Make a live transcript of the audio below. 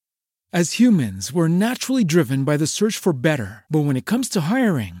As humans, we're naturally driven by the search for better. But when it comes to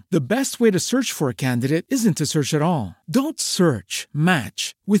hiring, the best way to search for a candidate isn't to search at all. Don't search,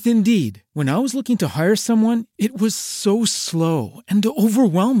 match with Indeed. When I was looking to hire someone, it was so slow and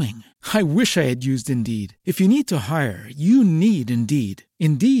overwhelming. I wish I had used Indeed. If you need to hire, you need Indeed.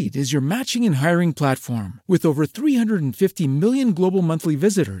 Indeed is your matching and hiring platform with over 350 million global monthly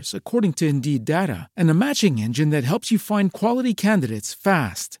visitors, according to Indeed data, and a matching engine that helps you find quality candidates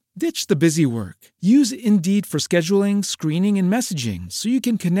fast. Ditch the busy work. Use Indeed for scheduling, screening, and messaging so you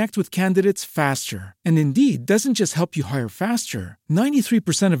can connect with candidates faster. And Indeed doesn't just help you hire faster.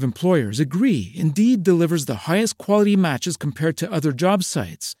 93% of employers agree Indeed delivers the highest quality matches compared to other job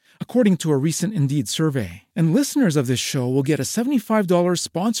sites, according to a recent Indeed survey. And listeners of this show will get a $75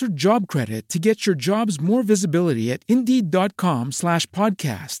 sponsored job credit to get your jobs more visibility at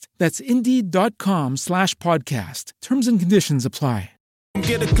Indeed.com/podcast. That's Indeed.com/podcast. Terms and conditions apply. Come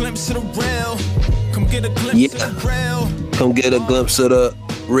get a glimpse of the real. Come get a glimpse of the real. Come get a glimpse of the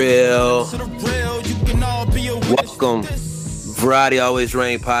real. You can all be a Welcome. Variety Always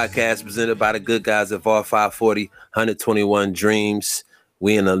Reign podcast presented by the good guys at VAR 540, 121 Dreams.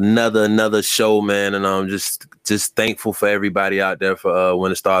 We in another show, man, and I'm just thankful for everybody out there for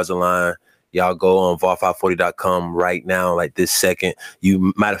When the Stars Align. Y'all go on var540.com right now, like this second.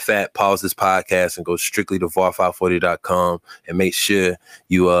 You, matter of fact, pause this podcast and go strictly to var540.com and make sure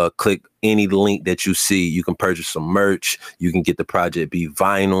you click any link that you see. You can purchase some merch. You can get the Project B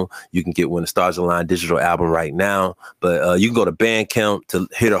vinyl. You can get When the Stars Align digital album right now. But you can go to Bandcamp to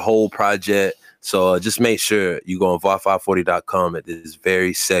hear the whole project. So just make sure you go on var540.com at this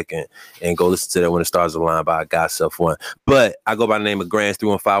very second and go listen to that When the Stars Align by God Self One. But I go by the name of Grants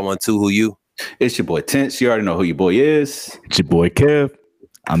 31512. Who you? It's your boy Tense. You already know who your boy is. It's your boy Kev.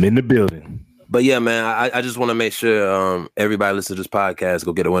 I'm in the building. But yeah, man, I just want to make sure everybody listen to this podcast.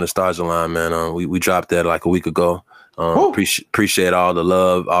 Go get it When the Stars Align, man. We dropped that like a week ago. Appreciate all the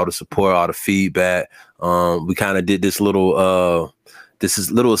love, all the support, all the feedback. We kind of did this little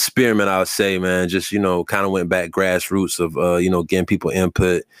experiment, I would say, man. Just, kind of went back grassroots of, getting people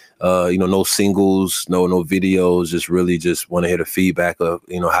input. No singles, no videos. Just really just want to hear the feedback of,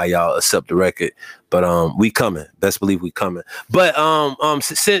 how y'all accept the record. But we coming. Best believe we coming. But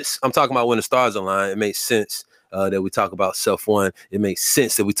since I'm talking about When the Stars Align, it makes sense that we talk about Self One. It makes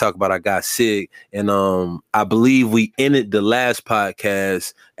sense that we talk about our guy Sig. And I believe we ended the last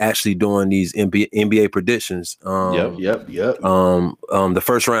podcast actually doing these NBA predictions. Yep. The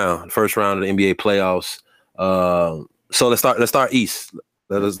first round of the NBA playoffs. So let's start East.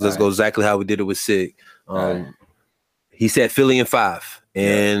 Let's go exactly how we did it with Sig. He said Philly in 5,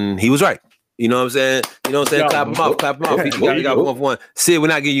 and he was right. You know what I'm saying? Clap him off. He got one. Sid, we're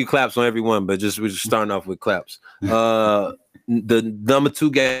not giving you claps on every one, but we're just starting off with claps. The number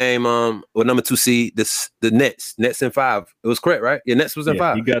 2 game, or number 2 seed, the Nets in 5. It was correct, right? Yeah, Nets was in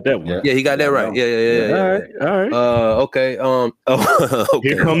 5. He got that one. Yeah, he got that right. Yeah. All right. Okay. Okay.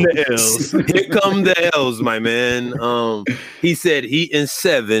 Here come the L's. Here come the L's, my man. He said Heat in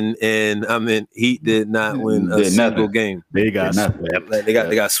 7, and Heat did not win a single game. They got swept. They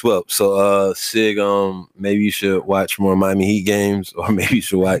got swept. So Sig, maybe you should watch more Miami Heat games, or maybe you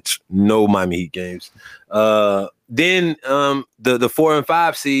should watch no Miami Heat games. Then the 4 and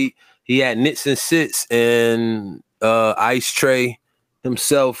 5 seed, he had Nits and Sits, and Ice Trey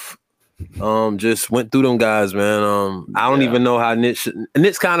himself just went through them guys, man. I don't even know how Nits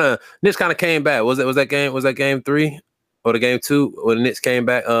kind of came back. Was that game 3 or the game 2 where the Knicks came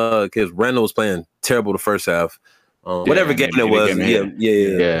back? Because Randall was playing terrible the first half. Whatever game it was,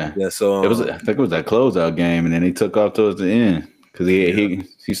 yeah. So I think it was that closeout game, and then he took off towards the end. Because he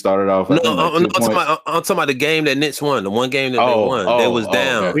started off. I'm talking about the game that Knicks won. The one game that they won. They was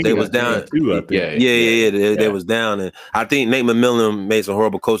down. Okay. They was down. They was down. And I think Nate McMillan made some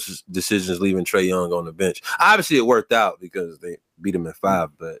horrible coaching decisions leaving Trae Young on the bench. Obviously, it worked out because they beat him in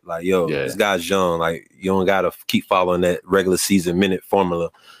 5. But this guy's young. Like, you don't gotta keep following that regular season minute formula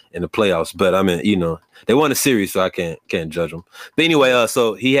in the playoffs. But they won the series, so I can't judge them. But anyway,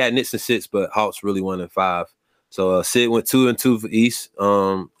 so he had Knicks and 6, but Hawks really won in 5. So Sid went 2 and 2 for East.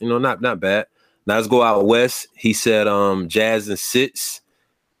 Not bad. Now let's go out west. He said Jazz and 6.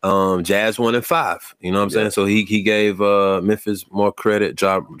 Jazz 1 and 5. You know what I'm saying? So he gave Memphis more credit,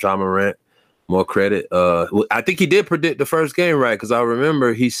 Ja Morant more credit. I think he did predict the first game right, because I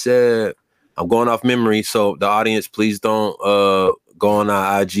remember he said, I'm going off memory, so the audience, please don't go on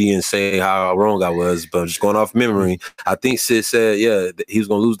our IG and say how wrong I was, but just going off memory, I think Sid said, he was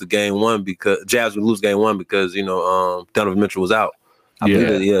going to lose the game 1 because Jazz would lose game 1 because, Donovan Mitchell was out. So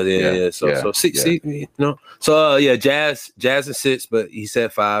Jazz and 6, but he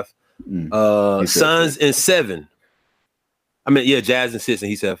said 5. Suns in 7. I mean, yeah, Jazz in 6, and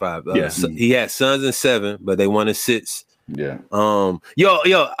he said 5. So he had Suns in 7, but they won in 6. Yeah. I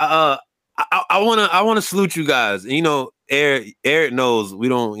wanna salute you guys. You know, Eric knows we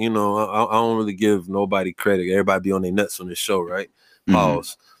don't. You know, I don't really give nobody credit. Everybody be on their nuts on this show, right?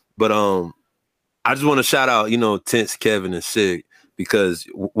 Pause. But I just want to shout out, you know, Tense, Kevin, and Sig, because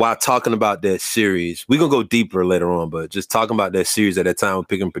while talking about that series, we're gonna go deeper later on. But just talking about that series at that time, we're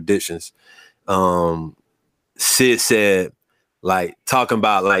picking predictions. Sid said, like, talking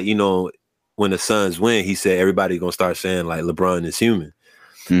about, like, you know, when the Suns win, he said everybody's gonna start saying like LeBron is human.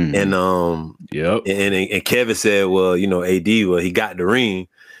 And and Kevin said, well, you know, AD, well, he got the ring,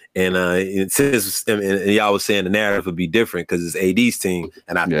 and y'all was saying the narrative would be different because it's AD's team,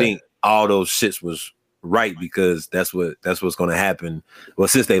 and I think all those shits was right, because that's what's going to happen. Well,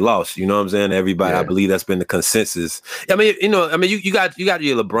 since they lost, you know what I'm saying? Everybody, I believe that's been the consensus. I mean, you know, you got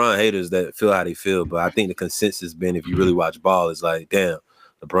your LeBron haters that feel how they feel, but I think the consensus been, if you really watch ball, is like, damn,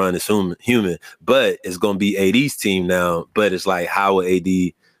 LeBron is human, but it's going to be AD's team now. But it's like, how will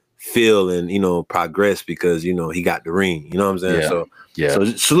AD feel and, you know, progress, because, you know, he got the ring, you know what I'm saying? So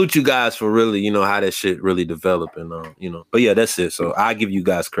salute you guys for really, you know, how that shit really developed, and you know, but yeah, that's it. So I give you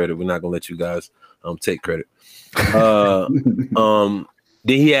guys credit. We're not gonna let you guys take credit. Then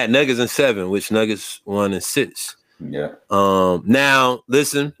he had Nuggets in 7, which Nuggets won in 6. Now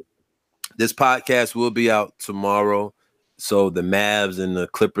listen, this podcast will be out tomorrow. So the Mavs and the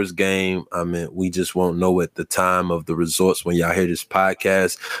Clippers game, I mean, we just won't know at the time of the results when y'all hear this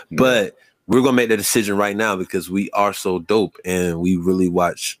podcast. But we're going to make the decision right now, because we are so dope and we really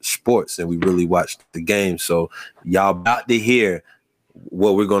watch sports and we really watch the game. So y'all about to hear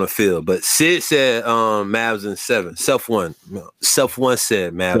what we're going to feel. But Sid said Mavs in 7. Self one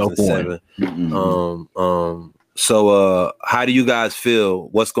said Mavs in 7. So how do you guys feel?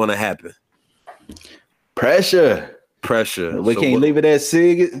 What's going to happen? Pressure. We can't leave it at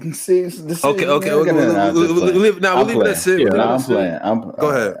Sig. Okay. We'll leave it at Sig. Go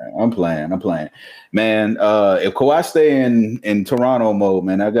ahead. I'm playing. Man, if Kawhi stay in Toronto mode,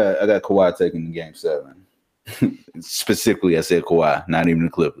 man, I got Kawhi taking the game 7. Specifically, I said Kawhi, not even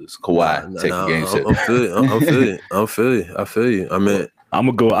the Clippers. Kawhi taking game 7. I feel you. I mean, I'm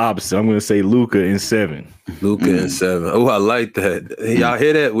gonna go opposite. I'm gonna say Luka in 7. In 7. Oh, I like that. Y'all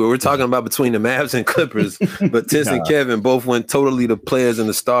hear that? We're talking about between the Mavs and Clippers, but Tiss and Kevin both went totally the players and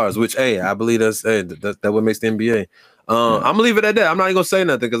the stars, which, hey, I believe that's what makes the NBA. I'm gonna leave it at that. I'm not even gonna say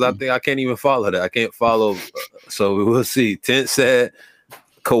nothing, because I think I can't even follow that. I can't follow. So we'll see. Tint said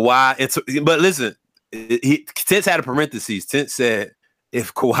Kawhi, but listen, Tint had a parentheses. Tint said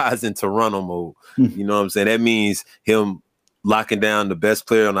if Kawhi's in Toronto mode, you know what I'm saying? That means him locking down the best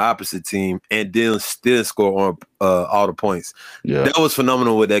player on the opposite team and then still score on all the points. That was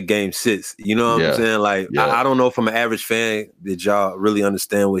phenomenal with that game 6. You know what I'm saying? Like, I don't know, from an average fan, did y'all really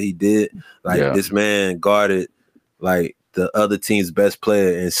understand what he did? Like, this man guarded like the other team's best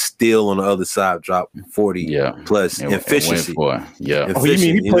player and still on the other side dropped 40 plus efficiency. Oh, you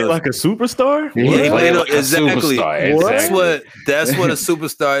mean he played like a superstar? Yeah, he played like exactly. That's what a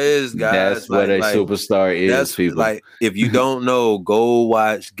superstar is, guys. That's what a superstar is. That's people. Like, if you don't know, go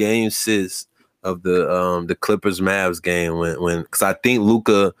watch Game 6 of the Clippers Mavs game when because I think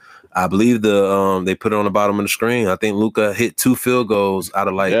Luka, I believe they put it on the bottom of the screen. I think Luka hit 2 field goals out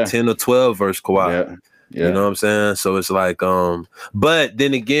of like 10 or 12 versus Kawhi. You know what I'm saying? So it's like, but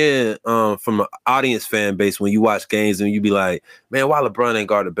then again, from an audience fan base, when you watch games and you be like, man, why LeBron ain't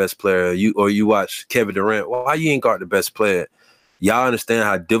guard the best player? You watch Kevin Durant, why you ain't guard the best player? Y'all understand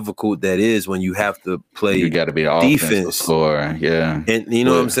how difficult that is when you have to play. You got to be an defense scorer, and you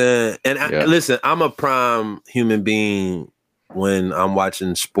know what I'm saying. And listen, I'm a prime human being when I'm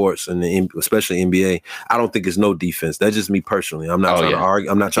watching sports and especially NBA. I don't think it's no defense. That's just me personally. I'm not trying to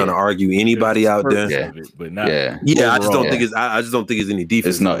argue. I'm not trying to argue anybody out there. I just don't think it's. I just don't think it's any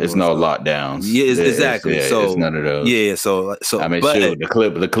defense. It's no lockdowns. Exactly. It's none of those. So I mean,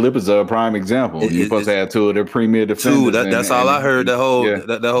 the Clippers are a prime example. You're supposed to have 2 of their premier defenders. That's all I heard. The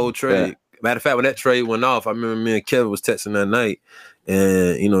whole trade. Matter of fact, when that trade went off, I remember me and Kevin was texting that night.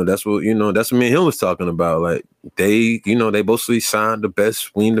 And that's what me and him was talking about. Like, they basically signed the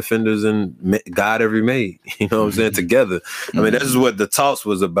best wing defenders and God ever made. You know what I'm saying? Together. I mean, that's what the talks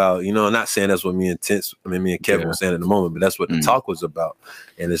was about. You know, I'm not saying that's what me and Kevin were saying at the moment, but that's what the talk was about.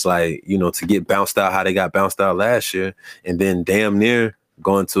 And it's like, you know, to get bounced out how they got bounced out last year, and then damn near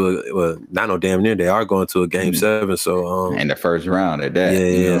going to not no damn near, they are going to a game 7. So in the first round at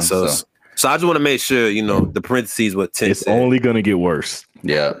that. So I just want to make sure, you know, the parentheses what Tint said. It's only going to get worse.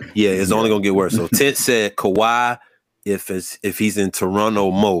 It's only going to get worse. So Tint said Kawhi if he's in Toronto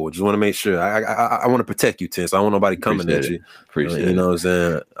mode. Just want to make sure. I want to protect you, Tense. I don't want nobody coming at you. Appreciate you know what I'm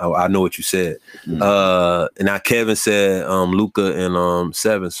saying? I know what you said. And now Kevin said Luka and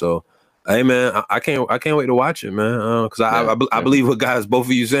 7. So hey man, I can't wait to watch it, man. Because I believe what guys both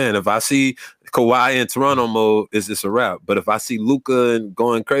of you saying. If I see Kawhi in Toronto mode, it's a wrap. But if I see Luka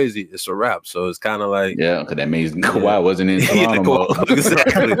going crazy, it's a wrap. So it's kind of like because that means Kawhi wasn't in Toronto mode.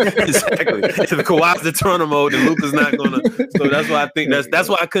 Exactly. If Kawhi's in Toronto mode, then Luka's not gonna. So that's why I think that's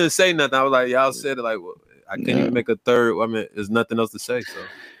why I couldn't say nothing. I was like, y'all said it like, well, I can't even make a third. I mean, there's nothing else to say. So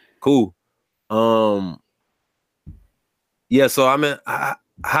cool. Yeah. So I mean,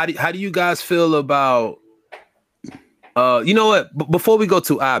 how do you guys feel about? You know what? Before we go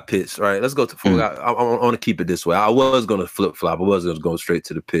to our pits, right? Let's go to. I want to keep it this way. I was going to flip flop. I was going to go straight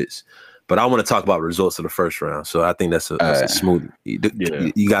to the pits, but I want to talk about results of the first round. So I think that's a smooth.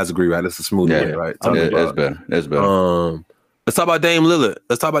 You guys agree, right? That's a smooth way, right? That's better. That's better. Let's talk about Dame Lillard.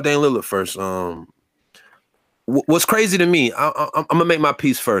 Let's talk about Dame Lillard first. What's crazy to me? I'm gonna make my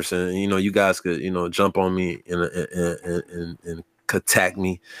piece first, and you guys could jump on me and attack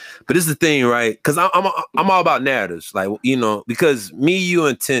me. But this is the thing, right? Because I'm all about narratives, like because me, you,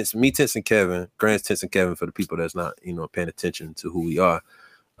 and Tense and Kevin, Grant's Tense and Kevin, for the people that's not paying attention to who we are,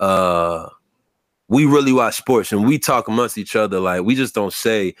 we really watch sports and we talk amongst each other. Like we just don't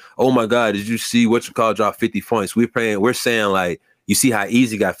say, "Oh my God, did you see what you call drop 50 points?" We're saying like, "You see how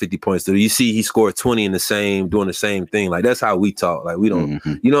easy got 50 points? Do you see he scored 20 in doing the same thing?" Like that's how we talk. Like we don't,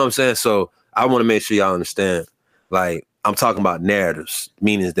 you know what I'm saying? So I want to make sure y'all understand. Like I'm talking about narratives,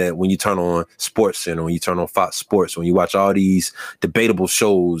 meaning that when you turn on Sports Center, when you turn on Fox Sports, when you watch all these debatable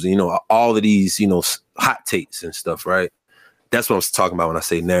shows, all of these, hot takes and stuff, right? That's what I'm talking about when I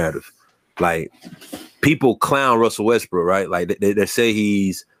say narrative. Like people clown Russell Westbrook, right? Like they say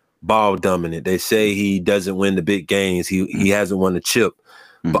he's ball dominant. They say he doesn't win the big games. He hasn't won the chip.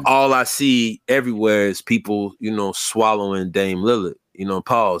 But all I see everywhere is people, swallowing Dame Lillard,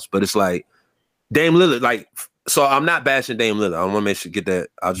 pause. But it's like Dame Lillard, like, so I'm not bashing Dame Lillard. I want to make sure get that.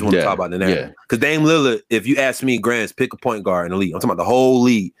 I just want to talk about the narrative. Because Dame Lillard, if you ask me, Grants, pick a point guard in the league. I'm talking about the whole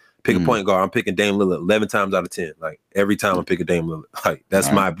league. Pick a point guard. I'm picking Dame Lillard 11 times out of 10. Like every time I'm picking Dame Lillard. Like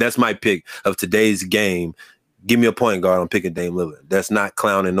that's my pick of today's game. Give me a point guard. I'm picking Dame Lillard. That's not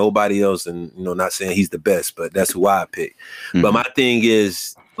clowning nobody else, and not saying he's the best, but that's who I pick. But my thing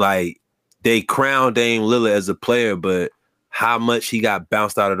is like they crown Dame Lillard as a player, but how much he got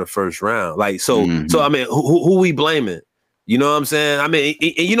bounced out of the first round. Like, so I mean, who we blaming? You know what I'm saying? I mean,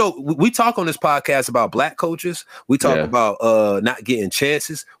 we talk on this podcast about black coaches. We talk about not getting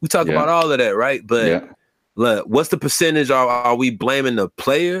chances. We talk about all of that, right? But look, what's the percentage? Are we blaming the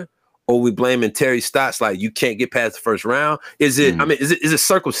player or are we blaming Terry Stotts? Like, you can't get past the first round. Is it, I mean, is it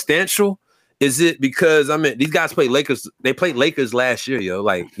circumstantial? Is it because, I mean, these guys played Lakers. They played Lakers last year, yo.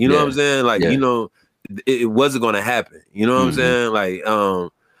 Like, you know what I'm saying? Like, it wasn't going to happen. You know what I'm saying? Like,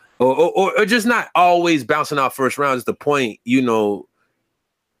 or just not always bouncing out first round is the point.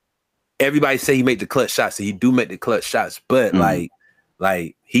 Everybody say he made the clutch shots, so he do make the clutch shots, but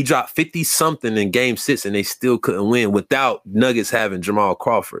like he dropped 50 something in game 6 and they still couldn't win without Nuggets having Jamal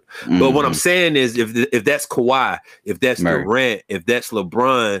Crawford. But what I'm saying is if that's Kawhi, if that's Durant, if that's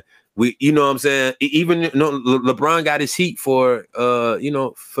LeBron, you know what I'm saying? Even LeBron got his heat for for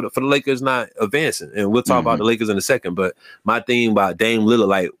the Lakers not advancing, and we'll talk about the Lakers in a second. But my thing about Dame Lillard,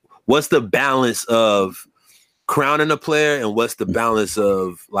 like, what's the balance of crowning a player and what's the balance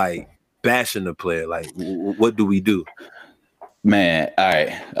of like bashing the player? Like, what do we do? Man, all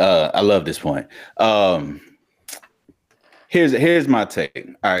right. I love this point. Here's my take.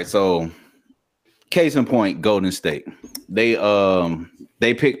 All right, so case in point, Golden State. They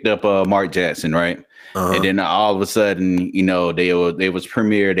picked up Mark Jackson, right? And then all of a sudden, they was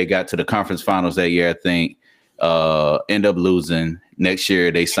premier. They got to the conference finals that year, I think. End up losing. Next year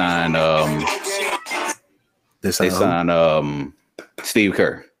they signed Steve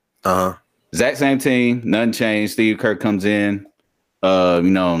Kerr. Exact same team, nothing changed. Steve Kerr comes in.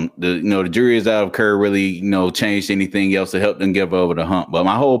 The jury is out of Kerr really, changed anything else to help them get over the hump. But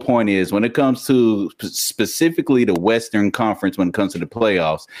my whole point is when it comes to specifically the Western Conference, when it comes to the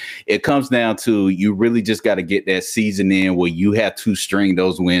playoffs, it comes down to you really just got to get that season in where you have to string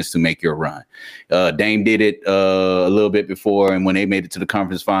those wins to make your run. Dame did it a little bit before, and when they made it to the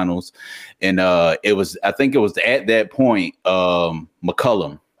conference finals, and I think it was at that point,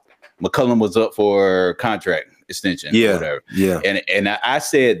 McCollum was up for contract extension or whatever. And I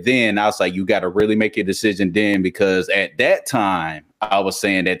said then, I was like, you got to really make your decision then, because at that time, I was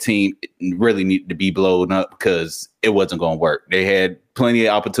saying that team really needed to be blown up because it wasn't going to work. They had plenty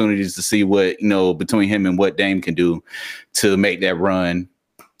of opportunities to see what, between him and what Dame can do to make that run.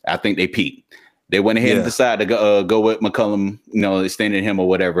 I think they peaked. They went ahead and decided to go with McCollum, extended him or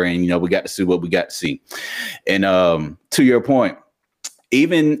whatever. And, we got to see what we got to see. And to your point,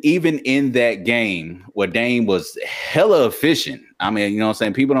 even in that game where Dame was hella efficient, I mean, what I'm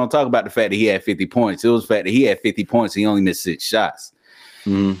saying? People don't talk about the fact that he had 50 points. It was the fact that he had 50 points. He only missed 6 shots.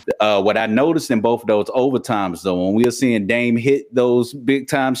 Mm-hmm. What I noticed in both of those overtimes, though, when we were seeing Dame hit those big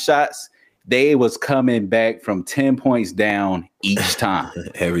time shots, they was coming back from 10 points down each time.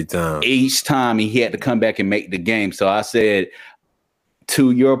 Every time. Each time he had to come back and make the game. So I said,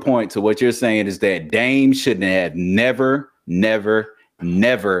 to your point, to what you're saying is that Dame shouldn't have never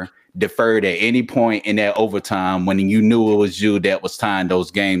deferred at any point in that overtime when you knew it was you that was tying those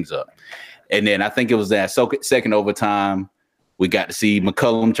games up. And then I think it was that second overtime, we got to see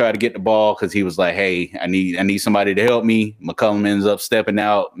McCollum try to get the ball because he was like, hey, I need somebody to help me. McCollum ends up stepping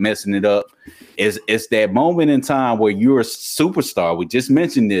out, messing it up. It's that moment in time where you're a superstar. We just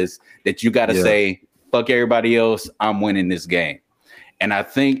mentioned this, that you got to say, fuck everybody else, I'm winning this game. And I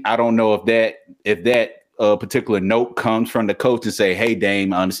don't know if that particular note comes from the coach and say, hey,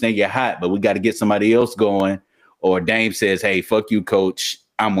 Dame, I understand you're hot, but we got to get somebody else going. Or Dame says, hey, fuck you, coach,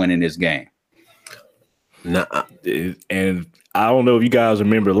 I'm winning this game. Nah, and I don't know if you guys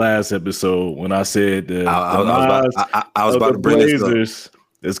remember last episode when I said that I was about to bring Blazers,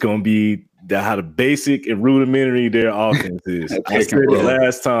 it's going to be how the basic and rudimentary their offense is. I said it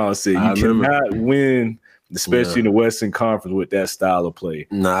last time. I said you cannot win, especially in the Western Conference, with that style of play.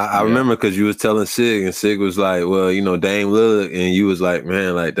 Nah, I remember because you was telling Sig, and Sig was like, well, Dame Lillard, and you was like,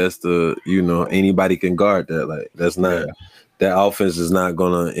 man, like that's the, anybody can guard that. Like that's not that offense is not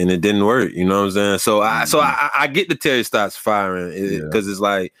gonna, and it didn't work. You know what I'm saying? So I get the Terry Stotts firing because it's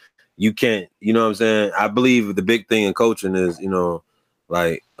like you can't. You know what I'm saying? I believe the big thing in coaching is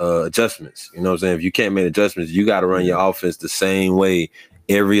adjustments. You know what I'm saying? If you can't make adjustments, you got to run your offense the same way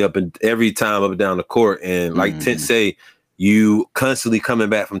every time up and down the court. And like Tent say, you constantly coming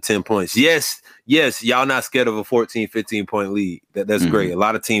back from 10 points. Yes, y'all not scared of a 14, 15 point lead. That's great. A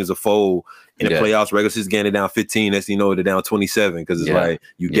lot of teams will fold in the playoffs, regular season game, they're down 15. Next thing you know, they're down 27 because it's like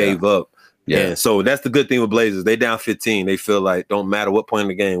you gave up. Yeah. And so that's the good thing with Blazers. They down 15. They feel like don't matter what point in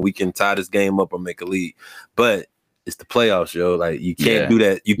the game, we can tie this game up or make a lead. But it's the playoffs, yo. Like you can't do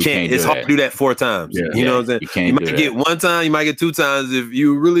that. You can't. It's hard to do that 4 times. Yeah. You know what I'm saying? You might get 1 time. You might get 2 times. If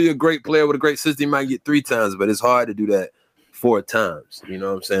you're really a great player with a great system, you might get 3 times. But it's hard to do that 4 times. You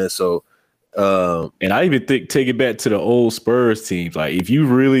know what I'm saying? So, and I even think take it back to the old Spurs teams. Like if you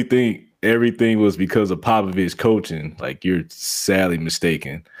really think everything was because of Popovich coaching, like you're sadly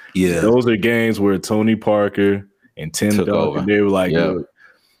mistaken. Yeah, those are games where Tony Parker and Tim Duncan, they were like,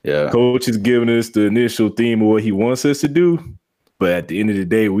 coach is giving us the initial theme of what he wants us to do, but at the end of the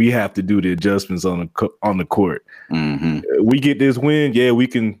day, we have to do the adjustments on the court. Mm-hmm. We get this win, we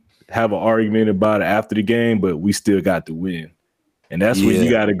can have an argument about it after the game, but we still got to win, and that's when you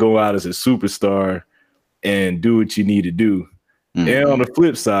got to go out as a superstar and do what you need to do. Mm-hmm. And on the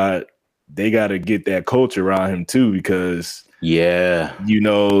flip side, they got to get that culture around him too, because CJ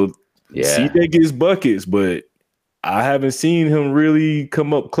gets buckets, but I haven't seen him really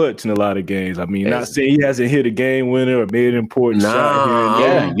come up clutch in a lot of games. I mean, not saying he hasn't hit a game winner or made an important shot here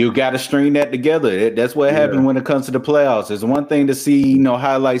and there. You got to string that together. That's what happens when it comes to the playoffs. It's one thing to see,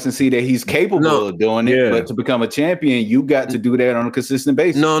 highlights and see that he's capable of doing it, but to become a champion, you got to do that on a consistent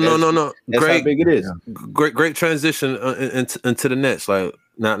basis. No. That's how big it is. Great transition into the Nets. Like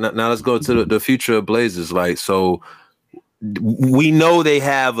now let's go to the future of Blazers. Like, so we know they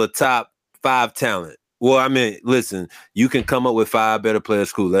have a top 5 talent. Well, I mean, listen, you can come up with 5 better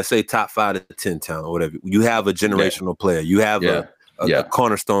players. Cool. Let's say top 5 to 10 talent or whatever. You have a generational player. You have a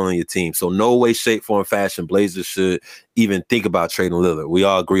cornerstone on your team. So no way, shape, form, fashion, Blazers should even think about trading Lillard. We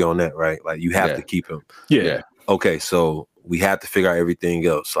all agree on that, right? Like you have to keep him. Yeah. Okay, so we have to figure out everything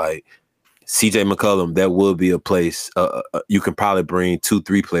else. Like CJ McCollum, that will be a place you can probably bring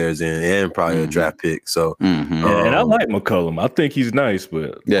 2-3 players in and probably a draft pick. So, and I like McCollum. I think he's nice,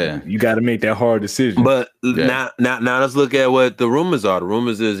 but you got to make that hard decision. But now let's look at what the rumors are. The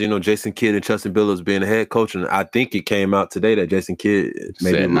rumors is Jason Kidd and Justin Billups being the head coach, and I think it came out today that Jason Kidd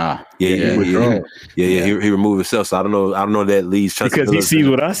said nah. He removed himself. So I don't know that leads because he sees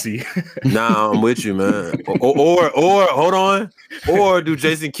what I see. Nah, I'm with you, man. Or hold on. Or do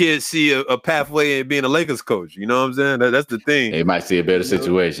Jason Kidd see a pathway in being a Lakers coach? You know what I'm saying? That's the thing. He might see a better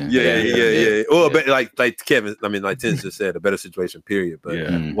situation. Yeah. Or like Kevin, I mean, like Tim just said, a better situation. Period. But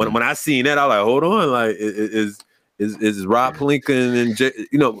when I seen that, I was like, hold on, like is Is Rob Pelinka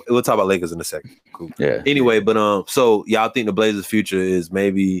and we'll talk about Lakers in a second. Cool. Yeah. Anyway, but so y'all think the Blazers' future is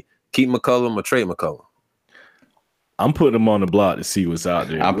maybe keep McCollum or trade McCollum? I'm putting them on the block to see what's out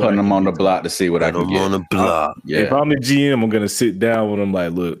there. I'm putting them on the block to see what I can get. On the block. If I'm the GM, I'm gonna sit down with them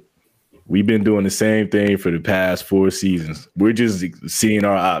like, look, we've been doing the same thing for the past 4 seasons. We're just seeing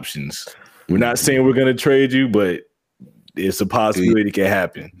our options. We're not saying we're gonna trade you, but it's a possibility it can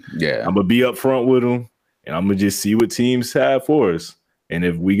happen. Yeah, I'm gonna be up front with them, and I'm gonna just see what teams have for us. And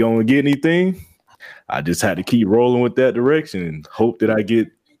if we gonna get anything, I just had to keep rolling with that direction and hope that I get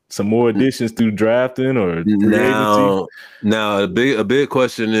some more additions through drafting or now a big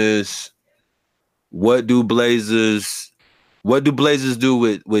question is what do Blazers do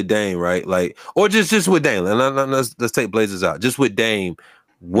with Dame, right? Like, or just with Dame. Let's take Blazers out. Just with Dame,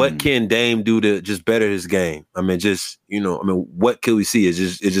 what can Dame do to just better his game? I mean, what can we see?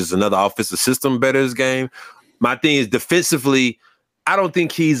 Is just another offensive system better his game? My thing is defensively, I don't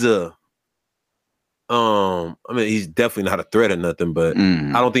think he's he's definitely not a threat or nothing, but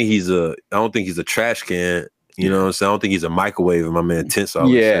I don't think he's a trash can. You know what I'm saying? I don't think he's a microwave. My man Tense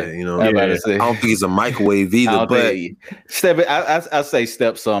always say, I don't think he's a microwave either. But I say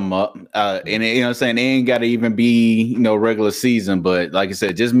step some up, and you know what I'm saying, it ain't got to even be regular season, but like I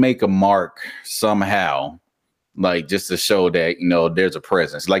said, just make a mark somehow. Like just to show that there's a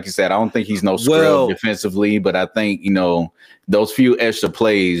presence. Like you said, I don't think he's no scrub defensively, but I think those few extra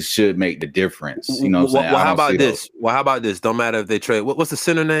plays should make the difference. You know what I'm saying? Well, how about this? Well, how about this? Don't matter if they trade. What's the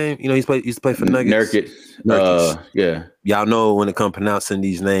center name? He used to play for Nuggets. Nurkic. Yeah. Y'all know when it comes pronouncing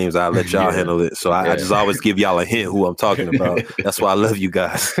these names, I'll let y'all handle it. So I just always give y'all a hint who I'm talking about. That's why I love you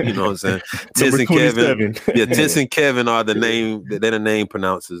guys. You know what I'm saying? Tiss and Kevin. Yeah, Tiss and Kevin are the name. They're the name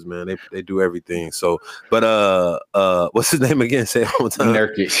pronouncers, man. They do everything. So, but what's his name again? Say it one more time.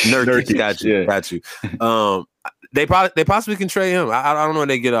 Nurkic. Got you. They possibly can trade him. I don't know when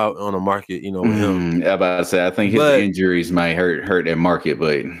they get out on the market, with him. I'm about to say, I think his injuries might hurt that market,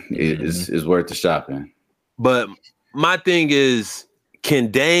 but it's worth the shopping. But my thing is, can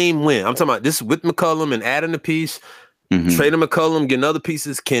Dame win? I'm talking about this with McCollum and adding a piece, trading McCollum, getting other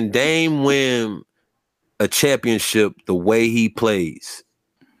pieces. Can Dame win a championship the way he plays?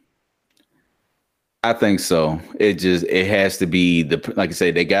 I think so. It has to be like I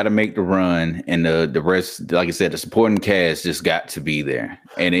said, they got to make the run, and the rest, like I said, the supporting cast just got to be there.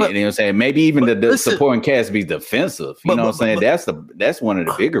 And you know what I'm saying? Maybe even the supporting cast be defensive. You know what I'm saying? That's one of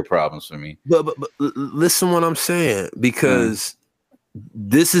the bigger problems for me. But listen what I'm saying, because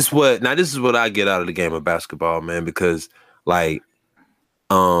this is what I get out of the game of basketball, man. Because like,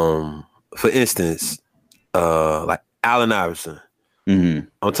 for instance, like Allen Iverson. I'm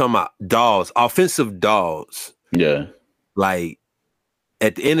talking about dogs, offensive dogs. Yeah. Like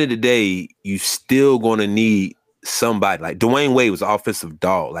at the end of the day, you still gonna need somebody. Like Dwayne Wade was an offensive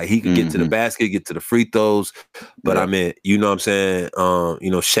dog. Like he could get to the basket, get to the free throws. But I mean, you know what I'm saying?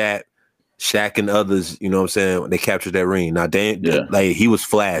 Shaq and others, you know what I'm saying? They captured that ring. Now like he was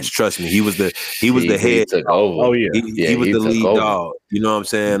flash, trust me. He was the head. He took over. Oh yeah. He was the lead dog. You know what I'm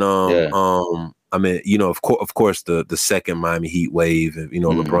saying? I mean, of course, the second Miami Heat wave, and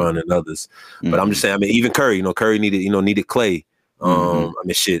LeBron and others. But I'm just saying, I mean, even Curry, Curry needed Clay. I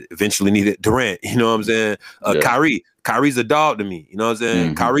mean, shit, eventually needed Durant. You know what I'm saying? Kyrie's a dog to me. You know what I'm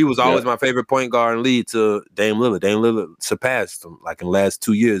saying? Kyrie was always my favorite point guard and lead to Dame Lillard. Dame Lillard surpassed him like in the last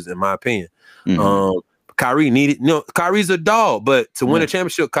 2 years, in my opinion. Kyrie needed, Kyrie's a dog, but to win a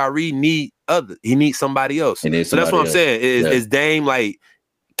championship, Kyrie needs somebody else. So that's what I'm saying. Is Dame like?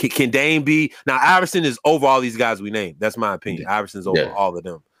 Can Dame be now? Iverson is over all these guys we named. That's my opinion. Iverson's over all of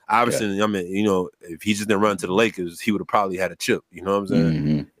them. Iverson, I mean, if he just didn't run to the Lakers, he would have probably had a chip. You know what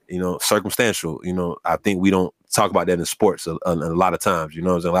I'm saying? Circumstantial. I think we don't talk about that in sports a lot of times. You know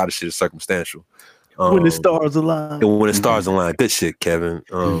what I'm saying? A lot of shit is circumstantial. When the stars align. When the stars align. Good shit, Kevin.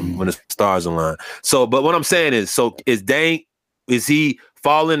 When the stars align. So, but what I'm saying is, is Dame, is he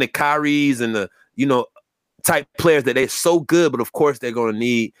falling the Kyries and the, type players that they're so good, but of course they're going to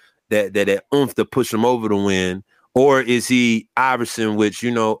need that oomph to push them over to win? Or is he Iverson, which,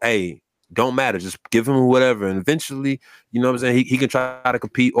 hey, don't matter. Just give him whatever. And eventually, you know what I'm saying? He can try to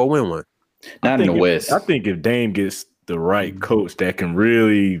compete or win one. Not in the West. I think if Dame gets the right coach that can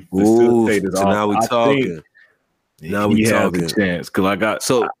really facilitate his now we talking. Now we talking. Have a chance.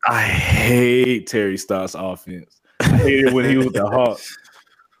 Because I hate Terry Stotts' offense. I hate it when he was the Hawks.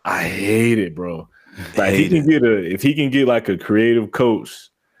 I hate it, bro. Like if he can get like a creative coach,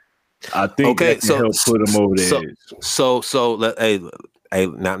 I think that can help put him over the edge. Hey,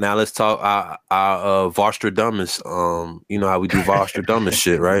 now let's talk our Vostradamus. You know how we do Vostradamus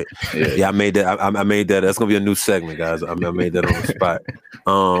shit, right? Yeah, I made that. I made that. That's gonna be a new segment, guys. I made that on the spot.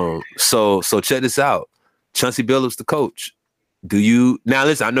 So check this out. Chauncey Billups, the coach. Do you now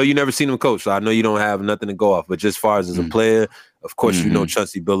listen? I know you never seen him coach, so I know you don't have nothing to go off. But just as far as a player, of course, you know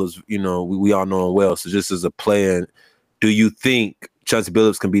Chauncey Billups. You know we all know him well. So just as a player, do you think Chauncey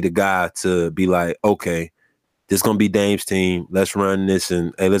Billups can be the guy to be like, okay, this is gonna be Dame's team. Let's run this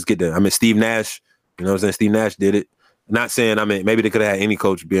and hey, let's get there. I mean, Steve Nash. You know what I'm saying? Steve Nash did it. Not saying maybe they could have had any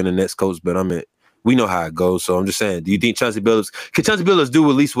coach being the next coach, but we know how it goes. So I'm just saying, do you think Chauncey Billups can do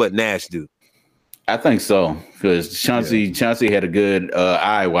at least what Nash do? I think so, because Chauncey had a good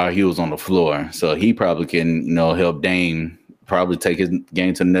eye while he was on the floor, so he probably can help Dame probably take his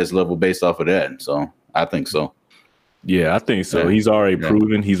game to the next level based off of that. So I think so. Yeah, I think so. He's already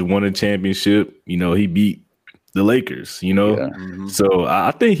proven he's won a championship. He beat the Lakers, So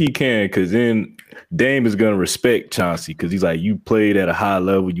I think he can, because then Dame is going to respect Chauncey, because he's like, you played at a high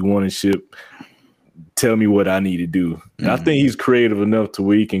level, you won a chip, tell me what I need to do. I think he's creative enough to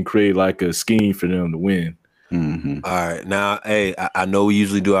where he can create like a scheme for them to win. All right. Now, hey, I know we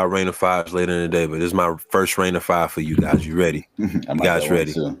usually do our rain of fives later in the day, but this is my first rain of five for you guys. You ready? You guys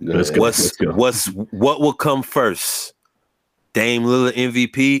ready? Let's go. What will come first? Dame Lillard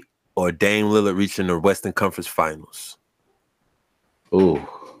MVP or Dame Lillard reaching the Western Conference Finals? Ooh.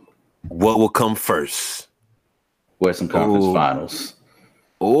 What will come first? Western Conference Finals.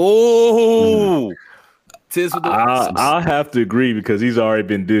 Oh. I'll have to agree, because he's already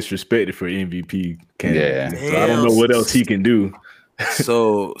been disrespected for MVP candidate. Yeah. So I don't know what else he can do.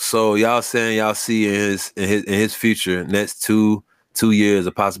 So y'all saying y'all see in his future next two years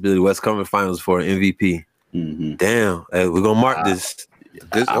a possibility West Conference Finals for an MVP. Damn, hey, we're gonna mark this.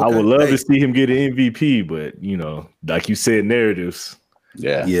 I would love to see him get an MVP, but like you said, narratives.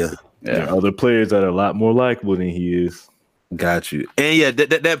 Yeah. There are other players that are a lot more likable than he is. Got you. And yeah,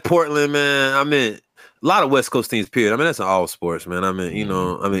 that Portland, man. A lot of West Coast teams, period. That's in all sports, man. You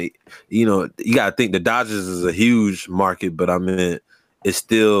gotta think the Dodgers is a huge market, but it's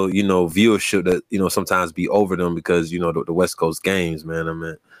still, viewership that, sometimes be over them because, the West Coast games,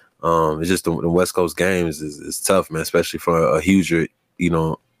 man. It's just the West Coast games is tough, man, especially for a huger,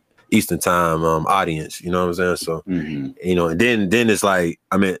 Eastern time audience. You know what I'm saying? So, and then it's like,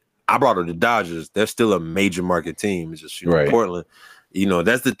 I brought up the Dodgers. They're still a major market team. It's just Portland.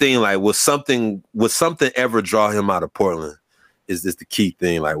 That's the thing. Like, would something ever draw him out of Portland? Is this the key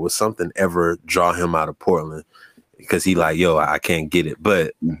thing? Like, would something ever draw him out of Portland? Because he like, yo, I can't get it.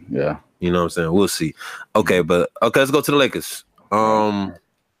 But yeah, you know what I'm saying? We'll see. Okay, let's go to the Lakers. I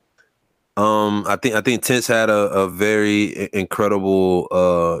think Tense had a very incredible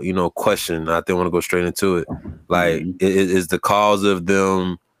question. I think I want to go straight into it. Like, is the cause of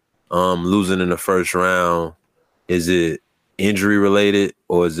them losing in the first round, is it injury related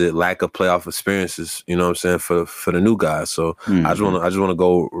or is it lack of playoff experiences? You know what I'm saying, for the new guys. So I just want to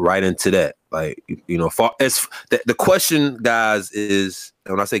go right into that. Like, the question, guys, is,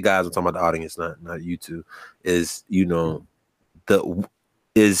 and when I say guys, I'm talking about the audience, not you two, is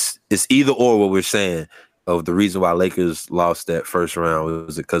it's either or what we're saying of the reason why Lakers lost that first round.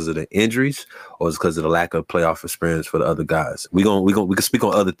 Was it because of the injuries or is it because of the lack of playoff experience for the other guys? We can speak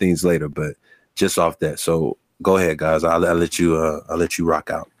on other things later, but just off that. So go ahead, guys. I'll let you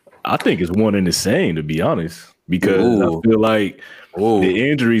rock out. I think it's one and the same, to be honest, because I feel like the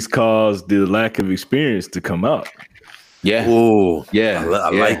injuries caused the lack of experience to come out. Yeah. Oh, yeah.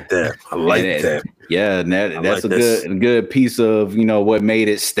 I like that. I like that. Yeah, and that's a good piece of what made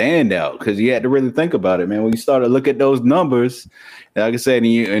it stand out, because you had to really think about it, man. When you started to look at those numbers, like I said,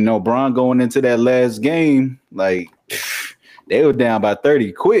 and Bron going into that last game, like they were down by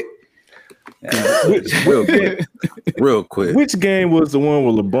 30 quick. Real quick. Which game was the one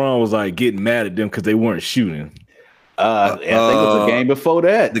where LeBron was like getting mad at them because they weren't shooting? I think it was the game before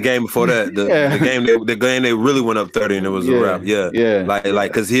that. The game before that, the game they really went up 30 and it was a wrap. Yeah.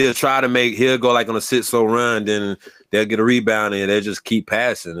 Like because he'll go like on a 6-0 run, then they'll get a rebound and they'll just keep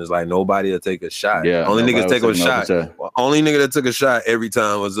passing. It's like nobody will take a shot. Yeah, only niggas take a shot. Only nigga that took a shot every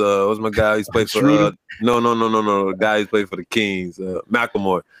time was my guy who's played for no, the guy who's played for the Kings,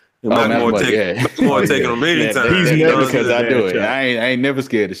 Macklemore. Macklemore taking them anytime. He's never, because I do it. I ain't never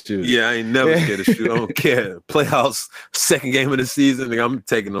scared to shoot. Yeah, I ain't never scared to shoot. I don't care. Playoffs, second game of the season, I'm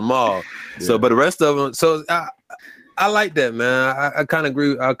taking them all. Yeah. So, but the rest of them. So I like that, man. I kind of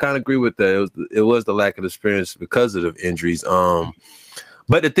agree. I kind of agree with that. It was the lack of experience because of the injuries. But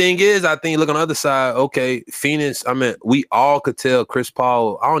But the thing is, I think look on the other side. Okay, Phoenix. I mean, we all could tell Chris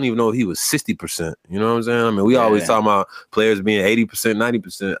Paul. I don't even know if he was 60%. You know what I'm saying? I mean, we always talking about players being 80%,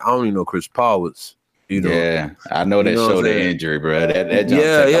 90%. I don't even know Chris Paul was. You know, yeah, I know that showed the injury, bro. That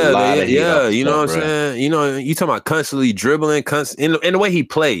yeah. You know what I'm saying? You know, you talking about constantly dribbling, in the way he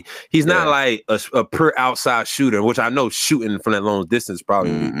played. He's not like a pure outside shooter, which I know shooting from that long distance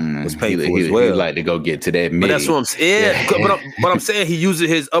probably was painful as well. He like to go get to that mid. But that's what I'm saying. But I'm saying he uses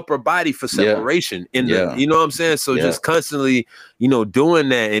his upper body for separation in the. You know what I'm saying? So just constantly, you know, doing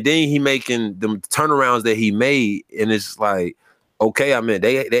that, and then he making them turnarounds that he made, and it's like. Okay, I mean,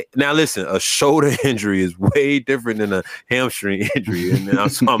 they now listen. A shoulder injury is way different than a hamstring injury,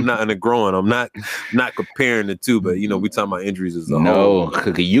 and so I'm not in the groin. I'm not comparing the two, but you know, we talking about injuries as a whole.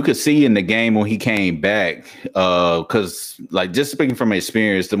 No, you could see in the game when he came back, because like just speaking from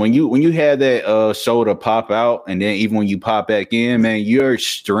experience, when you had that shoulder pop out, and then even when you pop back in, man, your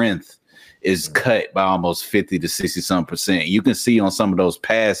strength is cut by almost 50 to 60% You can see on some of those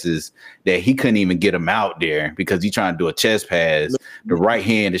passes that he couldn't even get them out there because he's trying to do a chest pass. The right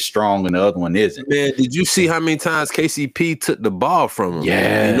hand is strong and the other one isn't. Man, did you see how many times KCP took the ball from him?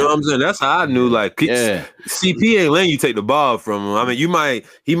 Yeah. You know what I'm saying? That's how I knew, like, CP ain't letting you take the ball from him. I mean,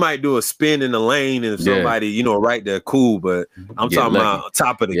 he might do a spin in the lane and somebody, you know, right there, cool, but I'm talking about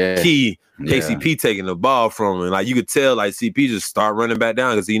top of the key. KCP taking the ball from him. Like, you could tell, like, CP just start running back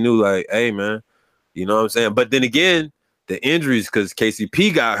down because he knew, like, hey, man, you know what I'm saying? But then again, the injuries, because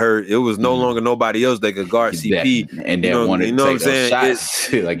KCP got hurt, it was no longer nobody else that could guard CP. And then wanted to take those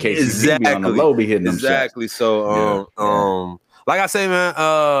shots. Like, KCP be on the low, be hitting them shots. Exactly. So, like I say, man,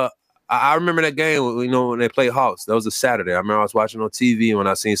 I remember that game, you know, when they played Hawks. That was a Saturday. I remember I was watching on TV when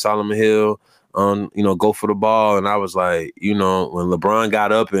I seen Solomon Hill go for the ball, and I was like, you know, when LeBron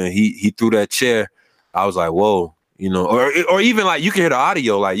got up and he threw that chair, I was like, whoa, you know, or even like you can hear the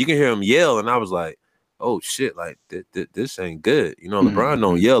audio, like you can hear him yell, and I was like, oh shit, like this ain't good, you know. LeBron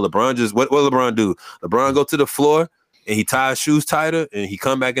don't yell. LeBron just what LeBron do? LeBron go to the floor and he ties shoes tighter and he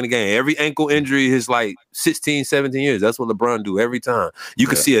come back in the game. Every ankle injury is like 16, 17 years. That's what LeBron do every time. You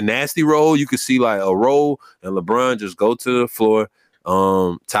can see a nasty roll, you can see like a roll, and LeBron just go to the floor.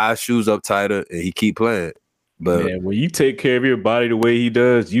 Tie shoes up tighter and he keep playing. But man, when you take care of your body the way he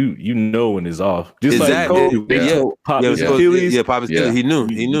does, you know when it's off. Just exactly. Like Kobe, Pop his Achilles. Yeah, Pop his Achilles. He knew.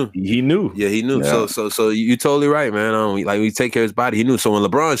 Yeah, he knew. Yeah. So you're totally right, man. Like when you take care of his body, he knew. So when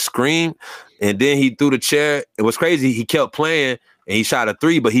LeBron screamed and then he threw the chair, it was crazy. He kept playing and he shot a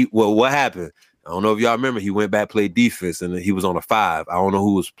three, but what happened? I don't know if y'all remember, he went back, played defense, and he was on a 5. I don't know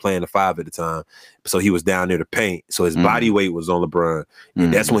who was playing the 5 at the time. So he was down there to paint. So his body weight was on LeBron.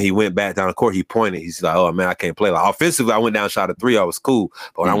 And that's when he went back down the court. He pointed. He's like, oh, man, I can't play. Like, offensively, I went down, shot a 3. I was cool.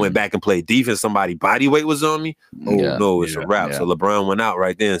 But when I went back and played defense, somebody body weight was on me. No, it's a wrap. So LeBron went out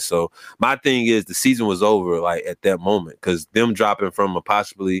right then. So my thing is the season was over, like, at that moment. Because them dropping from a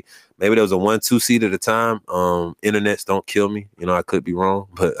possibly, maybe there was a 1-2 seed at the time. Internets don't kill me. You know, I could be wrong.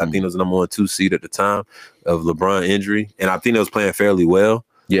 But I think it was the number 1-2 seed at the time of LeBron injury. And I think they was playing fairly well.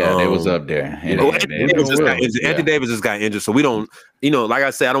 Yeah, they was up there. Anthony Davis just got injured, so we don't, you know, like I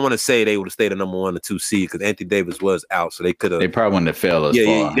said, I don't want to say they would have stayed a number 1 or 2 seed because Anthony Davis was out, so they could have. They probably wouldn't have fell as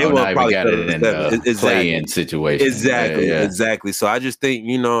far. They would probably got it in the play-in situation. Exactly. So I just think,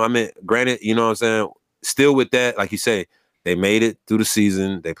 you know, I mean, granted, you know what I'm saying. Still with that, like you say, they made it through the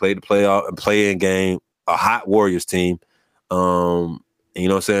season. They played the playoff and play-in game. A hot Warriors team. You know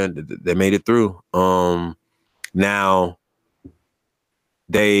what I'm saying. They made it through. Now.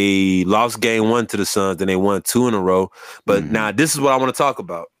 They lost game 1 to the Suns, then they won 2 in a row. But now this is what I want to talk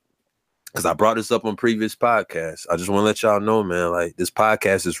about because I brought this up on previous podcasts. I just want to let y'all know, man, like this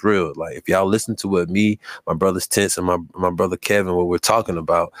podcast is real. Like if y'all listen to what me, my brother's Tense, and my brother Kevin, what we're talking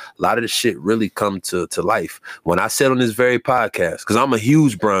about, a lot of this shit really come to life. When I said on this very podcast, because I'm a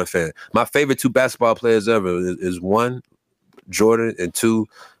huge Bron fan, my favorite 2 basketball players ever is 1, Jordan, and 2,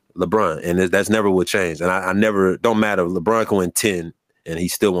 LeBron. And that's never will change. And I never, don't matter, LeBron can win 10. And he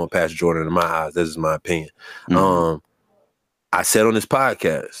still won't pass Jordan in my eyes. This is my opinion. I said on this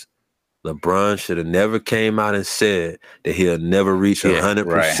podcast, LeBron should have never came out and said that he'll never reach 100%.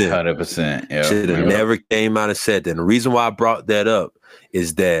 Right, 100%. Yep. Should have never came out and said that. And the reason why I brought that up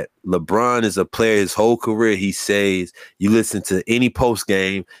is that LeBron is a player his whole career. He says, you listen to any post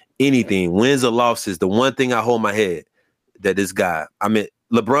game, anything, wins or losses, the one thing I hold my head, that this guy, I mean,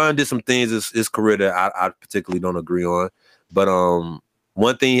 LeBron did some things in his career that I particularly don't agree on. But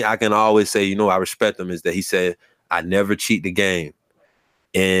one thing I can always say, you know, I respect him is that he said, I never cheat the game.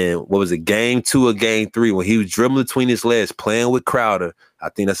 And what was it, game 2 or game 3, when he was dribbling between his legs, playing with Crowder, I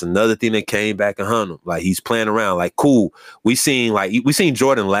think that's another thing that came back and hunt him. Like, he's playing around. Like, cool. We seen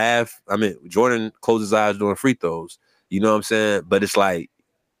Jordan laugh. I mean, Jordan closed his eyes doing free throws. You know what I'm saying? But it's like,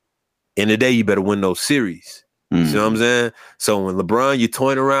 in the day, you better win those series. You know what I'm saying? So when LeBron, you're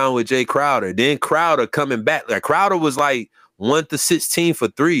toying around with Jay Crowder, then Crowder coming back. Like, Crowder was like 1-16 for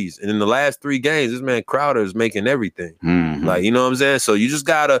threes. And in the last 3 games, this man Crowder is making everything. Like, you know what I'm saying? So you just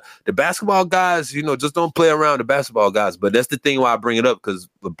gotta, the basketball guys, you know, just don't play around the basketball guys. But that's the thing why I bring it up, because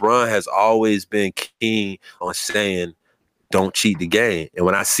LeBron has always been keen on saying, don't cheat the game. And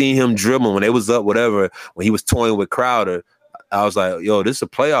when I seen him dribbling, when they was up, whatever, when he was toying with Crowder, I was like, yo, this is a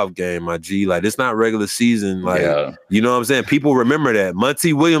playoff game, my G. Like, it's not regular season. Like, you know what I'm saying? People remember that.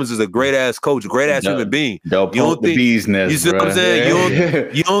 Monty Williams is a great-ass coach, a great-ass human being. Don't you don't think, bee's nest, you see what I'm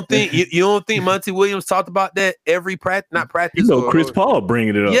saying? You don't think Monty Williams talked about that every practice? Not practice. You know, Chris Paul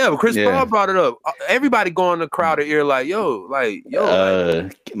bringing it up. Yeah, but Chris Paul brought it up. Everybody going to Crowder ear like, my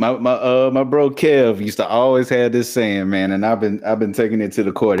bro Kev used to always have this saying, man, and I've been taking it to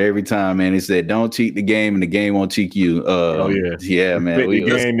the court every time, man. He said, don't cheat the game and the game won't cheat you. Yeah, man.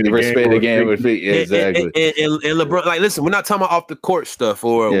 Respect the game. Exactly. And LeBron, like, listen, we're not talking about off the court stuff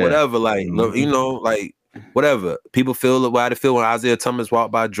or whatever. Like, you know, like, whatever. People feel the way they feel when Isaiah Thomas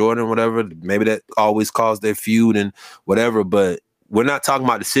walked by Jordan, whatever. Maybe that always caused their feud and whatever. But we're not talking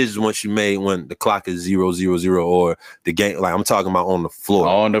about decisions once you made when the clock is 0-0-0 or the game. Like, I'm talking about on the floor.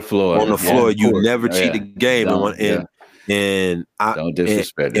 On the floor, you never cheat the game. And I don't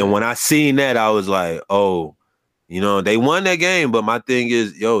disrespect. And when I seen that, I was like, oh. You know, they won that game, but my thing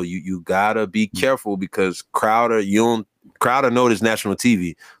is, you gotta be careful, because Crowder know this national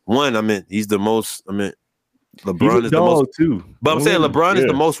TV. One, I mean, he's the most. I mean, LeBron is the most too. But I'm saying LeBron is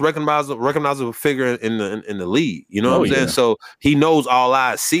the most recognizable figure in the league. You know what I'm saying? So he knows all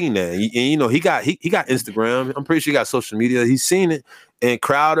eyes seen that, and you know he got Instagram. I'm pretty sure he got social media. He's seen it, and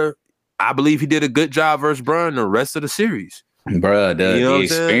Crowder, I believe he did a good job versus Bron the rest of the series. Bruh, the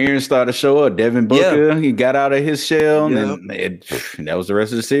experience started to show up. Devin Booker, he got out of his shell, and that was the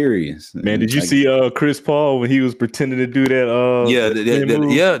rest of the series. Man, did you see Chris Paul when he was pretending to do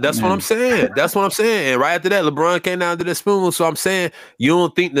that? That's what I'm saying. That's what I'm saying. And right after that, LeBron came down to the spoon move. So I'm saying, you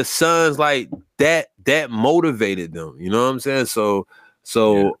don't think the Suns like that motivated them? You know what I'm saying? So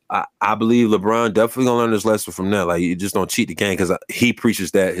I believe LeBron definitely gonna learn this lesson from that. Like, you just don't cheat the game, because he preaches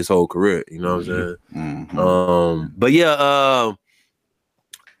that his whole career. You know what I'm saying? But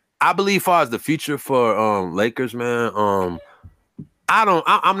I believe, as far as the future for Lakers, man, I'm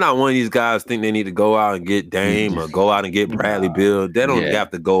not one of these guys think they need to go out and get Dame or go out and get Bradley Beal. They don't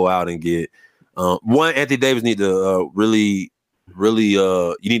have to go out and get one. Anthony Davis need to really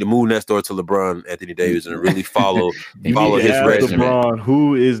you need to move next door to LeBron, Anthony Davis, and really follow his regimen. LeBron,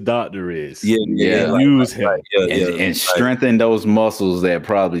 who his doctor is. Use him. And strengthen those muscles that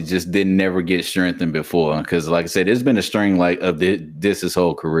probably just didn't never get strengthened before. Because, like I said, there's been a string of this his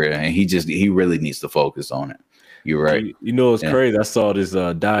whole career, and he really needs to focus on it. You're right. You know, it's crazy. I saw this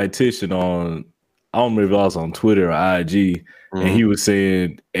dietitian on, I don't remember if I was on Twitter or IG, and he was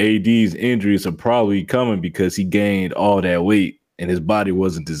saying AD's injuries are probably coming because he gained all that weight and his body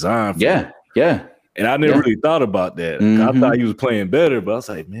wasn't designed for it. Yeah. And I never really thought about that. I thought he was playing better, but I was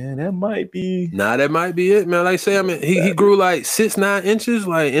like, man, that might be. That might be it, man. Like I say, I mean, he grew like 6-9 inches,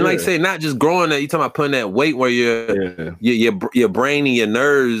 like, and like I say, not just growing that. You talking about putting that weight where your brain and your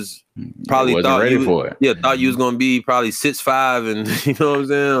nerves probably thought ready for it. Yeah, thought you was gonna be probably 6'5", and you know what I'm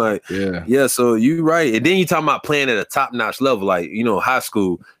saying? Like, so you right. And then you talking about playing at a top-notch level, like, you know, high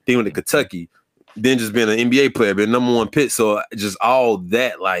school, then went to Kentucky. Then just being an NBA player, been number 1 pick. So just all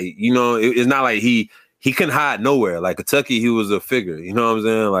that, like, you know, it's not like he couldn't hide nowhere. Like Kentucky, he was a figure. You know what I'm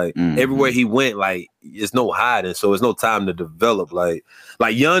saying? Like everywhere he went, like, it's no hiding. So it's no time to develop. Like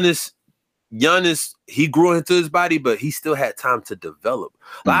Giannis, he grew into his body, but he still had time to develop.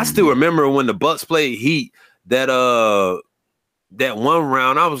 Like, I still remember when the Bucks played Heat, that one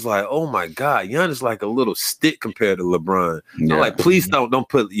round, I was like, oh my God, Giannis like a little stick compared to LeBron. I'm like, please don't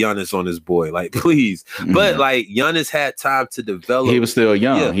put Giannis on this boy. Like, please. But like, Giannis had time to develop. He was still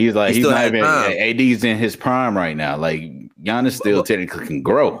young. Yeah, he's not even AD's in his prime right now. Like, Giannis still technically can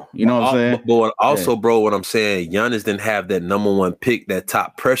grow. You know what I'm saying? But also, bro, what I'm saying, Giannis didn't have that number 1 pick, that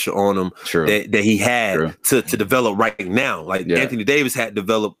top pressure on him that he had to develop right now. Like Anthony Davis had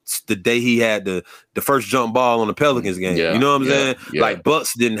developed the day he had the first jump ball on the Pelicans game. You know what I'm saying? Like,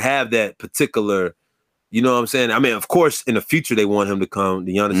 Bucks didn't have that particular, you know what I'm saying? I mean, of course, in the future, they want him to come.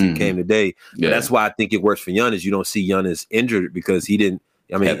 The Giannis who came today. But that's why I think it works for Giannis. You don't see Giannis injured because he didn't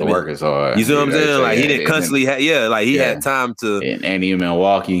I mean, had to work as hard. You see what I'm saying? Like he didn't constantly he had time to. And in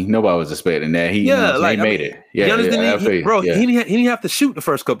Milwaukee, nobody was expecting that. He made it. Yeah, Giannis he didn't have to shoot the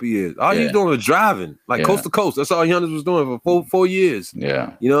first couple of years. All he was doing was driving, like coast to coast. That's all Giannis was doing for 4 years.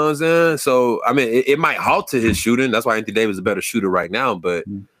 Yeah, you know what I'm saying? So I mean, it might halt to his shooting. That's why Anthony Davis is a better shooter right now. But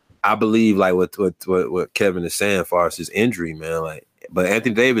I believe like what Kevin is saying, as far as his injury, man. Like, but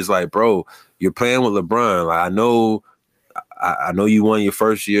Anthony Davis, like, bro, you're playing with LeBron. Like, I know you won your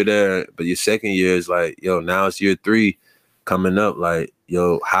first year there, but your second year is like, yo, now it's year 3 coming up. Like,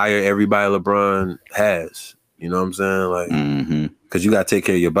 yo, hire everybody LeBron has. You know what I'm saying? Like, because you got to take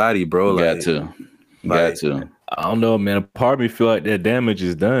care of your body, bro. You got to. I don't know, man. Part of me feel like that damage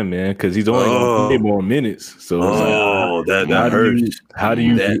is done, man, because he's only going to play more minutes. So, that hurts. How do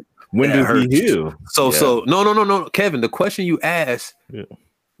you? When does he heal? So no, Kevin. The question you asked. Yeah.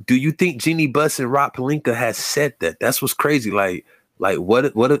 Do you think Jeannie Buss and Rob Pelinka has said that? That's what's crazy. Like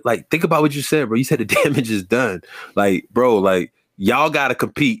what? Like, think about what you said, bro. You said the damage is done. Like, bro, like y'all got to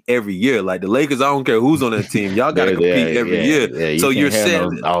compete every year. Like the Lakers, I don't care who's on that team. Y'all got to compete every year. Yeah, so you're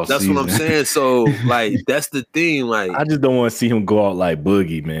saying that's what I'm saying. So like that's the thing. Like I just don't want to see him go out like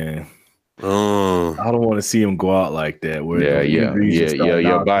Boogie, man. I don't want to see him go out like that. Where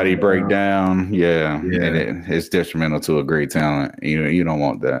your body break down. And it's detrimental to a great talent. You don't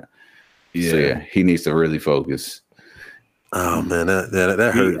want that. So he needs to really focus. Oh man,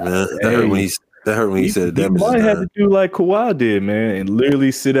 that hurt, man. That hurt when he said that. He might have to do like Kawhi did, man, and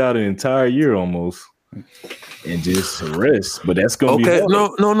literally sit out an entire year almost and just rest. But that's gonna be hard.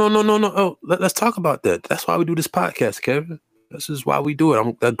 No. Oh, let's talk about that. That's why we do this podcast, Kevin. This is why we do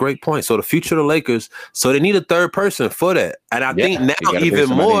it. A great point. So the future of the Lakers. So they need a third person for that, and I think now even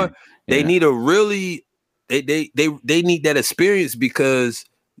more they need a really they need that experience because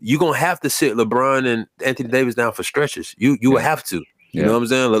you're gonna have to sit LeBron and Anthony Davis down for stretches. You will have to. You know what I'm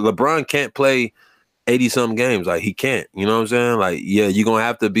saying? Like, LeBron can't play 80-something games. Like, he can't. You know what I'm saying? Like, yeah, you're going to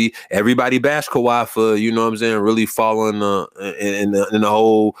have to be – everybody bash Kawhi for, you know what I'm saying, really following in the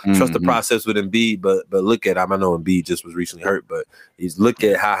whole trust the process with Embiid. But look at – I know Embiid just was recently hurt, but he's look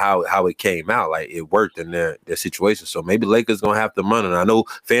at how it came out. Like, it worked in their situation. So maybe Lakers going to have to run. And I know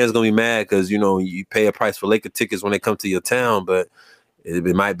fans going to be mad because, you know, you pay a price for Laker tickets when they come to your town, but –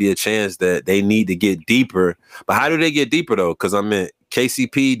 it might be a chance that they need to get deeper. But how do they get deeper, though? Because I mean,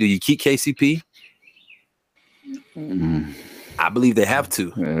 KCP, do you keep KCP? I believe they have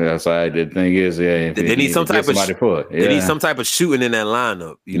to. That's why the thing is, they need some type of they need some type of shooting in that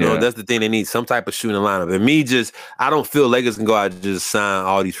lineup. You know, that's the thing. They need some type of shooting in the lineup. And I don't feel Lakers can go out and just sign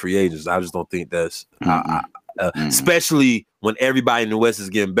all these free agents. I just don't think that's especially when everybody in the West is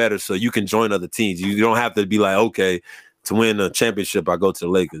getting better. So you can join other teams. You don't have to be like, okay, to win a championship, I go to the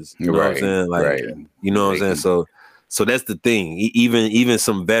Lakers. You know what I'm saying? Like, you know what I'm saying? So that's the thing. Even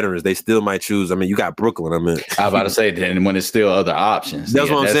some veterans, they still might choose. I mean, you got Brooklyn. I mean, I was about to say then when there's still other options.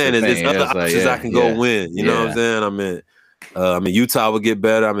 That's what I'm saying. There's other options I can go win. You know what I'm saying? I mean, Utah would get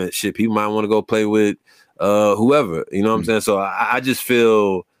better. I mean, shit, people might want to go play with whoever. You know what I'm saying? So I just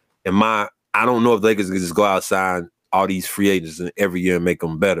feel I don't know if Lakers can just go outside all these free agents and every year and make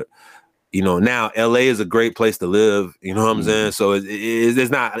them better. You know, now LA is a great place to live. You know what I'm saying? So it's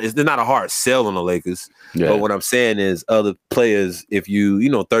not a hard sell on the Lakers. Yeah. But what I'm saying is other players, if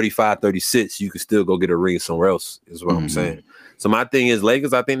you 35, 36, you can still go get a ring somewhere else is what I'm saying. So my thing is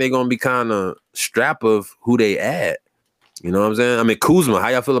Lakers, I think they're going to be kind of strapped of who they add. You know what I'm saying? I mean, Kuzma, how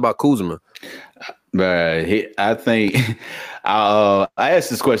y'all feel about Kuzma? But I think I asked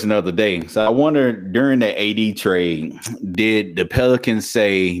this question the other day. So I wonder during the AD trade, did the Pelicans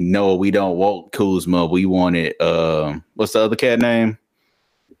say, no, we don't want Kuzma. We wanted what's the other cat name?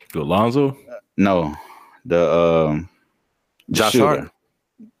 Alonzo? No. The Josh Hart.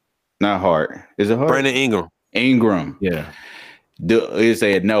 Not Hart. Is it Hart? Brandon Ingram. Yeah. They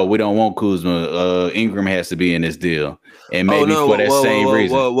said no, we don't want Kuzma. Ingram has to be in this deal, and maybe for that same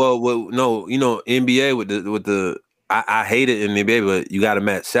reason. Well, no, you know, NBA with the I hate it in the NBA, but you got to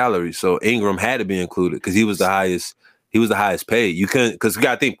match salary. So Ingram had to be included because he was the highest. He was the highest paid. You couldn't because you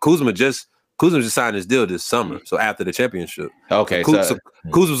got to think Kuzma just signed his deal this summer. So after the championship, okay, so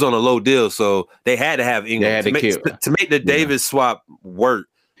Kuzma was on a low deal, so they had to have Ingram to make the Davis swap work.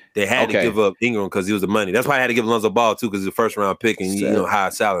 They had to give up Ingram because he was the money. That's why I had to give Lonzo Ball too because he's a first round pick and high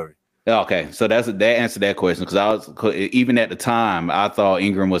salary. Okay, so that answered that question because even at the time I thought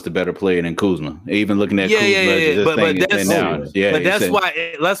Ingram was the better player than Kuzma. Even looking at Kuzma,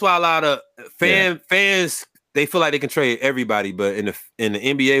 that's why a lot of fans they feel like they can trade everybody, but in the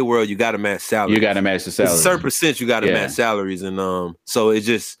NBA world you got to match salaries. You got to match the salaries. A certain percent you got to match salaries, and so it's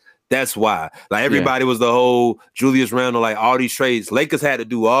just. That's why. Like everybody was the whole Julius Randle, like all these trades. Lakers had to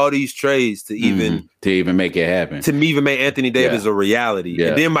do all these trades to even make it happen. To even make Anthony Davis a reality. Yeah.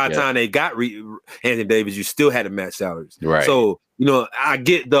 And then by the time they got Anthony Davis, you still had to match salaries. Right. So, you know, I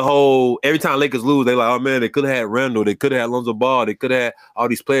get the whole every time Lakers lose, they like, oh man, they could have had Randle, they could have had Lonzo Ball, they could have had all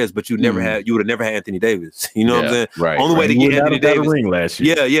these players, but you would have never had Anthony Davis. You know what I'm saying? Right. Only way to get Anthony Davis. A ring last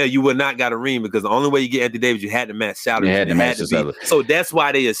year. Yeah, you would not got a ring because the only way you get Anthony Davis, you had to match salaries. You had to match the salary. So that's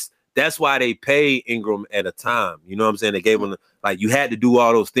why they pay Ingram at a time. You know what I'm saying? They gave him you had to do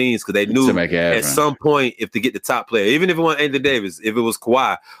all those things because they knew at some point if to get the top player, even if it wasn't Anthony Davis, if it was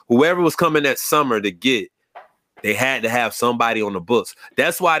Kawhi, whoever was coming that summer to get, they had to have somebody on the books.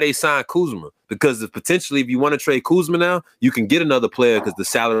 That's why they signed Kuzma. Because if you want to trade Kuzma now, you can get another player because the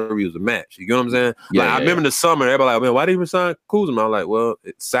salary was a match. You know what I'm saying? I remember the summer, everybody like, man, why did you sign Kuzma? I'm like, well,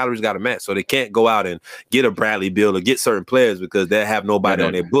 salary's got a match. So they can't go out and get a Bradley Beal or get certain players because they have nobody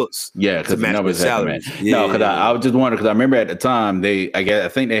on their books. Yeah, because the numbers salary. No, because I was just wondering because I remember at the time I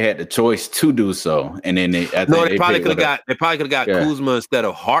think they had the choice to do so, and then they probably could have got Kuzma instead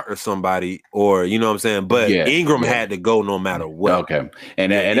of Hart or somebody, or you know what I'm saying. But Ingram had to go no matter what. Okay,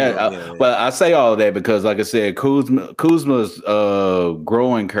 but I say all of that because, like I said, Kuzma's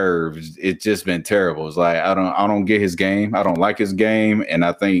growing curves, it's just been terrible. It's like I don't get his game. I don't like his game, and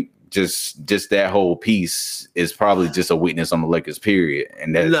I think just that whole piece is probably just a weakness on the Lakers. Period,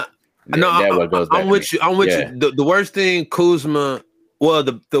 and what goes back. I'm with you. The worst thing Kuzma. Well,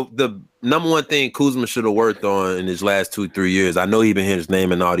 the number one thing Kuzma should have worked on in his last 2-3 years. I know he's been hearing his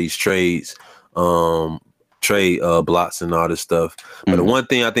name in all these trades. Trade blocks and all this stuff. But the one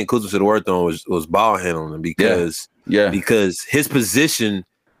thing I think Kuzma should have worked on was ball handling because his position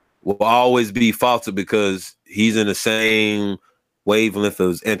will always be faltered because he's in the same wavelength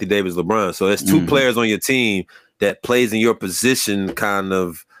as Anthony Davis, LeBron. So there's two players on your team that plays in your position kind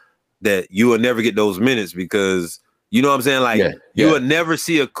of that you will never get those minutes because you know what I'm saying? Like you will never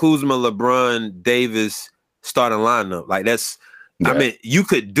see a Kuzma, LeBron, Davis starting lineup. Like I mean, you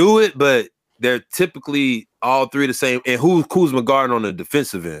could do it, but they're typically all three the same. And who's Kuzma guarding on the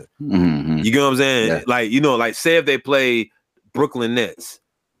defensive end? Mm-hmm. You get what I'm saying? Yeah. Like, say if they play Brooklyn Nets,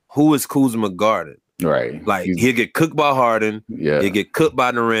 who is Kuzma guarding? Right. Like, he'll get cooked by Harden. Yeah. He'll get cooked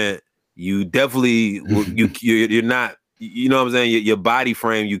by Durant. You definitely, you're not, you know what I'm saying? Your body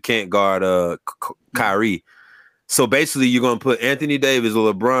frame, you can't guard Kyrie. So basically, you're going to put Anthony Davis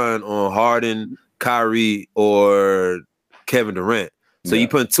or LeBron on Harden, Kyrie, or Kevin Durant. So you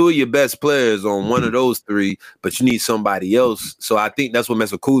put two of your best players on one of those three, but you need somebody else. So I think that's what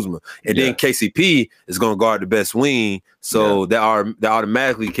messes with Kuzma. And then KCP is going to guard the best wing. So that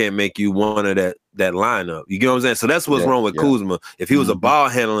automatically can't make you one of that lineup. You get what I'm saying? So that's what's wrong with Kuzma. If he was a ball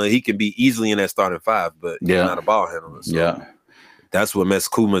handler, he can be easily in that starting five, but he's not a ball handler. So that's what messes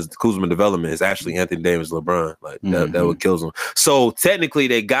Kuzma development is actually Anthony Davis, LeBron. Like that what kills him. So technically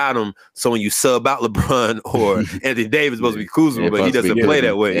they got him. So when you sub out LeBron or Anthony Davis, supposed to be Kuzma, but he doesn't play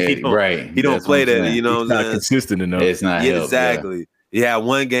that way. He don't play that. You know, it's not consistent enough. It's not. Exactly. Yeah,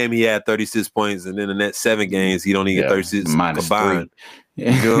 one game he had 36 points, and then the next 7 games he don't even get 36 minus combined. 3.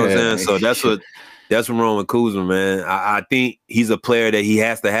 You know what I'm saying? So that's what's wrong with Kuzma, man. I think he's a player that he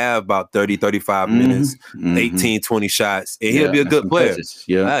has to have about 30, 35 minutes, 18, 20 shots, and he'll be a good player.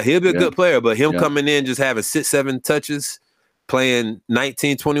 He'll be a good player, but him coming in just having 6-7 touches, playing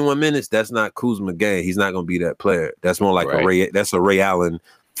 19, 21 minutes, that's not Kuzma game. He's not going to be that player. That's more like a Ray Allen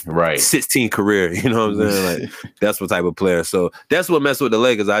 16 career. You know what I'm saying? Like that's what type of player. So that's what messed with the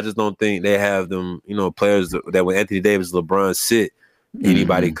Lakers. I just don't think they have them, players that when Anthony Davis, LeBron sit,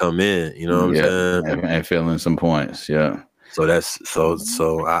 anybody come in, you know what I'm saying? And fill in some points, So that's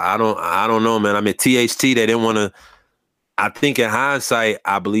so I don't know, man. I mean, THT, they didn't want to. I think in hindsight,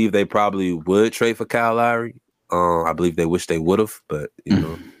 I believe they probably would trade for Kyle Lowry. I believe they wish they would have, but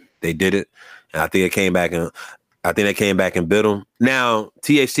they didn't. And I think they came back and bit him. Now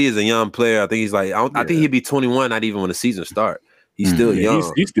THT is a young player. I think he's like I think he'd be 21, not even when the season start. He's still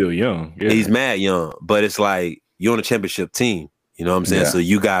young. He's still young. Yeah. He's mad young, but it's like you're on a championship team. You know what I'm saying? So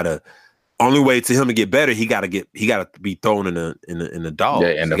you gotta. Only way to him to get better, he gotta be thrown in the dogs.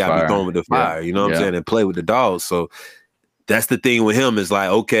 He gotta be thrown with the fire. You know what I'm saying? And play with the dogs. So that's the thing with him is like,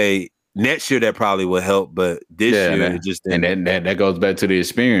 okay, next year that probably will help, but this year it just didn't. And that goes back to the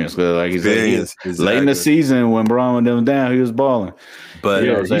experience because, like you said, late in the season when Braun went them down, he was balling. But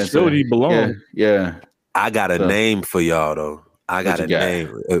he showed he belonged. Yeah. I got a name for y'all though. I got a name.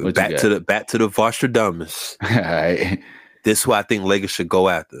 Back to the Vostradamus. All right. This is who I think Lakers should go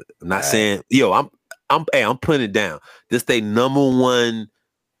after. I'm not saying, I'm putting it down. This they number one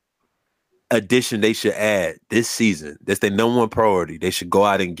addition they should add this season. That's their number one priority. They should go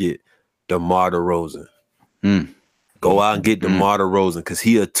out and get DeMar DeRozan. Go out and get DeMar DeRozan because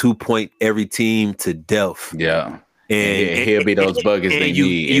he a 2-point every team to death. Yeah. And he'll be those buckets they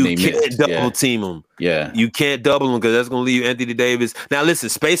need. You can't double team him. Yeah. You can't double him because that's going to leave Anthony Davis. Now, listen,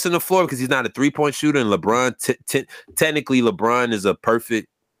 space on the floor because he's not a 3-point shooter. And LeBron, technically, LeBron is a perfect,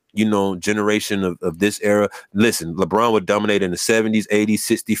 generation of this era. Listen, LeBron would dominate in the 70s, 80s,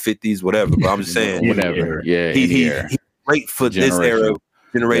 60s, 50s, whatever. But I'm just saying. Whatever. Yeah. He's great for this era.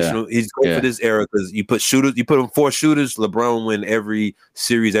 Generational. Yeah. He's great for this era because you put him 4 shooters, LeBron will win every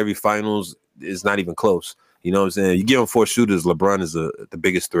series, every finals. It's not even close. You know what I'm saying? You give him 4 shooters, LeBron is the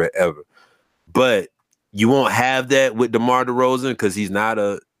biggest threat ever. But you won't have that with DeMar DeRozan because he's not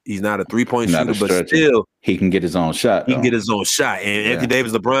a 3-point shooter, but still he can get his own shot. He can get his own shot. And Anthony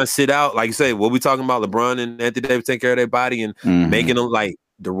Davis, LeBron sit out. Like you say, what we talking about? LeBron and Anthony Davis take care of their body and making them like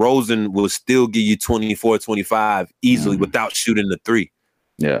DeRozan will still give you 24, 25 easily without shooting the 3.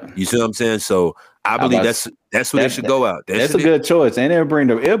 Yeah. You see what I'm saying? So I believe that's where they should go out. That's a good choice. And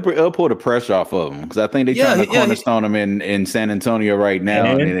it'll pull the pressure off of them because I think they're trying to cornerstone him in San Antonio right now.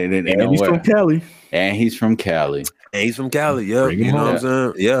 And he's from Cali. And he's from Cali. Yeah. You know what I'm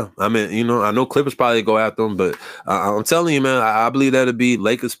saying? Yeah. I mean, I know Clippers probably go after him, but I'm telling you, man, I believe that'll be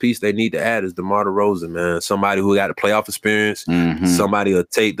Lakers' piece they need to add is DeMar DeRozan, man. Somebody who got a playoff experience. Somebody will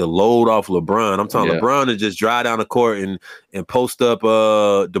take the load off LeBron. I'm telling LeBron to just drive down the court and post up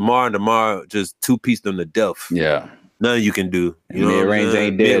DeMar, and DeMar just 2-piece them to death. Yeah. Nothing you can do. Mid-range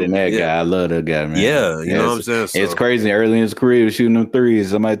ain't dead in that guy. I love that guy, man. Yeah, you know what I'm saying? So, it's crazy. Early in his career, he was shooting them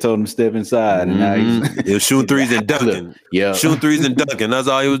threes. Somebody told him to step inside. And now he was shooting threes and dunking. Yeah. Shooting threes and dunking. That's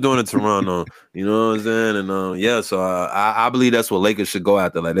all he was doing in Toronto. You know what I'm saying? And so I believe that's what Lakers should go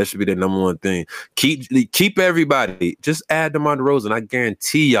after. Like, that should be their number one thing. Keep everybody. Just add DeMar DeRozan. I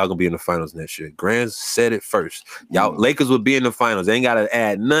guarantee y'all gonna be in the finals next year. Grant said it first. Y'all Lakers will be in the finals. They ain't gotta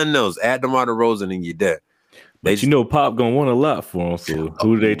add none else. Add DeMar DeRozan and you're there. Pop gonna want a lot for him. So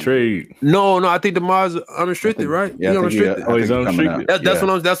who do they trade? No, I think DeMar's unrestricted, right? Yeah, he's unrestricted. He's unrestricted.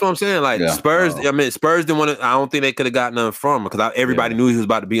 That's what I'm saying. Like Spurs, Spurs didn't want to. I don't think they could have gotten nothing from him because everybody knew he was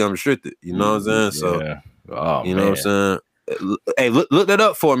about to be unrestricted. You know what I'm saying? So you know what I'm saying. Hey, look that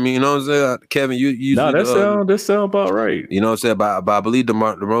up for me. You know what I'm saying, Kevin? That sound about right. You know what I'm saying? But I believe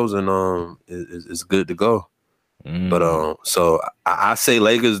DeMar DeRozan is good to go. But so I say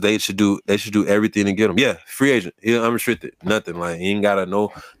Lakers they should do everything to get him. Yeah, free agent. He's unrestricted. Nothing. Like he ain't got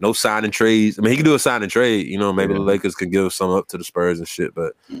no signing trades. I mean, he can do a sign and trade. Maybe the Lakers could give some up to the Spurs and shit.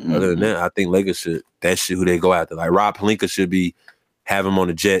 But other than that, I think Lakers should. That shit who they go after. Like Rob Pelinka should have him on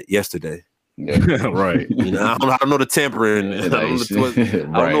the jet yesterday. Yeah. Right. I don't know the tampering. I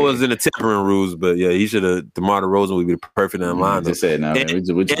don't know what's in the tampering rules, but yeah, he should have. DeMar DeRozan would be the perfect in line. Just said now, man.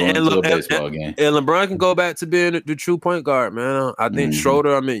 We're just going to a baseball game. And LeBron can go back to being the true point guard, man. I think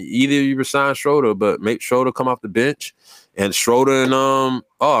Schroeder. I mean, either you resign Schroeder, but make Schroeder come off the bench, and Schroeder and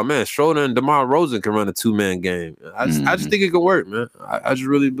Schroeder and DeMar DeRozan can run a 2-man game. I just think it could work, man. I just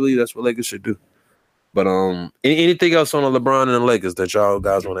really believe that's what Lakers should do. But anything else on the LeBron and the Lakers that y'all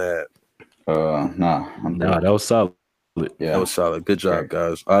guys want to add? That was solid. Yeah, that was solid. Good job,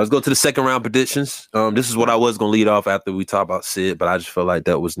 guys. Let's go to the second round predictions. This is what I was gonna lead off after we talk about Sid, but I just felt like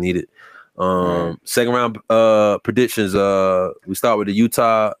that was needed. Second round predictions. We start with the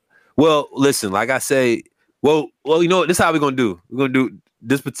Utah. Well, listen, like I say, well, you know what? This is how we're gonna do. We're gonna do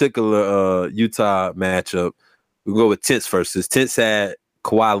this particular Utah matchup. We'll go with Tents first. Since Tents had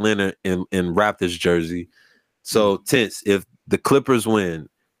Kawhi Leonard in Raptors jersey. So Tents, if the Clippers win,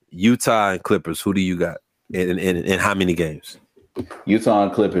 Utah and Clippers, who do you got in how many games? Utah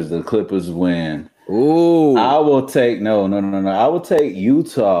and Clippers. The Clippers win. Ooh. I will take no. I will take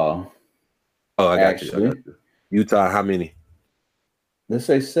Utah. Oh, I got you. Utah, how many? Let's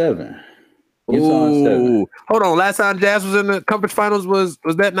say 7. Utah and 7. Hold on. Last time Jazz was in the conference finals was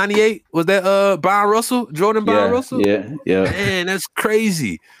that 98? Was that Byron Russell? Jordan Byron Russell? Yeah. Man, that's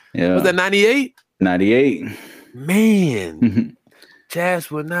crazy. Yeah. Was that 98? 98. Man.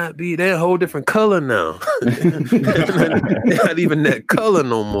 Jazz would not be. They're a whole different color now. They're not even that color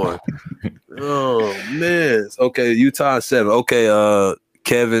no more. Oh man. Okay, Utah 7. Okay,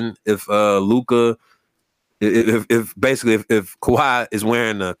 Kevin, if Luka, if Kawhi is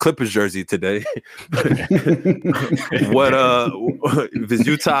wearing a Clippers jersey today, what if it's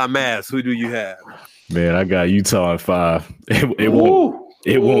Utah mask, who do you have? Man, I got Utah at 5. It won't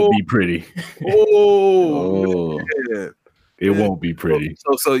be pretty. It won't be pretty.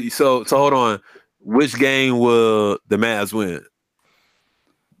 So hold on. Which game will the Mavs win?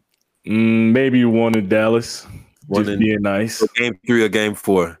 Maybe one in Dallas. Just being nice. Game 3 or game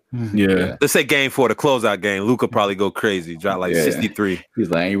 4. Yeah. Let's say game 4, the closeout game. Luka probably go crazy, drop like 63. He's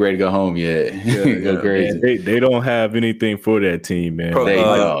like, I ain't ready to go home yet. Go crazy. They don't have anything for that team, man.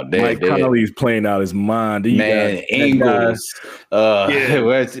 Mike Conley's playing out his mind. Man, Ingles. That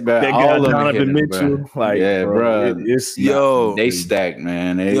guy Donovan Mitchell. They stacked,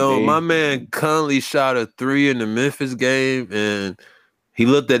 man. My man Conley shot a 3 in the Memphis game, and he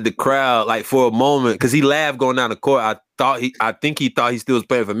looked at the crowd like for a moment because he laughed going down the court. I think he thought he still was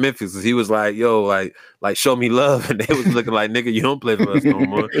playing for Memphis because he was like, "Yo, like show me love," and they was looking like, "Nigga, you don't play for us no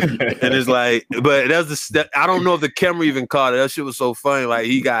more." And it's like, but I don't know if the camera even caught it. That shit was so funny. Like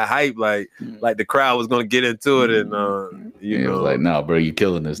he got hyped, like the crowd was gonna get into it, and it was like, "Nah, bro, you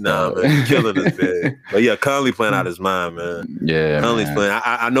killing us, man, you killing us, man." But yeah, Conley playing out his mind, man. Yeah, Conley's playing.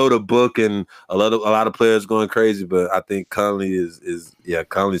 I know the book and a lot of players going crazy, but I think Conley is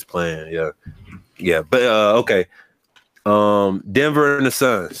Conley's playing. Yeah. But okay. Denver and the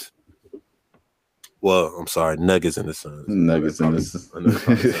Suns. Well, I'm sorry, Nuggets and the Suns. Nuggets and the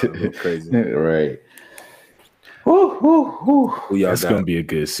Suns. Crazy. Right. Woo. That's gonna be a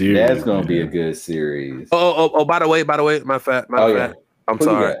good series. That's gonna be a good series. Oh, by the way, matter of fact, I'm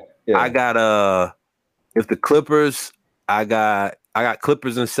sorry. Yeah. I got if the Clippers, I got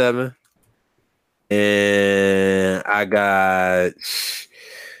Clippers in 7. And I got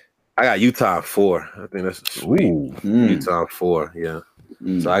Utah in 4. I think that's sweet. Utah in 4, yeah.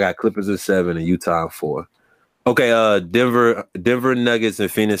 So I got Clippers in 7 and Utah in 4. Okay, Denver Nuggets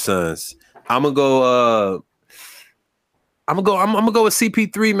and Phoenix Suns. I'm gonna go with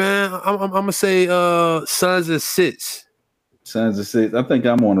CP3, man. I'm gonna say Suns in 6. Suns in 6. I think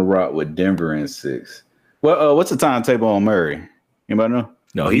I'm on the rock with Denver in 6. Well, what's the timetable on Murray? Anybody know?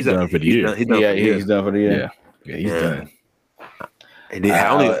 No, he's done for the year. He's done for the year. Yeah, he's done.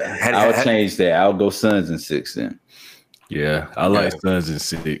 I'll change that. I'll go Suns in 6 then. Yeah, I like Suns in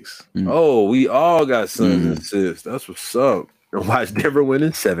 6. Oh, we all got Suns in 6. That's what's up. And watch Denver win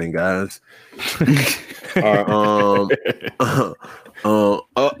in 7, guys.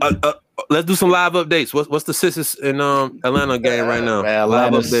 Let's do some live updates. What's the Sixers in Atlanta game right now?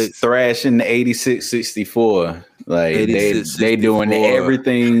 Atlanta's thrashing 86-64. Like they doing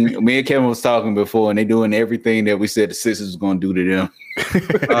everything. Me and Kevin was talking before, and they doing everything that we said the Sixers was going to do to them.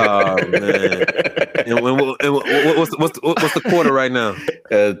 Oh man! And what's the quarter right now?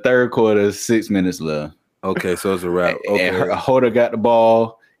 Third quarter, 6 minutes left. Okay, so it's a wrap. Okay, and Hoda got the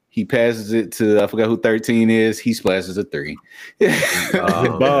ball. He passes it to I forgot who 13 is. He splashes a 3.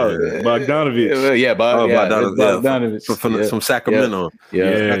 Bogdanovich. Yeah, Bogdanovich from Sacramento.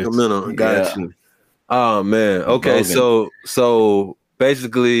 Yeah, Sacramento. Got you. Oh man. Okay, so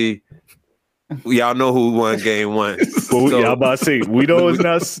basically, y'all know who won game 1. I'm about to say we know it's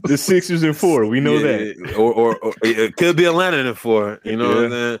not the Sixers in 4. We know that, or it could be Atlanta in 4. You know what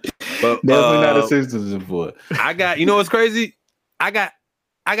I'm saying? But definitely not the Sixers in 4. I got. You know what's crazy? I got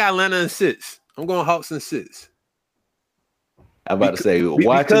Atlanta in 6. I'm going Hawks in 6. I'm about to say,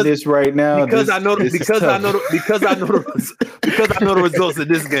 watching this right now because I know the results of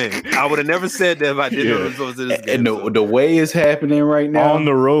this game. I would have never said that if I didn't know the results of this game. And the way it's happening right now on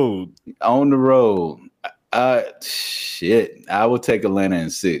the road, shit, I would take Atlanta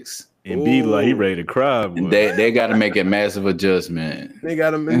in 6. And be like he ready to cry. They got to make a massive adjustment. They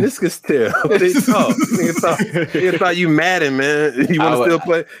got a meniscus tear. They thought you Madden, man. You want to still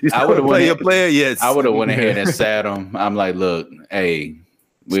play? You still want to play your player? Yes. I would have went ahead and sat him. I'm like, look, hey.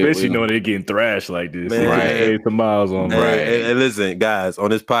 Especially knowing they're getting thrashed like this. Man, right. The miles on. Right. And listen, guys, on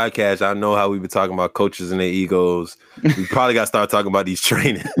this podcast, I know how we've been talking about coaches and their egos. We probably got to start talking about these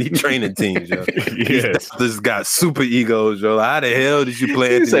training teams, yo. Yes. This got super egos, yo. Like, how the hell did you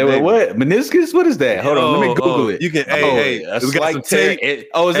play? You say, well, what? Meniscus? What is that? Hold on, let me Google it. You can, hey, we got some tape. It's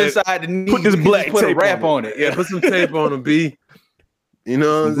inside the knee. Put this black tape. Put a wrap on it. Yeah, put some tape on them, B. You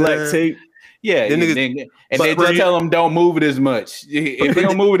know what I'm saying? Black tape. Yeah, and they just tell him don't move it as much. If you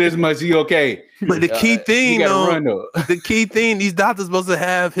don't move it as much, you okay. But the key thing, the key thing, these doctors supposed to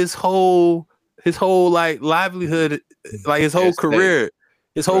have his whole like livelihood, like his whole career.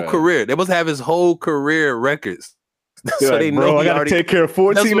 His whole career. They must have his whole career records. So they know I gotta take care of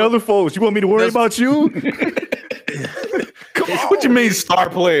 14 other folks. You want me to worry about you? What you mean star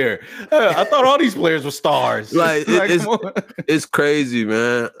player? I thought all these players were stars. Like it's crazy,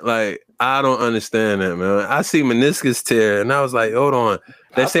 man. Like I don't understand that, man. I see meniscus tear, and I was like, hold on.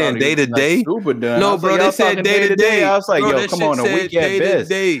 They're saying day to day. No, bro. They said day to day. I was like, yo, come on, a week at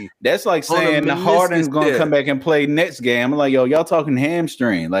best. That's like saying Harden's gonna come back and play next game. I'm like, yo, y'all talking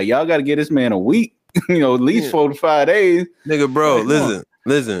hamstring? Like y'all got to get this man a week. At least 4 to 5 days. Nigga, bro, listen.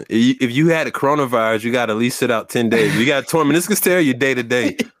 Listen, if you had a coronavirus, you got to at least sit out 10 days. You got a torn meniscus tear, you're day to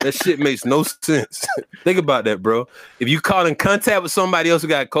day. That shit makes no sense. Think about that, bro. If you caught in contact with somebody else who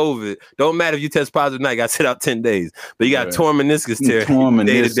got COVID, don't matter if you test positive or not, you got to sit out 10 days. But you got a torn meniscus tear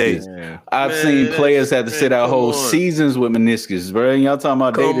day to day. I've seen players have to sit out whole seasons with meniscus, bro. And y'all talking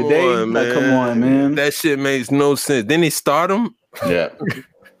about day to day? Like, come on, man. That shit makes no sense. Then they start them. Yeah.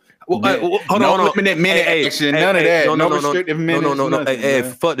 Hold on. Minute action. None of that. No restrictive minutes. No. Hey,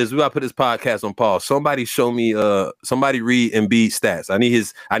 fuck this. We gotta put this podcast on pause. Somebody show me. Somebody read Embiid stats. I need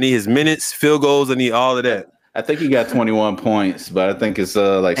his minutes, field goals. I need all of that. I think he got 21 points, but I think it's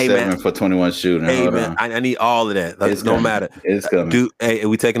 7 for 21 shooting. Hey, man, I need all of that. It don't matter. It's coming. Dude, hey,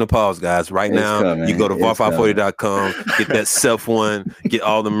 we taking a pause, guys. Right now, you go to var540.com, get that self one, get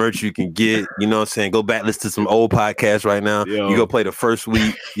all the merch you can get. You know what I'm saying? Go back, listen to some old podcasts right now. Yo. You go play the first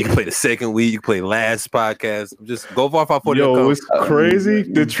week, you can play the second week, you can play last podcast. Just go var540.com. Yo, it's crazy.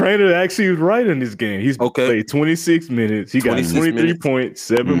 The trainer actually was right in this game. He's played 26 minutes. He got 23 points,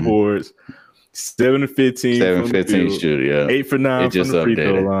 7 boards. 7 of 15. 7 15 shooter, yeah. 8 for 9 from the free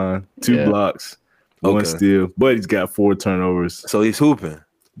throw line. 2 blocks, 1 steal. But he's got 4 turnovers. So he's hooping.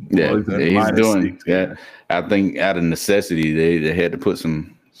 Yeah, he's doing. Yeah, I think out of necessity, they had to put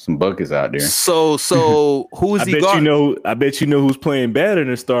some buckets out there. So who is he guarding? I bet you know who's playing better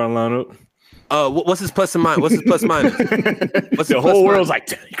than starting lineup. What's his plus and minus? What's his plus minus? What's the whole world's like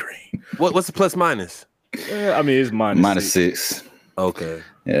Danny Green. What's the plus minus? I mean, it's minus 6. Okay.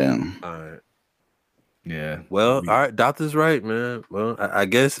 Yeah. All right. Yeah. Well, all right. Doctor's right, man. Well, I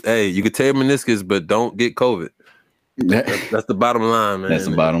guess, hey, you could tear meniscus, but don't get COVID. That's the bottom line, man. That's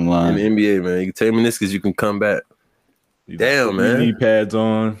the bottom line. In the NBA, man. You can tear meniscus, you can come back. Damn, man. Knee pads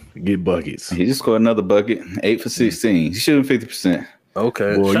on, get buckets. He just scored another bucket. 8 for 16. He's shooting 50%.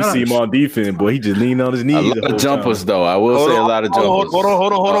 Okay. Boy, you see him on defense, boy. He just leaned on his knees. A lot of jumpers, though. I will say a lot of jumpers. Hold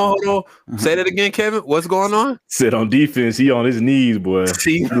on. Say that again, Kevin. What's going on? Sit on defense. He on his knees, boy.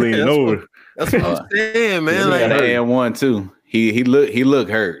 He leaning over. That's what I'm saying, man. He got an one too. He look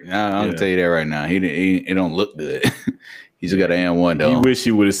hurt. I'm gonna tell you that right now. He don't look good. He's got an one though. He wish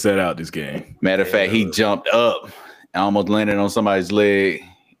he would have set out this game. Matter of fact, he jumped up, almost landed on somebody's leg,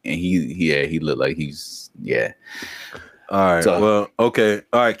 and he looked like he's All right. So, well, okay.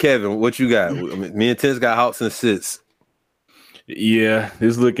 All right, Kevin, what you got? Me and Tens got Hawks and Sits. Yeah,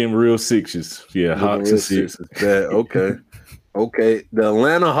 it's looking real Sixers. Yeah, Hawks and Sixers. Okay. Okay, the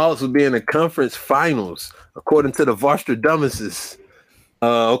Atlanta Hawks will be in the conference finals, according to the Vostradamuses.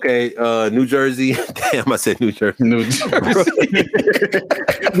 New Jersey. Damn, I said New Jersey. New Jersey.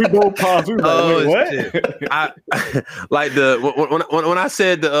 We both paused. We were like, wait, what? When I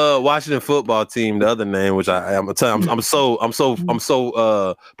said the Washington football team, the other name, which I'm gonna tell you, I'm so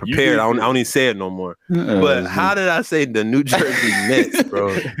prepared. I don't even say it no more. But how did I say the New Jersey Nets,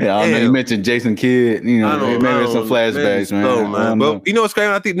 bro? Yeah, I know you mentioned Jason Kidd. You know, maybe some flashbacks, man. But you know what's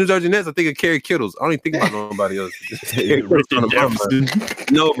crazy? I think New Jersey Nets. I think of Kerry Kittles. I don't even think about nobody else.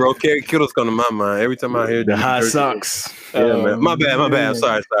 No, bro. Kerry Kittles come to my mind every time I hear the high socks. Yeah, man. My bad.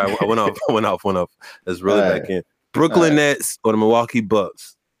 Sorry. I went off. That's really back in. Brooklyn Nets or the Milwaukee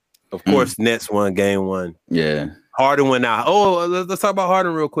Bucks. Of course, Nets won game 1. Yeah. Harden went out. Oh, let's talk about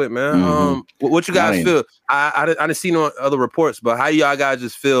Harden real quick, man. What you guys feel? I didn't see no other reports, but how y'all guys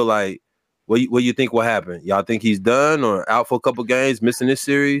just feel like? What you think will happen? Y'all think he's done or out for a couple games, missing this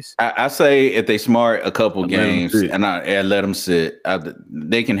series? I say if they smart a couple games and I let them sit,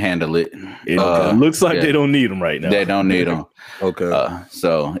 they can handle it. It looks like they don't need him right now. They don't need him. Okay.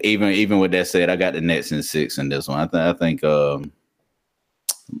 So even with that said, I got the Nets in 6 in this one. I think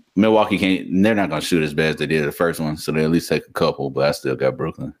Milwaukee can't. They're not going to shoot as bad as they did the first one, so they at least take a couple. But I still got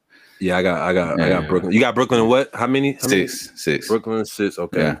Brooklyn. Yeah, I got Brooklyn. You got Brooklyn in what? How many? 6. Brooklyn 6.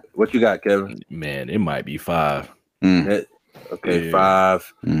 Okay. Yeah. What you got, Kevin? Man, it might be 5. Okay,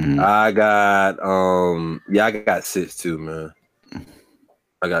 5. Mm-hmm. I got I got 6 too, man.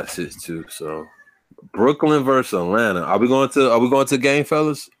 I got 6 too. So Brooklyn versus Atlanta. Are we going to game,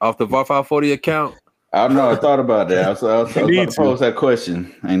 fellas? Off the VAR540 account? I don't know. I thought about that. I was about to pose that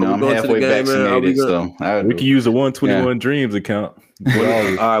question. I know I'm halfway vaccinated, so we can use a 121 Dreams account. All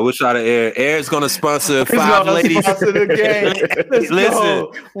right, we'll try to air. Air's going to sponsor 5 ladies. Sponsor the game. Listen,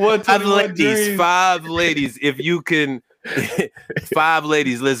 5 ladies. If you can, 5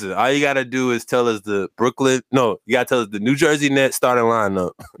 ladies. Listen, all you got to do is tell us the Brooklyn. No, you got to tell us the New Jersey Nets starting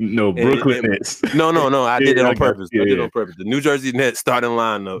lineup. No, Brooklyn Nets. No. I did it on purpose. I did it on purpose. The New Jersey Nets starting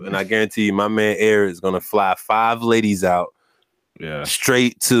lineup, and I guarantee you, my man Air is going to fly 5 ladies out. Yeah,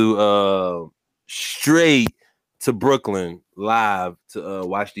 straight to to Brooklyn live to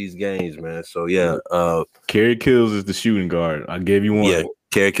watch these games, man. So yeah, Kerry Kittles is the shooting guard. I gave you one. Yeah,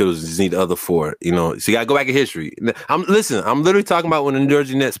 Kerry Kittles just need the other 4. You know, so you gotta go back in history. I'm literally talking about when the New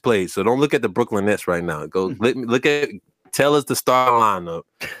Jersey Nets played. So don't look at the Brooklyn Nets right now. Tell us the starting lineup,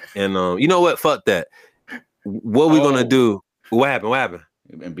 and you know what? Fuck that. What we gonna do? What happened?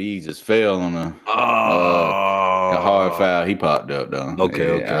 And B just fell on a hard foul. He popped up though.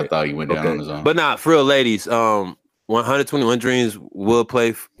 Okay. I thought he went down on his own. But nah, for real, ladies. 121 Dreams will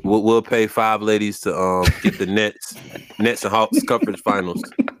pay 5 ladies to get the Nets and Hawks conference finals.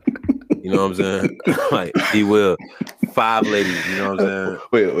 You know what I'm saying? Like he will 5 ladies. You know what I'm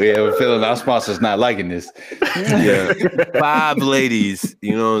saying? We have a feeling our sponsor's not liking this. Yeah, 5 ladies.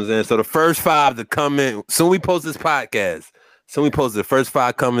 You know what I'm saying? So the first 5 to come in. Soon we post this podcast. So we posted the first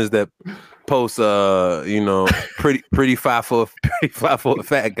 5 comments that post, pretty 5'4"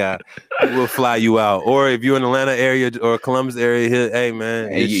 fat guy. We'll fly you out. Or if you're in the Atlanta area or Columbus area, hey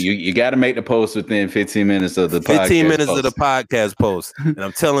man, you got to make the post within 15 minutes of the 15 minutes post. Of the podcast post. And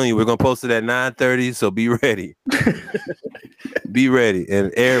I'm telling you, we're gonna post it at 9:30. So be ready. Be ready,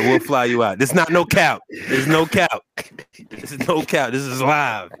 and Eric will fly you out. This is not no cap. There's no cap. This is no cap. This is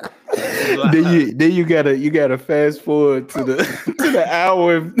live. Then you gotta fast forward to the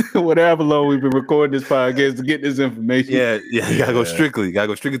hour, whatever long we've been recording this podcast to get this information. Yeah. You gotta go strictly. You gotta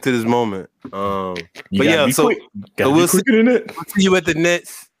go strictly to this moment. We'll see you at the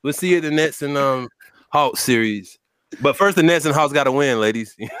Nets. We'll see you at the Nets and Hawks series. But first, the Nets and Hawks gotta win,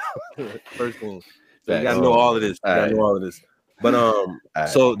 ladies. First thing. So you gotta know all of this. But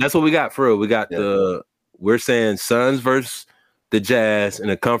so that's what we got for real. We got we're saying Suns versus the Jazz in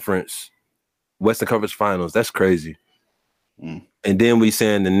the conference, Western Conference Finals. That's crazy. And then we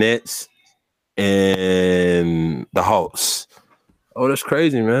saying the Nets and the Hawks. Oh, that's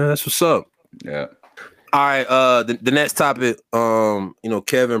crazy, man. That's what's up. Yeah. All right. The next topic.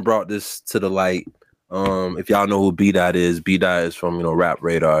 Kevin brought this to the light. If y'all know who B-Dot is from Rap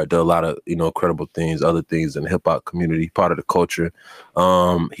Radar. Did a lot of incredible things, other things in the hip hop community, part of the culture.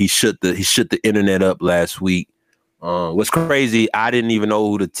 He shook the internet up last week. What's crazy, I didn't even know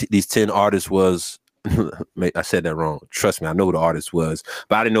who these 10 artists was. I said that wrong. Trust me, I know who the artist was,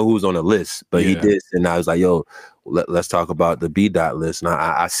 but I didn't know who was on the list. But he did, and I was like, "Yo, let's talk about the B-Dot list." And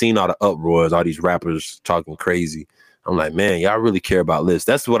I seen all the uproars, all these rappers talking crazy. I'm like, man, y'all really care about lists.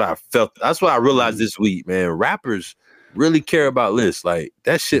 That's what I felt. That's what I realized this week, man. Rappers really care about lists. Like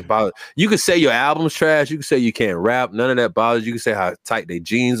that shit bothers. You can say your album's trash. You can say you can't rap. None of that bothers. You can say how tight their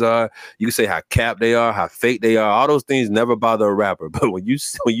jeans are. You can say how cap they are, how fake they are. All those things never bother a rapper. But when you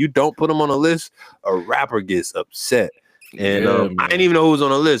don't put them on a list, a rapper gets upset. And I didn't even know who was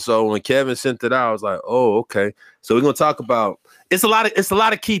on the list. So when Kevin sent it out, I was like, oh, okay. So we're gonna talk about it's a lot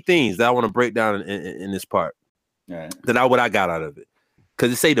of key things that I want to break down in this part. Right. What I got out of it.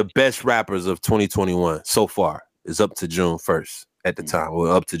 Because it say the best rappers of 2021 so far is up to June 1st at the time, or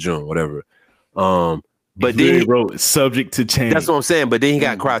up to June, whatever. But then he wrote subject to change. That's what I'm saying. But then he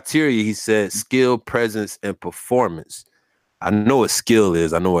got criteria. He said skill, presence, and performance. I know what skill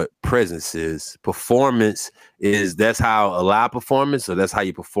is. I know what presence is. Performance is that's how a live performance, or that's how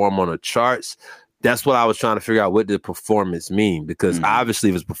you perform on the charts. That's what I was trying to figure out. What did performance mean? Because obviously,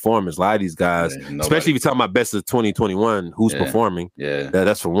 if it's performance, a lot of these guys, especially if you're talking about best of 2021, who's performing? Yeah,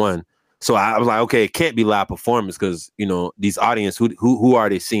 that's for one. So I was like, okay, it can't be live performance because these audience, who are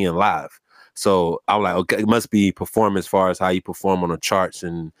they seeing live? So I was like, okay, it must be performance as far as how you perform on the charts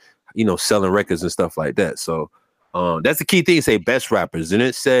and selling records and stuff like that. So that's the key thing. Say best rappers, and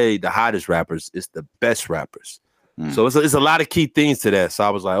it say the hottest rappers. It's the best rappers. So it's a lot of key things to that. So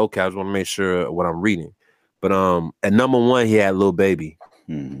I was like, okay, I just want to make sure what I'm reading. But at number 1, he had Lil Baby,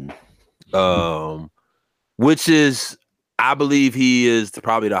 which is, I believe he is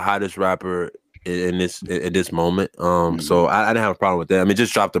probably the hottest rapper in this moment. So I didn't have a problem with that. I mean,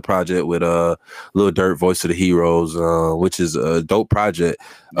 just dropped a project with Lil Durk, Voice of the Heroes, which is a dope project.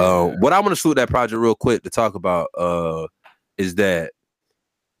 What I want to salute that project real quick to talk about is that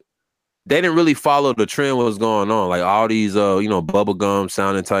they didn't really follow the trend what was going on. Like all these bubblegum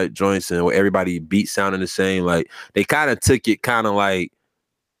sounding type joints and where everybody beat sounding the same. Like they kind of took it kind of like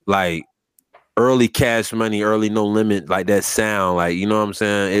early Cash Money, early No Limit, like that sound. Like, you know what I'm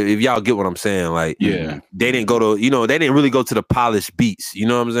saying? If y'all get what I'm saying, like they didn't go to, they didn't really go to the polished beats. You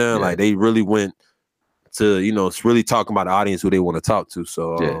know what I'm saying? Yeah. Like they really went to, it's really talking about the audience who they want to talk to.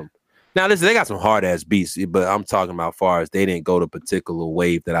 So now listen, they got some hard ass beats, but I'm talking about far as they didn't go to a particular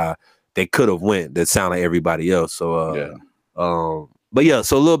wave that they could have went that sound like everybody else. So but yeah,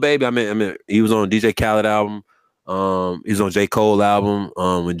 so Lil Baby, I mean, he was on DJ Khaled album. He's on J. Cole album.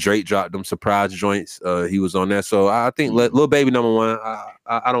 When Drake dropped them surprise joints, he was on there. So I think Lil Baby number one.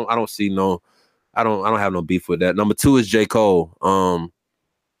 I don't have no beef with that. Number two is J. Cole. I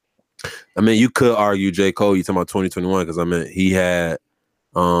mean, you could argue J. Cole. You talking about 2021 because I mean he had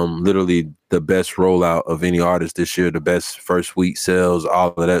literally the best rollout of any artist this year, the best first week sales,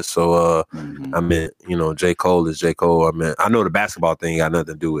 all of that. So I mean, you know, J. Cole is J. Cole. I mean, I know the basketball thing got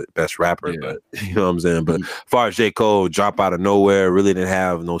nothing to do with best rapper, but you know what I'm saying? But as far as J. Cole, drop out of nowhere, really didn't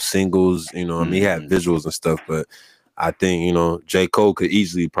have no singles, you know, I mean, he had visuals and stuff, but I think, you know, J. Cole could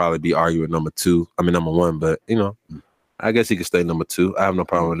easily probably be argued number one, but you know, I guess he could stay number two. I have no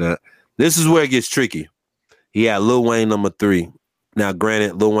problem with that. This is where it gets tricky. He had Lil Wayne number three. Now,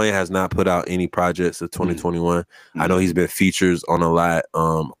 granted, Lil Wayne has not put out any projects of 2021. I know he's been features on a lot.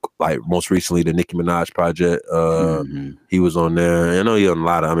 Like most recently, the Nicki Minaj project. He was on there. I know he's on a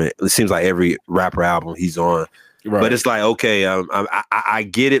lot of. I mean, it seems like every rapper album he's on. Right. But it's like, okay, I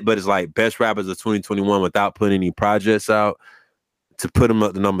get it, but it's like best rappers of 2021 without putting any projects out. To put him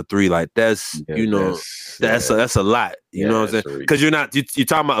up to number three, like that's that's a lot. You know what I'm saying? Because you're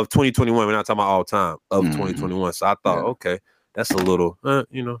talking about of 2021. We're not talking about all time of 2021. So I thought, okay. That's a little,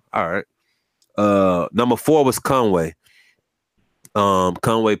 you know, all right. Number four was Conway.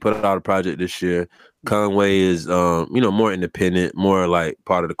 Conway put out a project this year. Conway is, you know, more independent, more like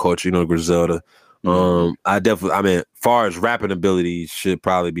part of the culture, you know, Griselda. I mean, far as rapping ability, should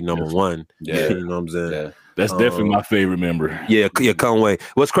probably be number one. Yeah. You know what I'm saying? Yeah. That's definitely my favorite member. Yeah, Conway.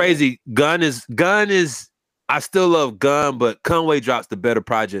 What's crazy, Gun is I still love Gun, but Conway drops the better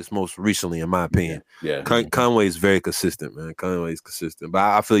projects most recently, in my opinion. Yeah. Conway is very consistent, man. Conway is consistent. But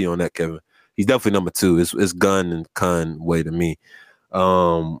I feel you on that, Kevin. He's definitely number two. It's Gun and Conway to me.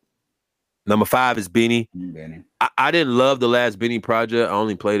 Number five is Benny. I didn't love the last Benny project. I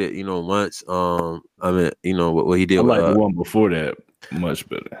only played it, you know, once. I mean, you know, what he did. I like the one before that much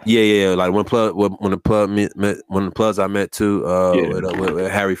better. Yeah. Like when the Plugs I met too, with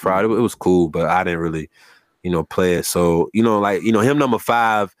Harry Fraud, it was cool, but I didn't really, you know, play it. So, you know, like, you know, him number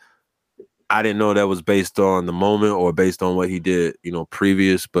five, I didn't know that was based on the moment or based on what he did, you know,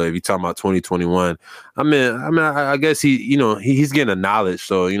 previous. But if you're talking about 2021, I guess he's getting a knowledge.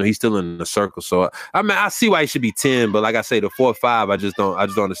 So, you know, he's still in the circle. So, I mean, I see why he should be 10. But like I say, the 4 or 5, I just don't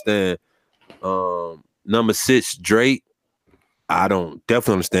understand. Number 6, Drake. I don't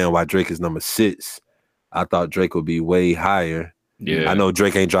definitely understand why Drake is number 6. I thought Drake would be way higher. Yeah, I know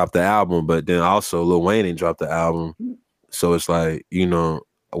Drake ain't dropped the album, but then also Lil Wayne ain't dropped the album. So it's like, you know,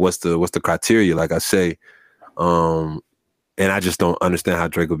 what's the criteria? Like I say, and I just don't understand how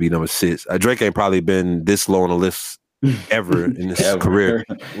Drake would be number 6. Drake ain't probably been this low on the list ever in his career.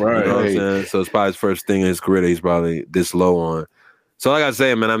 Right. You know what I'm saying? So it's probably his first thing in his career that he's probably this low on. So like I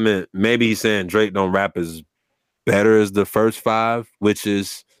say, man, I mean, maybe he's saying Drake don't rap as better as the first 5, which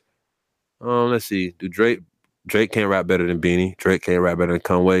is, let's see, Drake can't rap better than Beanie. Drake can't rap better than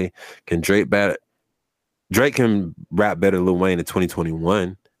Conway. Drake can rap better than Lil Wayne in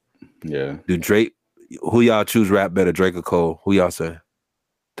 2021. Yeah. Who y'all choose rap better, Drake or Cole? Who y'all say?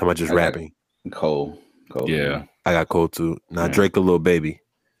 Talking about just rapping. Cole. Yeah. I got Cole too. Now Drake a Lil Baby.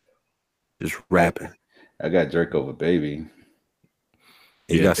 Just rapping. I got Drake over Baby.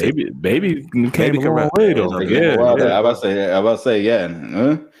 Yeah, baby came a long way though. Yeah. I about to say, yeah.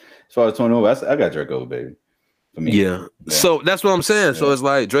 As far as 21, I got Drake over Baby. For me. Yeah. So that's what I'm saying. Yeah. So it's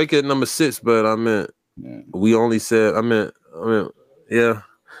like Drake at number 6, but I meant we only said yeah.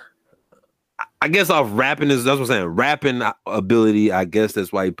 I guess off rapping that's what I'm saying. Rapping ability, I guess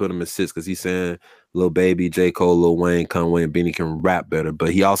that's why he put him at 6, because he's saying Lil Baby, J. Cole, Lil Wayne, Conway, and Benny can rap better. But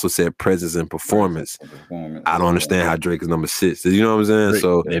he also said presence and performance. I don't understand how Drake is number 6. You know what I'm saying?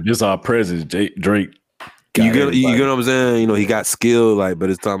 So if it's our presence, Drake. You get what I'm saying? You know, he got skill, like, but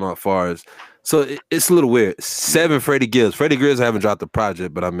it's talking about far as. So it's a little weird. 7, Freddie Gibbs. Freddie Gibbs haven't dropped the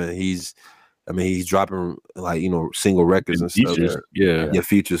project, but he's dropping, like, you know, single records and features. Stuff. Yeah,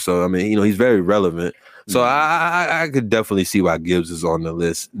 features. So I mean, you know, he's very relevant. So I could definitely see why Gibbs is on the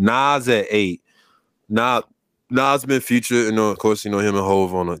list. Nas at 8. Nas been featured, you know, of course, you know, him and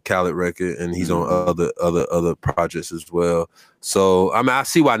Hove on a Khaled record, and he's on other projects as well. So I mean, I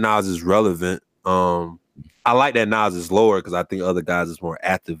see why Nas is relevant. I like that Nas is lower because I think other guys is more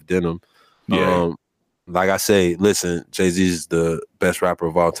active than him. Yeah. Like I say, listen, Jay-Z is the best rapper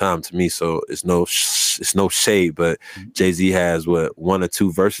of all time to me, so it's no shade, but Jay-Z has 1 or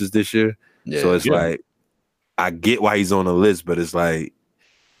 2 verses this year. Yeah. So it's like, I get why he's on the list, but it's like,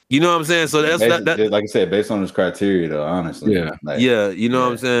 you know what I'm saying? So that's like I said, based on his criteria though, honestly. Yeah. You know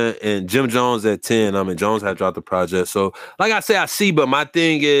what I'm saying? And Jim Jones at 10. I mean, Jones had dropped the project. So like I say, I see, but my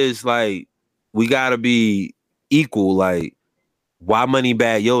thing is like, we gotta be equal, like, why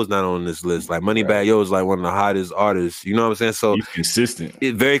Moneybagg Yo's not on this list? Like, Moneybagg Yo is like one of the hottest artists. You know what I'm saying? So he's consistent.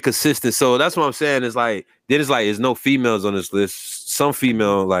 Very consistent. So that's what I'm saying. It's like, then it's like, there's no females on this list. Some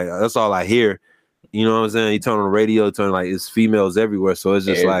female, like, that's all I hear. You know what I'm saying? You turn on the radio, like, it's females everywhere. So it's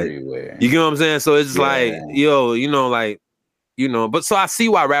just everywhere. Like, you get what I'm saying? So it's just like, yo, you know, like, you know, but so I see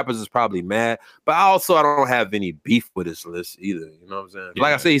why rappers is probably mad, but I don't have any beef with this list either. You know what I'm saying? Yeah.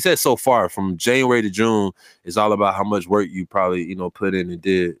 Like I said, he said so far from January to June, it's all about how much work you probably, you know, put in and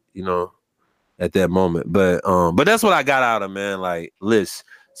did, you know, at that moment. But that's what I got out of, man, like, lists.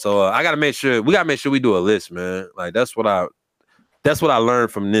 So we gotta make sure we do a list, man. Like, that's what I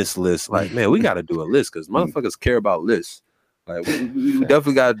learned from this list. Like, man, we gotta do a list because motherfuckers care about lists. Like, we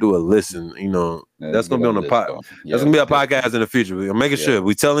definitely got to do a listen. You know, that's gonna be on the pod. That's gonna be a podcast in the future. We're making sure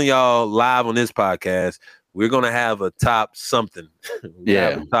we telling y'all live on this podcast. We're gonna have a top something.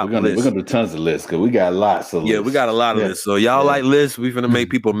 We're gonna do tons of lists because we got lots of lists. Yeah, we got a lot of lists. So y'all like lists. We're gonna make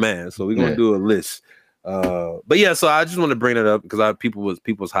people mad. So we're gonna do a list. But yeah, so I just want to bring it up because people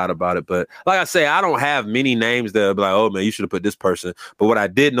was hot about it. But like I say, I don't have many names that be like, oh man, you should have put this person. But what I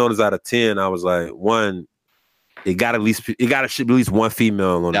did notice out of 10, I was like, one. It got should be at least one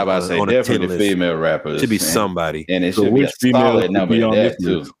female on, on a 10 list. Female rappers. Should be somebody. And it should be a solid number on that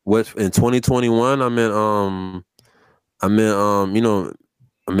too. What in 2021?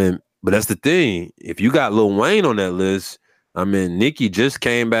 But that's the thing. If you got Lil Wayne on that list, I mean, Nicki just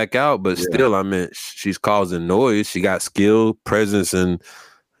came back out, but still, I mean, she's causing noise. She got skill, presence, and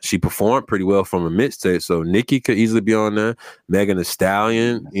she performed pretty well from a mixtape, so Nicki could easily be on there. Megan Thee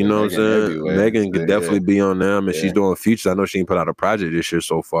Stallion, you know what I'm saying? Everywhere. Megan could definitely be on there. I mean, she's doing features. I know she didn't put out a project this year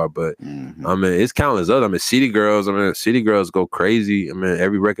so far, but I mean, it's countless others. I mean, City Girls go crazy. I mean,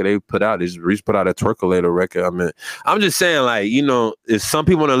 every record they put out, they just put out a Twerkulator record. I mean, I'm just saying, like, you know, there's some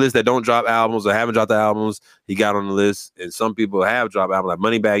people on the list that don't drop albums or haven't dropped the albums he got on the list, and some people have dropped albums.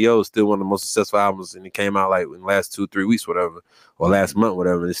 Like Moneybagg Yo is still one of the most successful albums, and it came out like in the last 2-3 weeks, whatever, or last month,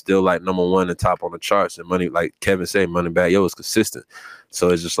 whatever. And it's still like number one and top on the charts. And like Kevin said, Moneybagg Yo is consistent. So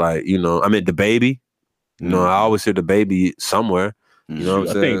it's just like, you know, I mean, DaBaby. You know, I always hear DaBaby somewhere. You know what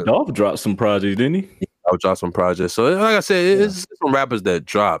I'm saying? I think Dolph dropped some projects, didn't he? Dolph dropped some projects. So like I said, it's some rappers that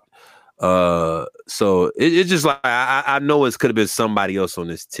dropped. So it's just like I know it could have been somebody else on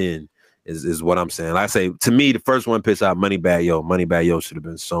this 10. Is what I'm saying. Like I say, to me, the first one pissed out Moneybagg Yo. Moneybagg Yo should have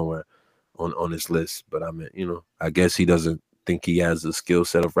been somewhere on this list. But I mean, you know, I guess he doesn't think he has the skill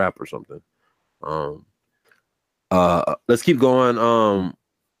set of rap or something. Let's keep going.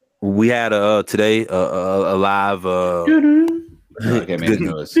 We had today a live good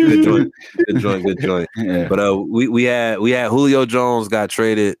joint. Yeah. But we had Julio Jones got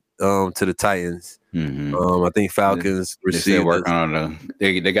traded to the Titans. I think Falcons received working on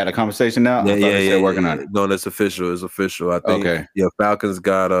they got a conversation now. Working on it. No, that's official. It's official. I think. Yeah, Falcons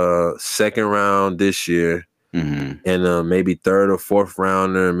got a second round this year, and maybe third or fourth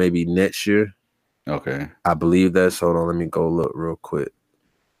rounder maybe next year. Okay, I believe that's. Hold on, let me go look real quick.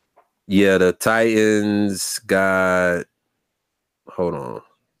 Yeah, the Titans got. Hold on.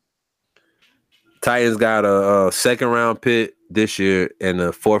 Titans got a second round pick this year and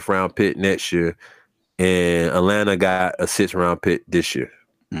a fourth round pick next year, and Atlanta got a 6th round pick this year.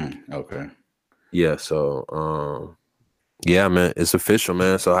 Okay. Yeah. So, yeah, man, it's official,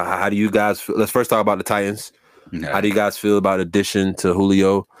 man. So, how do you guys feel? Let's first talk about the Titans. No. How do you guys feel about addition to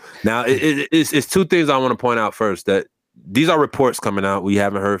Julio? Now, it's two things I want to point out first. That these are reports coming out. We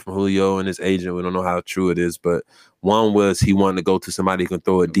haven't heard from Julio and his agent. We don't know how true it is, but one was he wanted to go to somebody who can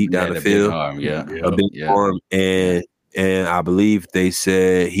throw it deep down the field, a big arm, and I believe they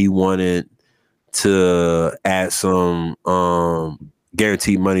said he wanted to add some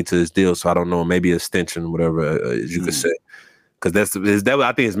guaranteed money to his deal. So I don't know, maybe extension, whatever you could say, because that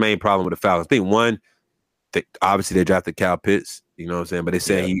I think his main problem with the Falcons. I think one, obviously they drafted Kyle Pitts. You know what I'm saying? But they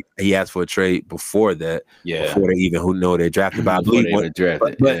said he asked for a trade before that. Yeah. Before they even they drafted. But I believe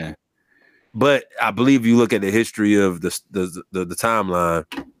But I believe you look at the history of the timeline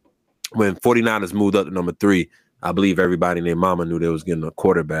when 49ers moved up to number 3. I believe everybody and their mama knew they was getting a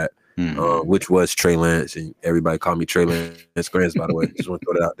quarterback, which was Trey Lance, and everybody called me Trey Lance Grants, by the way. Just want to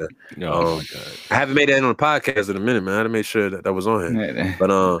throw that out there. I haven't made that on the podcast in a minute, man. I had to make sure that was on here.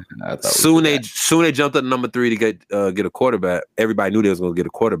 But soon they jumped up to number 3 to get a quarterback. Everybody knew they was going to get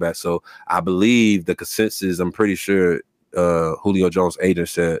a quarterback. So I believe the consensus, I'm pretty sure Julio Jones' agent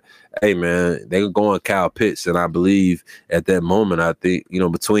said, hey man, they're going Kyle Pitts. And I believe at that moment, I think,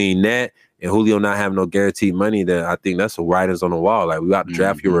 between that and Julio not having no guaranteed money, then I think that's a writers on the wall. Like, we got to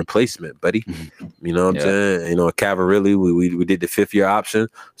draft your replacement, buddy. You know what I'm saying? You know, Cavalry, we did the 5th-year option,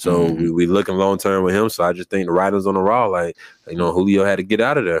 so we looking long term with him. So I just think the writers on the wall, like, you know, Julio had to get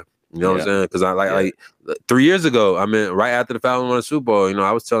out of there. You know what I'm saying? Because I like 3 years ago, I mean, right after the Falcons won the Super Bowl, you know,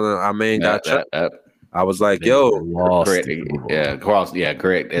 I was telling our main guy, Chuck, I was like, "Yo, correct.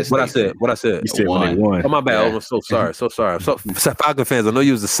 That's what I said. You said when they won. Oh, my bad. I'm so sorry. So Falcon fans, I know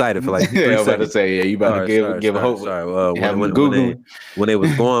you was excited for like. I was about to say, you about to give a hope. Sorry. When they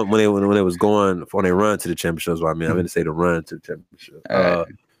was going on a run to the championship, I meant to say the run to the championship.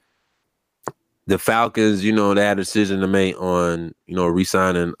 The Falcons, you know, they had a decision to make on, you know,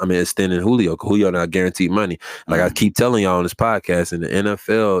 extending Julio. Julio not guaranteed money. Like I keep telling y'all on this podcast, in the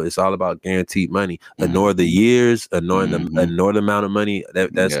NFL, it's all about guaranteed money. Ignore the years, ignore the amount of money.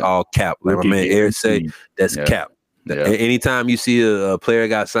 That's all cap. Like my man Eric say, that's cap. Anytime you see a player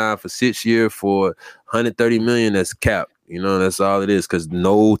got signed for 6 years for $130 million, that's cap. You know, that's all it is, because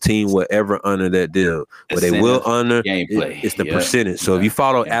no team will ever honor that deal. But they will honor gameplay. It's the percentage. So if you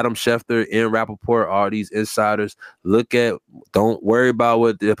follow Adam Schefter, Ian Rappaport, all these insiders, don't worry about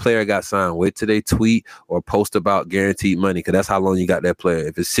what the player got signed. Wait till they tweet or post about guaranteed money, because that's how long you got that player.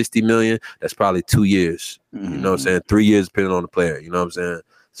 If it's $60 million, that's probably 2 years. You know what I'm saying? 3 years depending on the player. You know what I'm saying?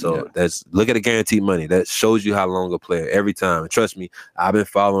 So look at the guaranteed money. That shows you how long a player every time. And trust me, I've been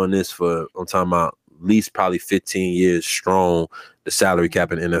following this I'm talking about at least probably 15 years strong, the salary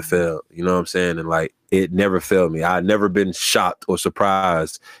cap in NFL. You know what I'm saying? And like, it never failed me. I've never been shocked or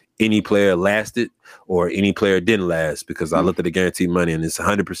surprised any player lasted or any player didn't last, because I looked at the guaranteed money and it's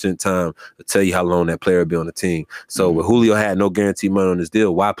 100% time to tell you how long that player will be on the team. So when Julio had no guaranteed money on this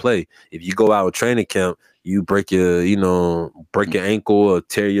deal, why play? If you go out with training camp, you break your ankle or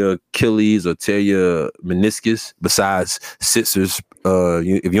tear your Achilles or tear your meniscus. Besides Sixers,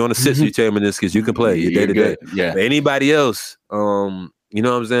 if you're on the Sixers, you tear your meniscus, you can play your day to day. Yeah. But anybody else, you know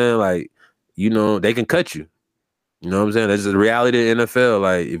what I'm saying? Like, you know, they can cut you. You know what I'm saying? That's the reality of the NFL.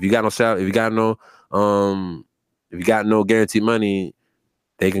 Like, if you got no salary, if you got no guaranteed money,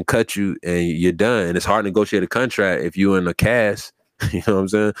 they can cut you and you're done. And it's hard to negotiate a contract if you're in a cast. You know what I'm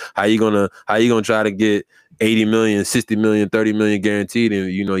saying? How you gonna try to get 80 million, 60 million, 30 million guaranteed,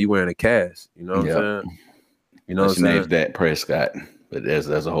 and you know you wearing a cast? You know what I'm saying? You know what I'm saying? Dak Prescott, but that's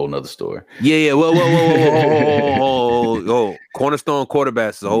a whole nother story. Yeah. Whoa. Cornerstone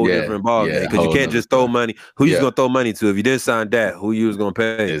quarterbacks is a whole different ballgame, because you can't just throw money. Who you gonna throw money to? If you didn't sign Dak, who you was gonna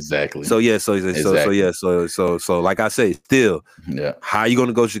pay? Exactly. So like I say, still, how you gonna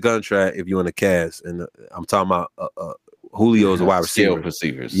negotiate a contract if you're in a cast? And I'm talking about Julio's a wide receiver.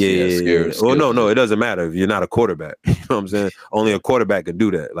 Receivers. Well, no, it doesn't matter if you're not a quarterback. You know what I'm saying? Only a quarterback could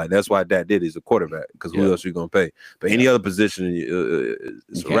do that. Like, that's why Dak did. He's a quarterback, because who else are you gonna pay? But any other position,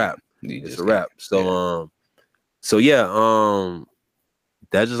 it's a wrap. It's a wrap. So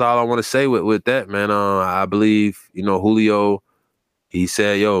that's just all I want to say with that, man. I believe, you know, Julio, he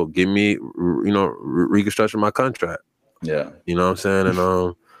said, "Yo, give me, you know, reconstruction my contract." Yeah, you know what I'm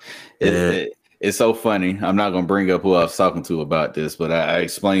saying? It's so funny. I'm not going to bring up who I was talking to about this, but I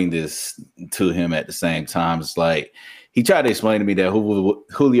explained this to him at the same time. It's like, he tried to explain to me that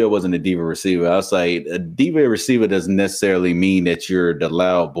Julio wasn't a diva receiver. I was like, a diva receiver doesn't necessarily mean that you're the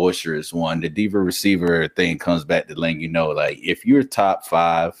loud, boisterous one. The diva receiver thing comes back to letting you know, like, if you're top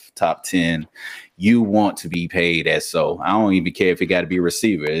 5, top 10, you want to be paid as so. I don't even care if it got to be a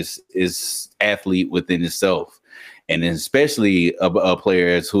receiver. It's athlete within itself. And especially a player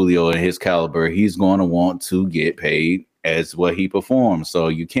as Julio and his caliber, he's going to want to get paid as what he performs. So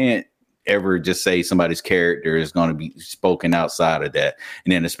you can't ever just say somebody's character is going to be spoken outside of that.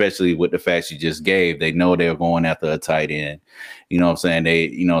 And then especially with the facts you just gave, they know they're going after a tight end. You know what I'm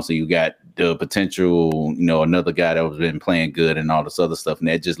saying? So you got the potential, another guy that has been playing good and all this other stuff. And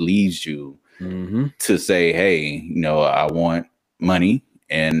that just leaves you to say, hey, I want money.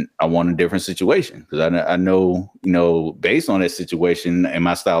 And I want a different situation, because I know, based on that situation and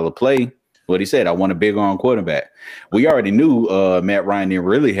my style of play, what he said, I want a big arm quarterback. We already knew Matt Ryan didn't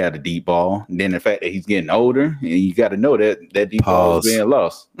really have a deep ball. And then the fact that he's getting older, and you got to know that deep ball is being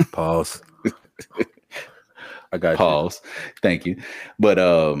lost. Pause. I got pause. Thank you. But you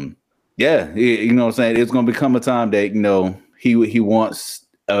know what I'm saying? It's going to become a time that, he wants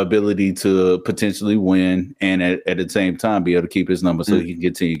ability to potentially win and at the same time be able to keep his number so he can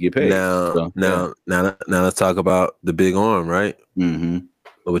continue to get paid. Now let's talk about the big arm, right?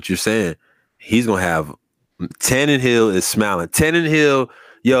 What you're saying, he's gonna have Tannehill is smiling. Tannehill,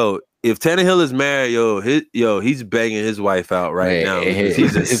 if Tannehill is married, he's begging his wife out right now.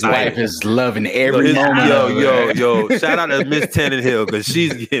 His wife is loving every moment. Shout out to Miss Tannehill because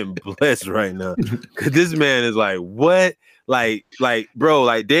she's getting blessed right now. Because this man is like, what? Like, bro,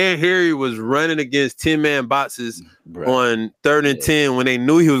 like Dan Henry was running against 10-man boxes on 3rd and 10 when they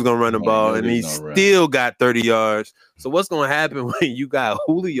knew he was gonna run the ball, and he still got 30 yards. So what's gonna happen when you got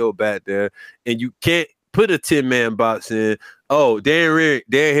Julio back there and you can't put a 10-man box in? Oh, Dan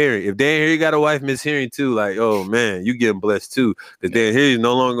Henry. If Dan Henry got a wife, Miss Henry too, like, oh man, you getting blessed too. Because Dan Henry's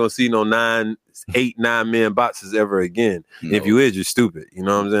no longer gonna see no 9-man boxes ever again. No. If you is, you're stupid. You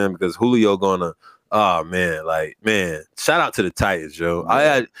know what I'm saying? Because Julio gonna, oh man, shout out to the Titans, yo.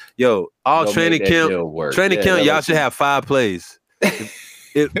 All training camp, y'all should have 5 plays.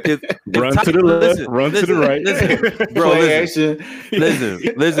 If run to the left, run to the right. Listen, bro,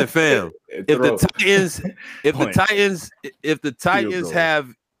 listen, fam. If the Titans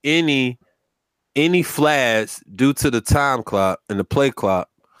have any flags due to the time clock and the play clock,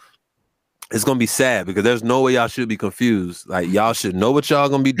 it's gonna be sad because there's no way y'all should be confused. Like y'all should know what y'all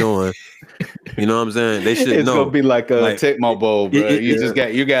gonna be doing. You know what I'm saying? They should know. It's gonna be like a Tecmo Bowl, bro.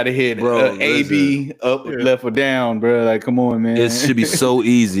 You got to hit A-B up, left or down, bro. Like, come on, man. It should be so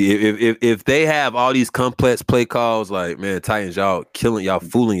easy. If they have all these complex play calls, like, man, Titans, y'all killing, y'all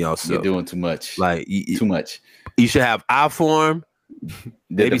fooling yourself. You're doing too much. Like too much. You should have I-form.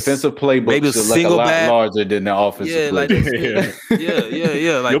 The defensive playbook should look a lot larger than the offensive playbook.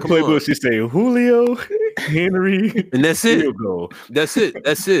 Yeah. Like, your playbook should say Julio, Henry, and that's it. That's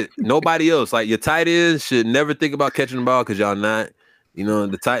it. Nobody else. Like your tight ends should never think about catching the ball because y'all not. You know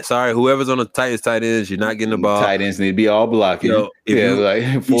whoever's on the Titans tight ends, you're not getting the ball. Tight ends need to be all blocking. Full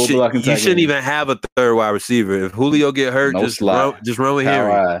blocking. You shouldn't even have a third wide receiver. If Julio get hurt, just run with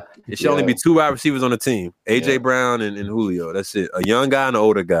Henry. It should only be 2 wide receivers on the team: AJ Brown and Julio. That's it. A young guy and an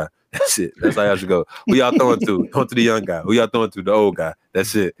older guy. That's it. That's how y'all should go. Who y'all throwing to? Throwing to the young guy. Who y'all throwing to? The old guy.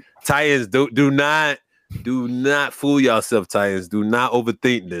 That's it. Titans, do not fool yourself. Titans, do not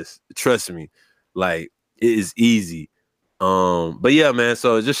overthink this. Trust me. Like it is easy. But yeah, man.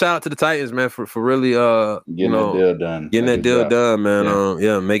 So just shout out to the Titans, man, for really getting that deal done,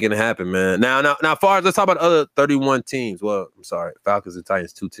 man. Making it happen, man. Now, as far as let's talk about the other 31 teams. Well, I'm sorry, Falcons and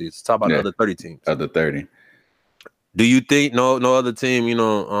Titans, 2 teams. Let's talk about the other 30 teams. Other 30. Do you think no other team,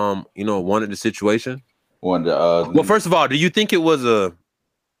 wanted the situation? Well, first of all, do you think it was a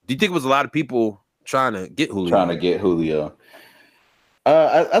lot of people trying to get Julio?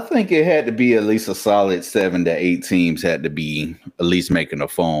 I think it had to be at least a solid 7 to 8 teams had to be at least making a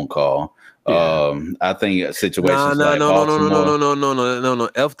phone call. Yeah. I think situations like Baltimore. No.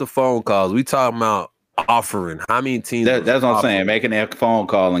 F the phone calls. We talking about offering. How many teams? That's what I'm saying. Making a phone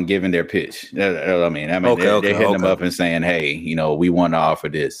call and giving their pitch. They're hitting them up and saying, "Hey, we want to offer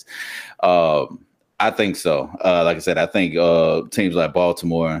this." I think so. Like I said, I think teams like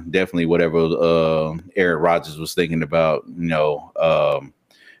Baltimore, definitely whatever Aaron Rodgers was thinking about,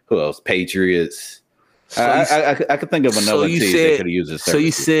 who else? Patriots. I could think of another team that could have used this. So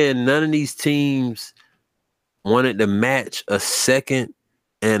you said none of these teams wanted to match a second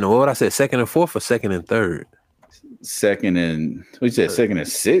and what would I say? Second and fourth or second and third? Second and what you said? Second and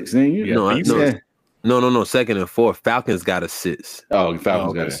sixth? No. Second and fourth. Falcons got a 6. Oh,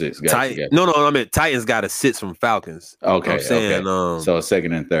 Falcons got a 6. Gotcha. I meant Titans got a 6 from Falcons. Okay. I'm saying, so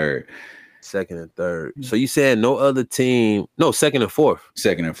second and third. Second and third. So you said no other team. No, second and fourth.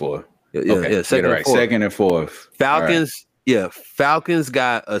 Second and fourth. Yeah. Second and fourth. Second and fourth. Falcons. Right. Yeah. Falcons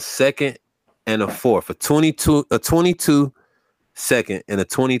got a second and a fourth. A 22 second and a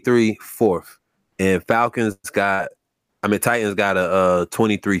 23 fourth. And Titans got a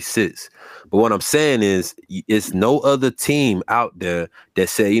 23-6. But what I'm saying is, it's no other team out there that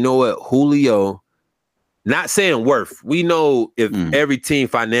say, you know what, Julio, not saying worth. We know if every team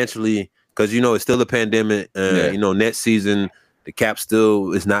financially, because, it's still a pandemic, next season, the cap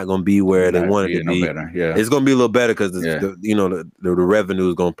still is not going to be where they want it to be. It's going to be a little better because, the revenue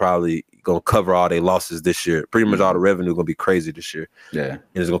is going to cover all their losses this year. Pretty much all the revenue is going to be crazy this year. Yeah. And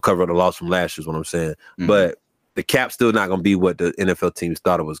it's going to cover the loss from last year is what I'm saying. But the cap's still not going to be what the NFL teams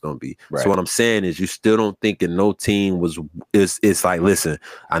thought it was going to be. Right. So what I'm saying is you still don't think that no team it's like, listen,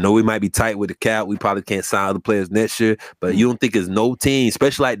 I know we might be tight with the cap. We probably can't sign other players next year, but you don't think it's no team,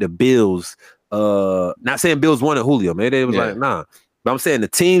 especially like the Bills. Not saying Bills wanted Julio, man. They was like, nah. But I'm saying the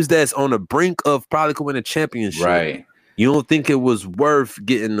teams that's on the brink of probably could win a championship. Right. You don't think it was worth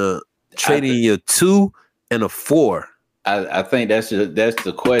trading your 2 and a 4? I think that's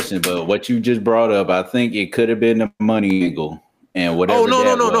the question, but what you just brought up, I think it could have been the money angle and whatever.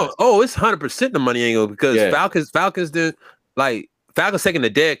 No. Oh, it's 100% the money angle because Falcons didn't like Falcons taking the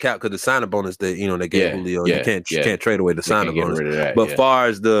dead cap because the signing bonus that they gave Julio. You can't trade away the signing bonus. But far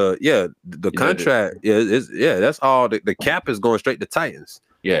as the contract, that's all. The cap is going straight to Titans.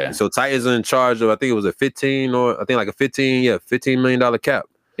 Yeah. And so Titans are in charge of, I think it was a $15 million cap.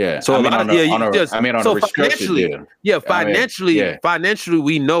 Yeah. So financially,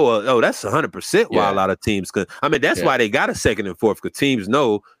 we know. That's 100% why a lot of teams could. I mean, that's why they got a second and fourth, because teams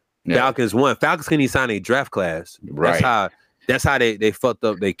know Falcons won. Falcons can sign a draft class. Right. That's how they fucked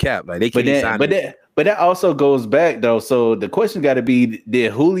up their cap. Like they can't sign. But that also goes back though. So the question got to be: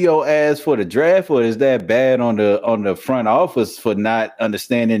 did Julio ask for the draft, or is that bad on the front office for not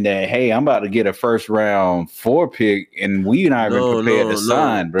understanding that? Hey, I'm about to get a first round 4 pick, and we not even prepared to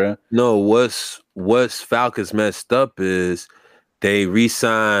sign, bro. No, what's Falcons messed up is they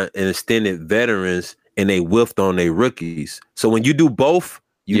re-signed and extended veterans, and they whiffed on their rookies. So when you do both,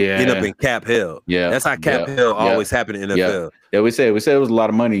 you end up in cap hell. Yeah, that's how cap hell always happened in the NFL. Yeah, we said it was a lot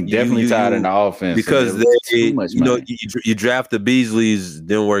of money, definitely tied in the offense because you drafted Beasleys,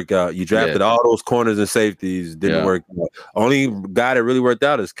 didn't work out. You drafted all those corners and safeties, didn't work out. Only guy that really worked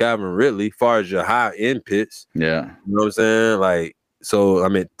out is Calvin Ridley, as far as your high end picks. Yeah, you know what I'm saying? Like, so I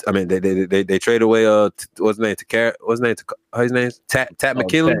mean, they trade away what's his name? His name's Tat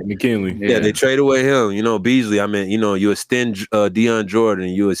McKinley. Tat McKinley. Yeah, they trade away him. Beasley. I mean, you extend Deion Jordan,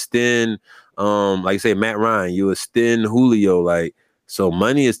 you extend like you say, Matt Ryan, you extend Julio, like, so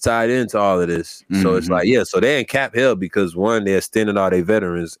money is tied into all of this. Mm-hmm. So it's like, so they're in cap hell because one, they extended all their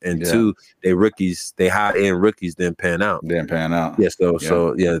veterans, and two, they rookies, they high end rookies didn't pan out. Yeah,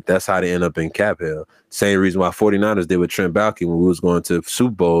 so that's how they end up in cap hell. Same reason why 49ers did with Trent Baalke when we was going to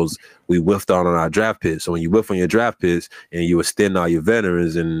Super Bowls, we whiffed on our draft picks. So when you whiff on your draft picks and you extend all your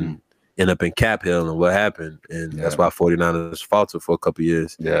veterans and end up in cap hell, and what happened, and that's why 49ers faltered for a couple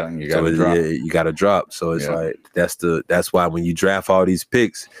years. Yeah, you got to drop. So it's like that's why when you draft all these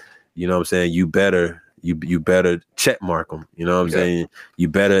picks, you know what I'm saying, you better check mark them. You know what I'm saying? You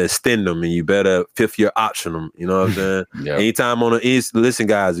better extend them, and you better 5th-year option them. You know what I'm saying? Anytime on listen,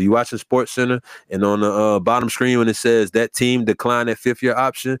 guys, are you watching Sports Center and on the bottom screen when it says that team declined that 5th-year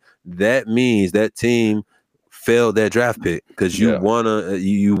option, that means that team failed that draft pick because you wanna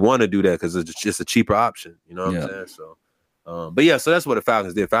do that because it's just a cheaper option. You know what I'm saying? So, so that's what the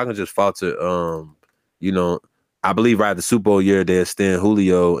Falcons did. Falcons just faltered. I believe the Super Bowl year they extended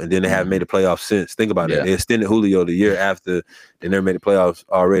Julio, and then they haven't made the playoffs since. Think about it. They extended Julio the year after they never made the playoffs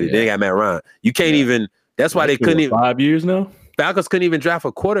already. They got Matt Ryan. You can't even. That's why they couldn't even. 5 years now. Falcons couldn't even draft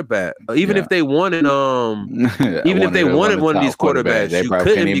a quarterback, even if they wanted. Even if they wanted one of these quarterbacks, you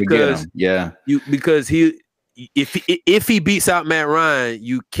couldn't because he. If he beats out Matt Ryan,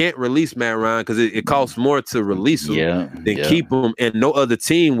 you can't release Matt Ryan because it costs more to release him than keep him, and no other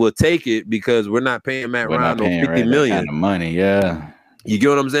team will take it because we're not paying Matt Ryan no $50 million kind of money. Yeah, you get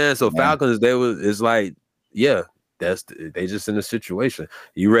what I'm saying? So Falcons, it's like, they just in a situation.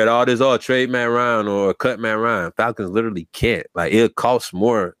 You read all this, trade Matt Ryan or cut Matt Ryan. Falcons literally can't. Like, it costs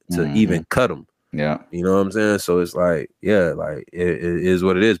more to even cut him. Yeah, you know what I'm saying? So it's like, it is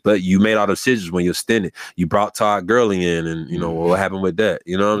what it is. But you made all the decisions when you extended. You brought Todd Gurley in, and what happened with that?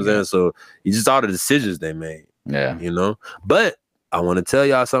 You know what I'm saying? So you just all the decisions they made. Yeah, But I want to tell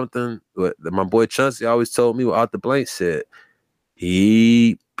y'all something. What my boy Chauncey always told me. What Arthur Blank said.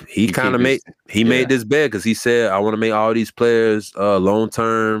 He kind of made this bet because he said, I want to make all these players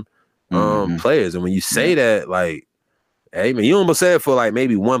long-term players. And when you say that, like, hey, man, you don't say it for like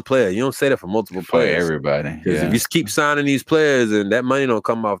maybe one player. You don't say that for multiple players. For everybody. Because if you keep signing these players and that money don't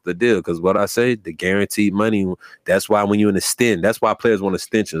come off the deal, because what I say, the guaranteed money, that's why when you in extend, that's why players want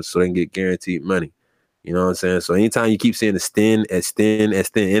extensions so they can get guaranteed money. You know what I'm saying? So anytime you keep saying extend in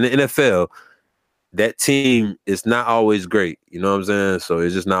the NFL, that team is not always great. You know what I'm saying? So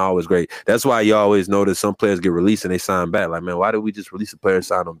it's just not always great. That's why you always notice some players get released and they sign back. Like, man, why did we just release a player and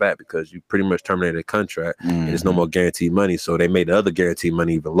sign them back? Because you pretty much terminated a contract and there's no more guaranteed money. So they made the other guaranteed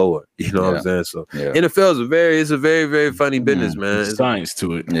money even lower. You know what I'm saying? So NFL is a very, very funny business, man. There's science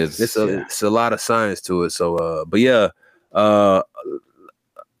to it. It's a lot of science to it. So, so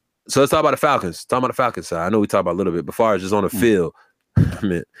let's talk about the Falcons. Talk about the Falcons side. I know we talked about a little bit, but far as just on the field, I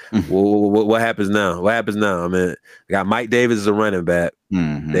mean, what happens now? What happens now? I mean, they got Mike Davis as a running back.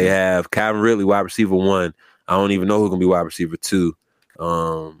 They have Calvin Ridley, wide receiver 1. I don't even know who's gonna be wide receiver 2.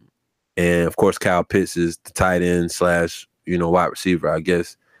 And of course, Kyle Pitts is the tight end / wide receiver, I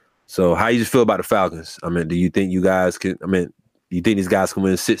guess. So, how you just feel about the Falcons? I mean, do you think you think these guys can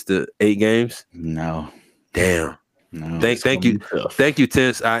win 6 to 8 games? No. Damn. No, thank you,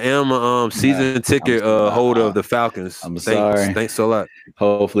 Tense. I am a season ticket holder of the Falcons. Sorry. Thanks a lot.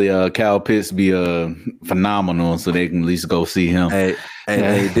 Hopefully, Kyle Pitts be phenomenal, so they can at least go see him. Hey,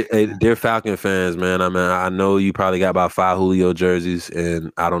 dear Falcon fans, man. I know you probably got about 5 Julio jerseys,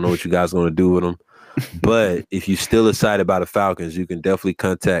 and I don't know what you guys are going to do with them. But if you're still excited about the Falcons, you can definitely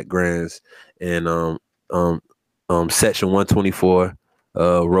contact Grands and section 124,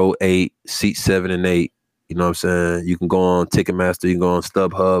 row 8, seat 7 and 8. You know what I'm saying? You can go on Ticketmaster, you can go on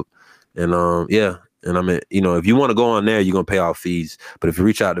StubHub, and if you want to go on there, you're gonna pay all fees. But if you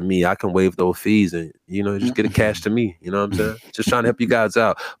reach out to me, I can waive those fees and just get it cash to me. You know what I'm saying? Just trying to help you guys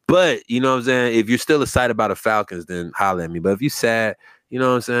out. But you know what I'm saying? If you're still excited about the Falcons, then holler at me. But if you're sad, you know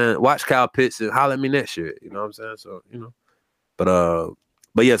what I'm saying? Watch Kyle Pitts and holler at me next year. You know what I'm saying? So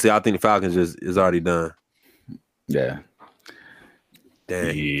But yeah, see, I think the Falcons is already done. Yeah.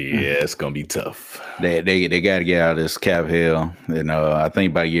 Dang. Yeah, it's gonna be tough. They got to get out of this cap hell, and I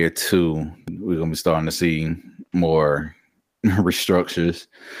think by year 2 we're gonna be starting to see more restructures,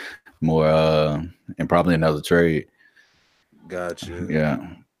 more and probably another trade. Gotcha. Yeah.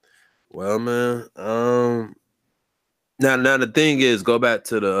 Well, man. Now the thing is, go back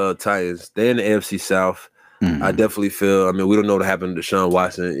to the Titans. They're in the AFC South. Mm-hmm. I definitely feel. We don't know what happened to Deshaun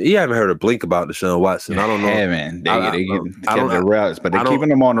Watson. You haven't heard a blink about Deshaun Watson. I don't know. Yeah, man. They kept their routes, but they're keeping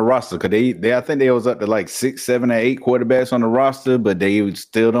them on the roster because they I think they was up to like 6, 7, or 8 quarterbacks on the roster, but they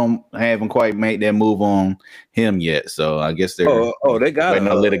still haven't quite made that move on him yet. So I guess they're they got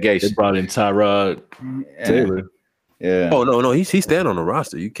no litigation. They brought in Tyrod Taylor. Yeah. Oh no, he's staying on the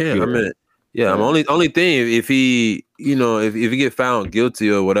roster. You can't. Yeah. Only thing if he, if he get found guilty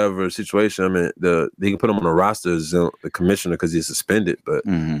or whatever situation, they can put him on the roster as the commissioner because he's suspended. But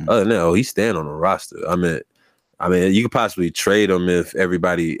other than that, he's staying on the roster. You could possibly trade him if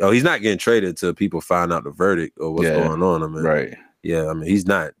everybody. He's not getting traded until people find out the verdict or what's going on. Right. Yeah, he's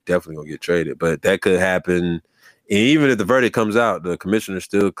not definitely gonna get traded, but that could happen. And even if the verdict comes out, the commissioner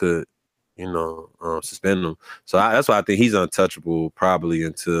still could, suspend him. So that's why I think he's untouchable probably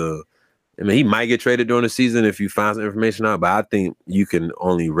until. He might get traded during the season if you find some information out, but I think you can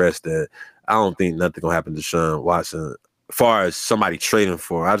only rest that. I don't think nothing gonna happen to Deshaun Watson as far as somebody trading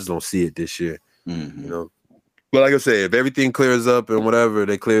for him. I just don't see it this year. Mm-hmm. But like I said, if everything clears up and whatever,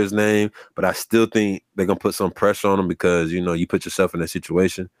 they clear his name. But I still think they're gonna put some pressure on him because you put yourself in that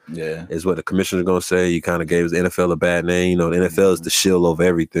situation. Yeah, is what the commissioner's gonna say. You kind of gave the NFL a bad name. The NFL is the shield over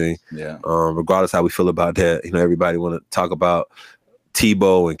everything. Yeah. Regardless how we feel about that, everybody want to talk about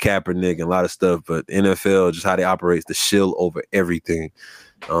Tebow and Kaepernick and a lot of stuff, but the NFL, just how they operate, the shield over everything.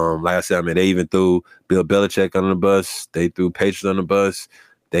 Like I said, they even threw Bill Belichick under the bus. They threw Patriots under the bus.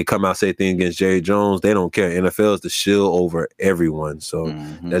 They come out say things against Jerry Jones. They don't care. NFL is the shield over everyone. So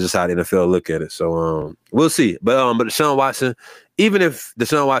that's just how the NFL look at it. So we'll see. But Deshaun Watson, even if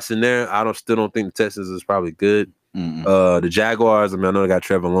Deshaun Watson there, I still don't think the Texans is probably good. The Jaguars, I know they got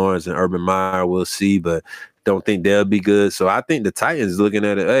Trevor Lawrence and Urban Meyer. We'll see, but don't think they'll be good. So I think the Titans looking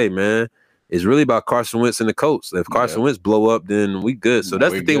at it, hey, man, it's really about Carson Wentz and the Colts. If Carson Wentz blow up, then we good. So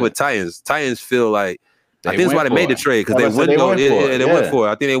that's the thing with Titans. Titans feel like, I think that's why they made the trade, because they went for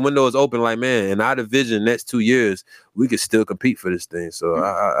it. I think their window is open like, man, in our division next 2 years, we could still compete for this thing. So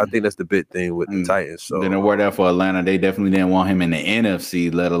I think that's the big thing with the Titans. So then it worked out for Atlanta. They definitely didn't want him in the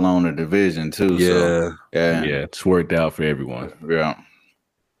NFC, let alone the division too. Yeah. So, it's worked out for everyone. Yeah.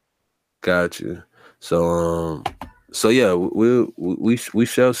 Got you. So yeah, we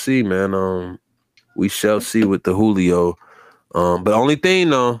shall see, man. We shall see with the Julio. But only thing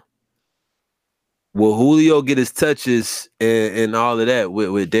though, will Julio get his touches and all of that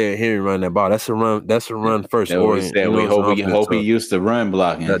with Derrick Henry running that ball? That's a run first. We hope he used to run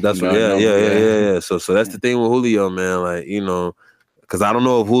blocking. That's what. Yeah. So that's the thing with Julio, man. Because I don't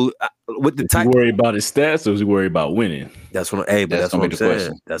know if with the type. Worried about his stats, or is he worried about winning? That's what. But that's what I'm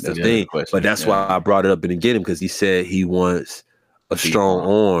saying. That's the thing. But that's why I brought it up in the beginning, because he said he wants a strong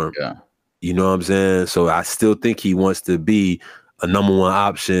arm. Yeah. You know what I'm saying? So I still think he wants to be a number one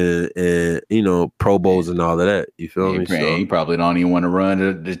option and, Pro Bowls and all of that. You feel me? So he probably don't even want to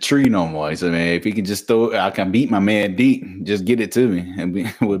run the tree no more. So, man, if he can just I can beat my man deep, just get it to me, and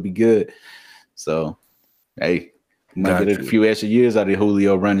it would be good. So, hey. Might get a few extra years out of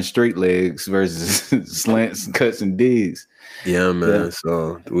Julio running straight legs versus slants, cuts, and digs. Yeah, man. Yeah.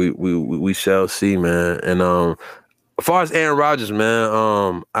 So we shall see, man. And as far as Aaron Rodgers,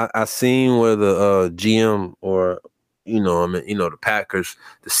 man, I seen where the GM or the Packers,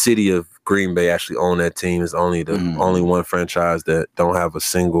 the city of Green Bay actually own that team. It's only only one franchise that don't have a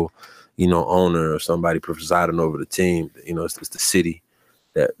single, owner or somebody presiding over the team. It's the city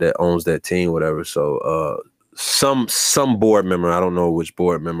that owns that team, whatever. So some board member, I don't know which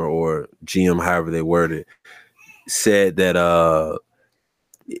board member or GM, however they worded, said that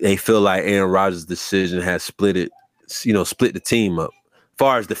they feel like Aaron Rodgers' decision has split the team up. As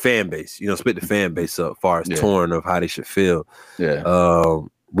far as the fan base, split the fan base up, as far as torn of how they should feel. Yeah.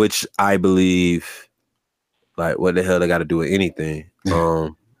 Which I believe, like, what the hell they got to do with anything?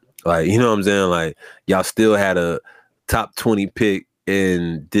 Like, you know what I'm saying? Like, y'all still had a top 20 pick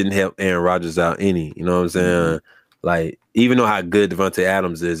and didn't help Aaron Rodgers out any. You know what I'm saying? Mm-hmm. Like, even though how good Davante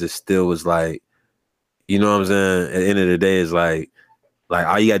Adams is, it still was like, you know what I'm saying? At the end of the day, it's like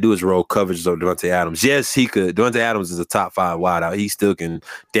all you got to do is roll coverages of Davante Adams. Yes, he could. Davante Adams is a top 5 wideout. He still can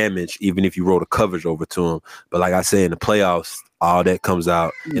damage even if you roll the coverage over to him. But like I said, in the playoffs, all that comes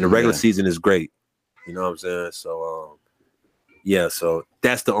out. In the regular season is great. You know what I'm saying? So, so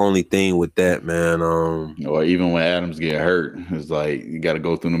that's the only thing with that, man. Or even when Adams get hurt, it's like you got to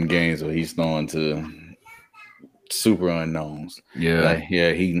go through them games where he's throwing to super unknowns. Yeah.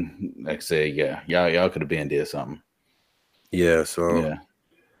 He, like I said, y'all could have been did something. Yeah, so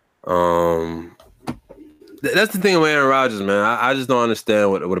that's the thing with Aaron Rodgers, man. I just don't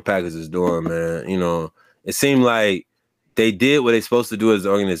understand what the Packers is doing, man. It seemed like they did what they're supposed to do as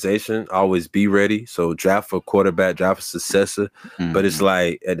an organization, always be ready. So draft for quarterback, draft for successor. Mm-hmm. But it's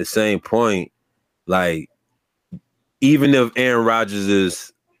like at the same point, like even if Aaron Rodgers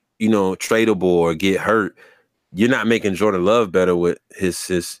is, tradable or get hurt, you're not making Jordan Love better with with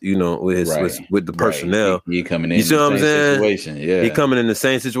the personnel. He coming in the same situation. Yeah, he coming in the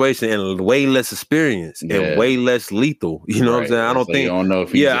same situation and way less experience and way less lethal. You know what I'm saying? I don't think. You don't know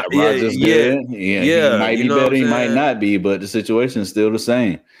if he's Rodgers good. He might be better. He might not be, but the situation is still the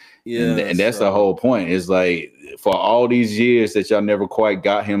same. Yeah, and that's the whole point. It's like for all these years that y'all never quite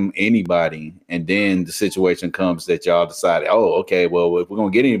got him anybody, and then the situation comes that y'all decided, oh, okay, well, if we're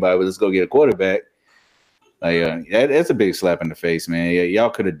gonna get anybody, let's go get a quarterback. Like, that's a big slap in the face, man. Yeah, y'all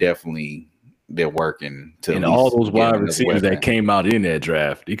could have definitely been working to. And all those wide receivers that came out in that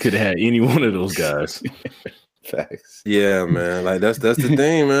draft, you could have had any one of those guys. Facts. Yeah, man. Like that's the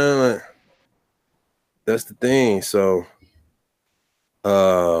thing, man. Like that's the thing. So,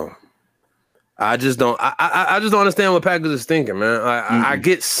 I just don't. I just don't understand what Packers is thinking, man. I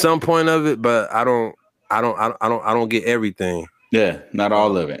get some point of it, but I don't get everything. Yeah, not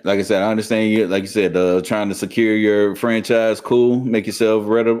all of it. Like I said, I understand you. Like you said, trying to secure your franchise, cool, make yourself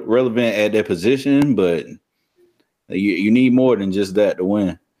relevant at that position, but you need more than just that to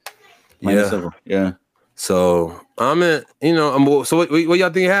win. Yeah. So I'm in. So what y'all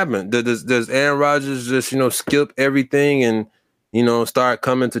think happened? Does Aaron Rodgers just skip everything and start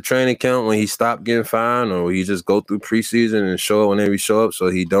coming to training camp when he stopped getting fined, or he just go through preseason and show up whenever he show up so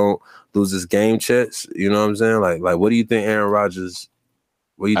he don't lose his game checks? You know what I'm saying? Like what do you think Aaron Rodgers?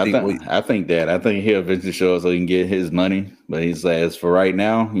 What do you think? I think he'll eventually show up so he can get his money. But he's like, as for right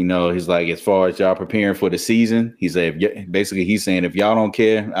now, he's like, as far as y'all preparing for the season, he's like, basically he's saying, if y'all don't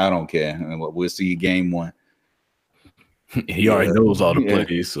care, I don't care, and we'll see you game 1. He already knows all the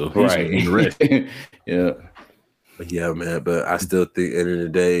plays, so he's ready. Yeah. Yeah, man, but I still think at the end of the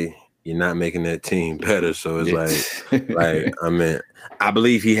day, you're not making that team better. So it's like I mean, I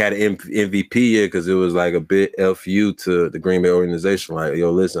believe he had an MVP year because it was like a bit FU to the Green Bay organization. Like,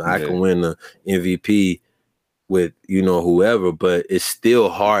 yo, listen, I can win the MVP with whoever, but it's still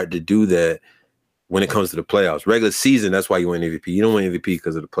hard to do that when it comes to the playoffs. Regular season, that's why you win MVP. You don't win MVP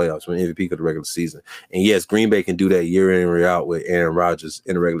because of the playoffs. You win MVP because of the regular season. And yes, Green Bay can do that year in and year out with Aaron Rodgers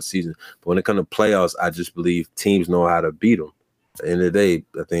in the regular season. But when it comes to playoffs, I just believe teams know how to beat them. At the end of the day,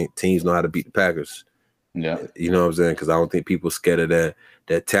 I think teams know how to beat the Packers. Yeah. You know what I'm saying? Because I don't think people are scared of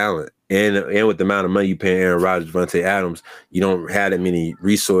that talent. And with the amount of money you pay Aaron Rodgers, Davante Adams, you don't have that many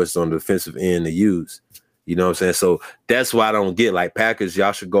resources on the defensive end to use. You know what I'm saying? So that's why I don't get, like, Packers,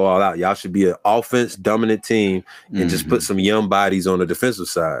 y'all should go all out. Y'all should be an offense-dominant team and just put some young bodies on the defensive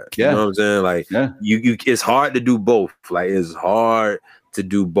side. Yeah. You know what I'm saying? Like, you it's hard to do both. Like, it's hard to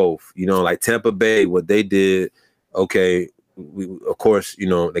do both. Like Tampa Bay, what they did, okay, of course,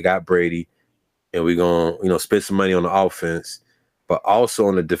 they got Brady, and we're going to, spend some money on the offense. But also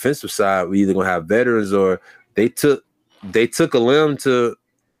on the defensive side, we either going to have veterans or they took a limb to –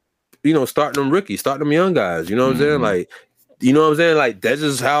 start them rookies, start them young guys. You know what I'm saying? Like, Like, that's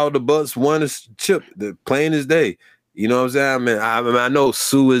just how the Bucs won this chip, the plain as day. You know what I'm saying? I know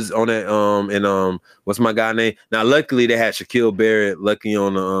Sue is on that. And what's my guy name? Now, luckily they had Shaquille Barrett, lucky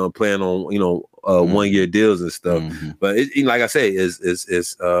on playing on 1-year deals and stuff. But like I say, it's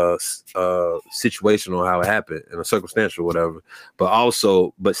situational how it happened and a circumstantial whatever. But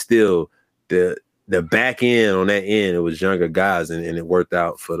still the back end on that end, it was younger guys and it worked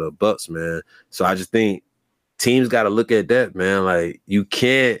out for the Bucs, man. So I just think teams got to look at that, man. Like you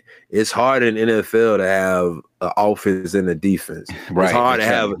can't. It's hard in NFL to have an offense and a defense. Right. It's hard to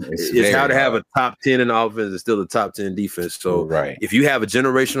have. It's hard to have a top 10 in the offense and still a top 10 defense. So if you have a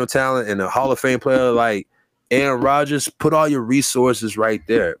generational talent and a Hall of Fame player like Aaron Rodgers, put all your resources right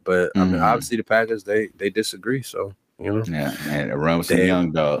there. But I mean, obviously the Packers they disagree. So you know, and run with some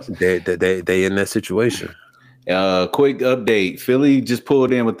young dogs. They in that situation. Quick update: Philly just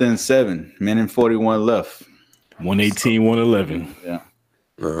pulled in within 7 minutes 41 left. 118-111. Yeah.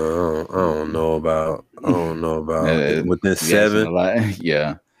 I don't know about within 7.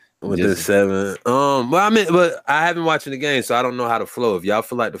 Yeah. Within 7. But I haven't watched the game, so I don't know how the flow. If y'all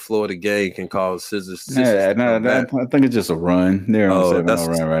feel like the flow of the game can cause scissors. I think it's just a run. They're on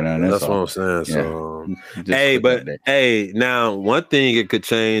 7-0 run right now. That's what I'm saying. So, now one thing it could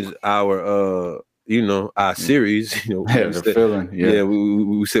change our our series. You know, the feeling. Yeah,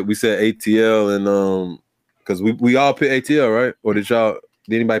 we said ATL and because we all picked ATL, right? Or did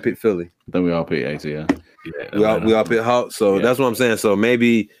anybody pick Philly? I think we all picked ATL. Yeah, we all picked Hawks. So that's what I'm saying. So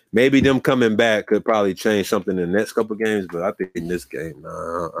maybe them coming back could probably change something in the next couple of games. But I think in this game,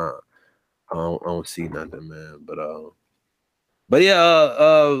 I don't see nothing, man. But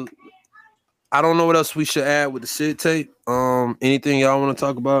yeah, I don't know what else we should add with the Sid tape. Anything y'all want to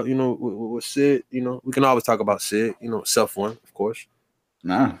talk about? You know, with Sid. You know, we can always talk about Sid. You know, self one, of course.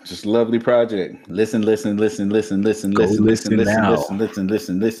 Nah, just a lovely project. Listen to that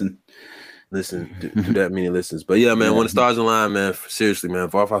many listens. But yeah, man, when the stars align, man, seriously, man,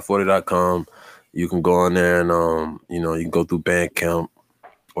 var540.com. You can go on there and you can go through Bandcamp,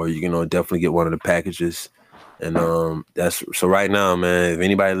 or you can definitely get one of the packages. And that's so right now, man. If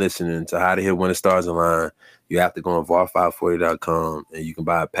anybody listening to how to hit when the stars align, you have to go on var540.com and you can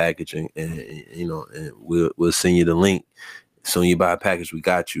buy a package and we'll send you the link. Soon you buy a package, we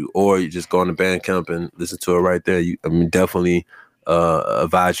got you. Or you just go on the Bandcamp and listen to it right there. Definitely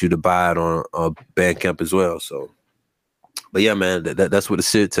advise you to buy it on Bandcamp as well. So, but yeah, man, that's what the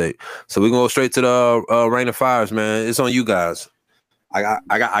Sid tape. So we're gonna go straight to the Rain of Fires, man. It's on you guys. I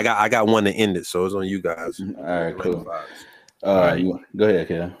got one to end it, so it's on you guys. All right, cool. All right, go ahead,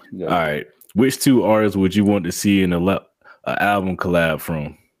 Kel. All right, which 2 artists would you want to see in an album collab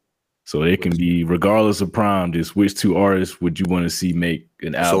from? So it can be regardless of prime. Just which 2 artists would you want to see make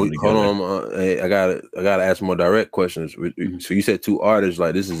an album together? Hold on, I gotta ask more direct questions. So you said 2 artists,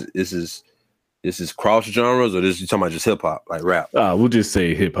 like this is cross genres, or this you talking about just hip hop, like rap? We'll just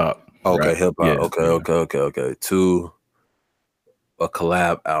say hip hop. Okay, right? hip hop. Yeah. Okay. 2 a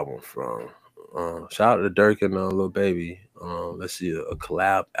collab album from. Shout out to Dirk and Lil Baby. Let's see a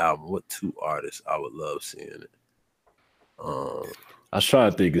collab album. What 2 artists I would love seeing it? I was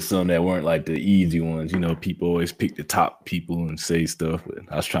trying to think of some that weren't like the easy ones. You know, people always pick the top people and say stuff, but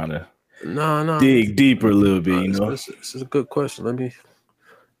I was trying to dig deeper a little bit. You know, this is a good question. Let me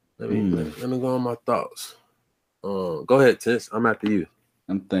go on my thoughts. Go ahead, Tess. I'm after you.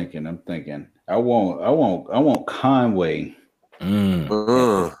 I'm thinking. I want Conway.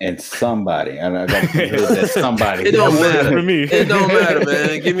 And somebody. I got to that somebody. It don't matter for me. It don't matter,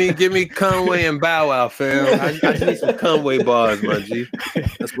 man. Give me Conway and Bow Wow, fam. I just need some Conway bars, my G.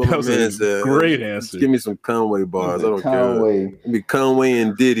 That's what my man said. Great answer. Give me some Conway bars. I don't care. Give me Conway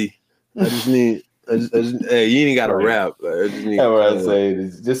and Diddy. I just hey, you ain't got to rap. I just need. That's what I say.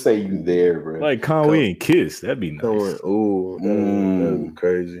 Just say you there, bro. Like Conway and Kiss. That'd be nice. Ooh, that'd be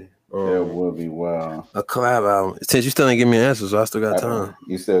crazy. That would be wild. A collab album. Since you still ain't give me an answer, so I still got time.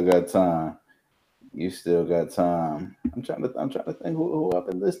 You still got time. I'm trying to think who I've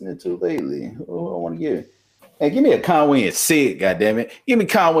been listening to lately. Who I want to give. Hey, give me a Conway and Sid, goddammit. Give me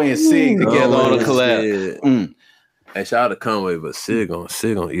Conway and Sid together on a collab. Hey, shout out to Conway, but Sid gonna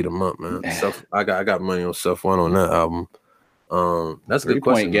eat him up, man. I got money on Self One on that album. That's a good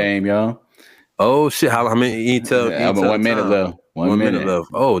question. 3-point game, y'all. Oh shit! How many? You tell 1 minute left. 1 minute left.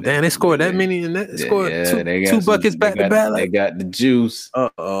 Oh damn! They scored that many in that. They scored two buckets back to back. They got the juice.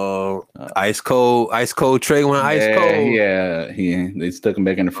 Ice cold Trey went ice cold. Yeah. They stuck him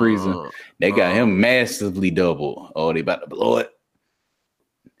back in the freezer. They got him massively double. Oh, they about to blow it.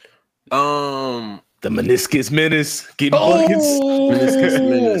 The meniscus menace. Getting buckets. Meniscus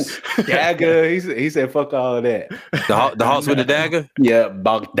menace. Dagger. He said, fuck all of that. The Hawks with the dagger? Yeah,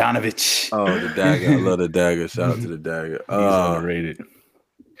 Bogdanovich. Oh, the dagger. I love the dagger. Shout out to the dagger. He's underrated.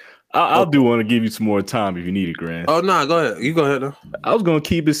 I'll do want to give you some more time if you need it, Grant. Oh, no, go ahead. You go ahead, though. I was going to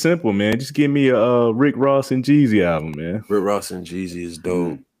keep it simple, man. Just give me a Rick Ross and Jeezy album, man. Rick Ross and Jeezy is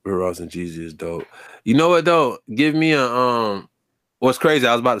dope. Rick Ross and Jeezy is dope. You know what, though? Give me a... What's crazy?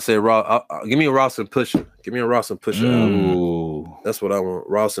 I was about to say Ross. Give me a Ross and Pusha. Give me a Ross and Pusha. Ooh, That's what I want.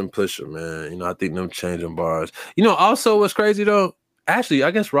 Ross and Pusha, man. You know, I think them changing bars. You know, also what's crazy though. Actually, I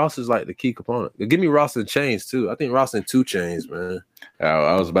guess Ross is like the key component. Give me Ross and Chains too. I think Ross and 2 Chainz, man.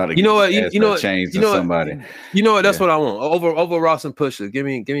 I was about to. You know what? You know Chains you know somebody. You know what? That's what I want over Ross and Pusha.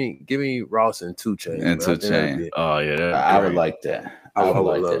 Give me Ross and 2 Chainz. And 2 Chainz. Oh yeah, I would like that. I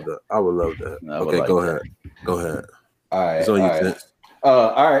would love that. I would love that. Okay, go ahead. Go ahead. All right.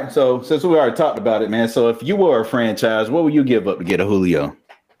 All right. So since we already talked about it, man. So if you were a franchise, what would you give up to get a Julio?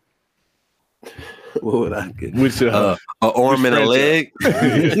 What would I get? Which an arm and a leg?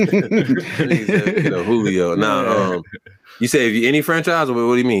 Julio. Now, you say if you any franchise, or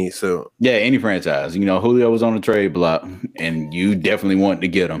what do you mean? So yeah, any franchise. You know, Julio was on the trade block, and you definitely wanted to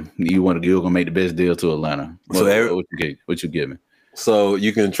get him. You were gonna make the best deal to Atlanta. What you giving? So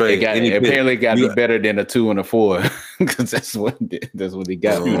you can trade. Apparently, got to be better than a 2 and a 4 because that's what he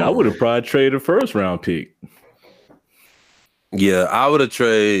got. Dude, I would have probably traded a first round pick. Yeah, I would have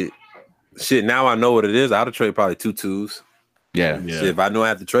traded. Shit, now I know what it is. I'd have traded probably 2 2s. Yeah. Shit, if I know I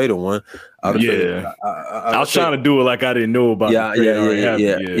have to trade on one, I was trying to do it like I didn't know about. I'd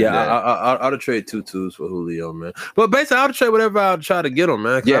have traded 2 2s for Julio, man. But basically, I would trade whatever I'd try to get him,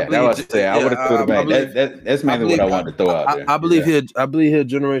 man. Yeah, I would say I would have put him back. That's mainly what I wanted to throw out there. I believe he's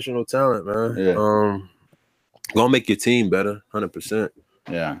generational talent, man. Yeah. Gonna make your team better, 100%.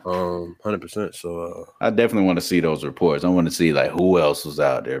 Yeah, 100%. So I definitely want to see those reports. I want to see like who else was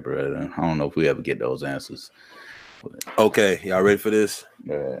out there, bro. I don't know if we ever get those answers. Okay, y'all ready for this?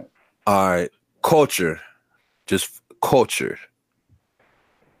 Yeah. All right, culture, just culture.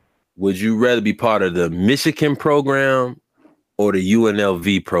 Would you rather be part of the Michigan program or the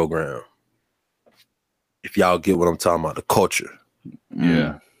UNLV program? If y'all get what I'm talking about, the culture.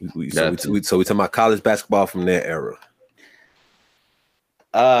 Yeah. So we talking about college basketball from that era.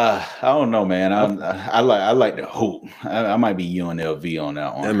 I don't know, man. I like the hoop. I might be UNLV on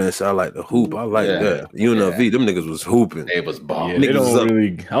that one. That man said I like the hoop. I like that. UNLV, them niggas was hooping. They was balling. Yeah, they don't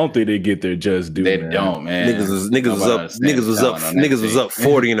really. I don't think they get their just due. They don't, man. Niggas was up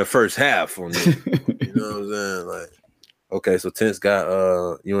 40 in the first half on them. You know what I'm saying? Like, okay, so Tense got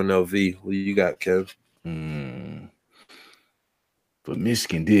UNLV. What do you got, Kev? But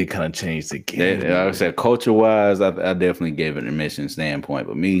Michigan did kind of change the game. Like I said, culture-wise, I definitely gave it a Michigan standpoint.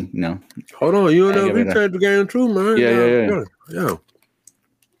 But me, Hold on, UNLV changed the game too, man. Yeah. As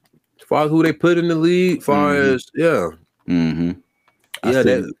far as who they put in the league, as far as Mm-hmm.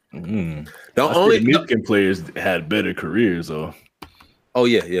 The only Michigan players had better careers, though. Oh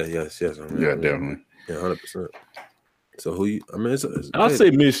yes. Definitely. Yeah, 100%. So who you? I mean, I'll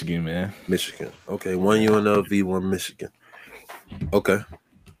say Michigan, man. Michigan. Okay, 1 UNLV, 1 Michigan. Okay,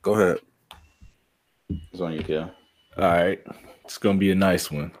 go ahead. It's on you, Kel. All right, it's gonna be a nice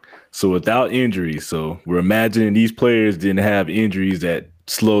one. So without injuries, so we're imagining these players didn't have injuries that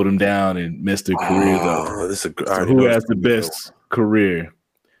slowed them down and messed their careers up. So who has the best career?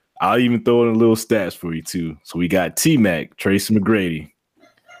 I'll even throw in a little stats for you too. So we got T-Mac, Tracy McGrady.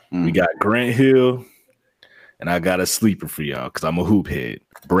 We got Grant Hill, and I got a sleeper for y'all because I'm a hoop head.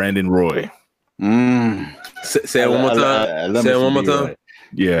 Brandon Roy. Say it one more time. Say it one more time.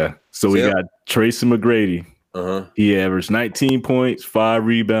 Yeah. So we got Tracy McGrady. He averaged 19 points, 5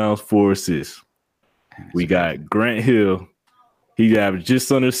 rebounds, 4 assists. We got Grant Hill. He averaged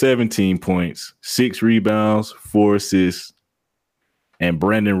just under 17 points, 6 rebounds, 4 assists. And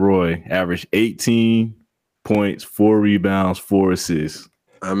Brandon Roy averaged 18 points, 4 rebounds, 4 assists.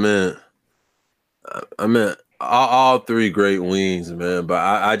 I mean, all 3 great wings, man. But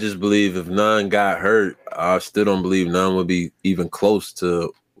I just believe if none got hurt, I still don't believe none would be even close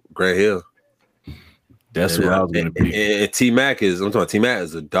to Grant Hill. That's what I was going to be. And T-Mac is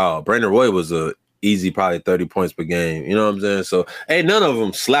a dog. Brandon Roy was a easy probably 30 points per game. You know what I'm saying? So, none of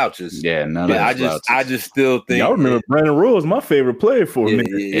them slouches. Yeah, none of them slouches. I just still think. Y'all remember Brandon Roy was my favorite player for a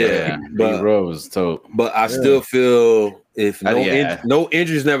minute. Yeah. But Roy was tough. But I still feel if no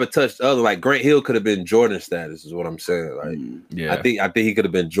injuries never touched the other, like Grant Hill could have been Jordan status, is what I'm saying. Like, I think he could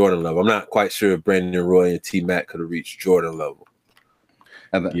have been Jordan level. I'm not quite sure if Brandon Roy and T-Mac could have reached Jordan level.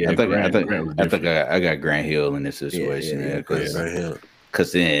 I think I got Grant Hill in this situation. Grant Hill.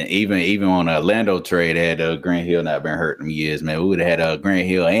 Because then even on the Orlando trade, had Grant Hill not been hurt in years, man, we would have had Grant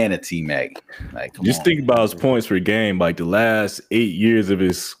Hill and a T-Mac. Like, think about his points per game. Like the last 8 years of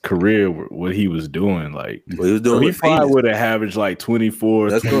his carear, what he was doing. Like what he was doing, he probably would have averaged like 24,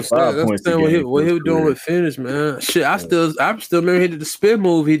 25 points. What he was doing with Phoenix, man. Shit, I still remember he did the spin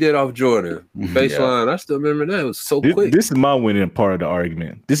move he did off Jordan baseline. I still remember that. It was so quick. This is my winning part of the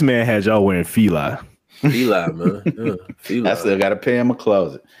argument. This man had y'all wearing Feli. Feli, man. Feli. I still got to pay him a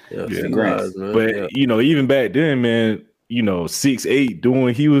closet. But even back then, man, 6'8" doing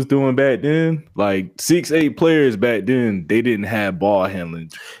what he was doing back then. Like 6'8" players back then, they didn't have ball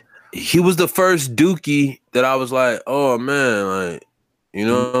handling. He was the first Dookie that I was like, oh man, like, you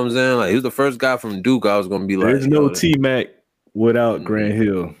know what I'm saying? Like, he was the first guy from Duke. I was gonna be like, there's no T-Mac without Grant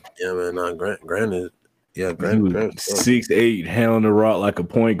Hill. Yeah, man. Nah, Grant is. Yeah, Grant was 6'8", handling the rock like a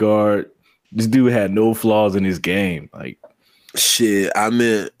point guard. This dude had no flaws in his game. Like, shit. I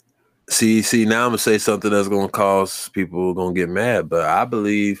meant. See. Now I'm gonna say something that's gonna cause people gonna get mad, but I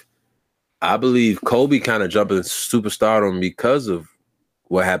believe Kobe kind of jumped in superstardom because of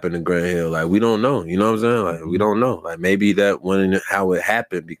what happened to Grant Hill. Like, we don't know. You know what I'm saying? Like, we don't know. Like, maybe that wasn't how it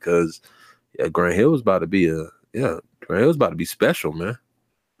happened because Grant Hill was about to be Grant Hill was about to be special, man.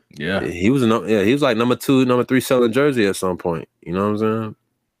 Yeah, he was like number 2, number 3 selling jersey at some point. You know what I'm saying?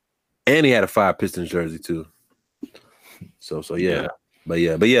 And he had a 5 Pistons jersey too. So yeah. But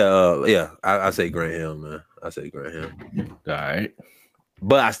I say Grant Hill, man. I say Grant Hill. All right.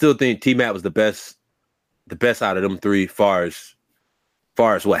 But I still think T-Mac was the best out of them 3 far as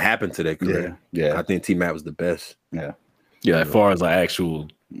what happened to their career. Yeah. I think T-Mac was the best. Yeah. Yeah, as far as like actual.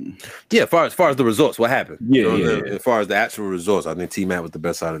 Yeah, as far as the results, what happened? Yeah, As far as the actual results, I think T-Mac was the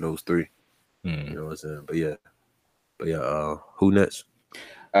best out of those 3. You know what I'm saying? But yeah. Who next?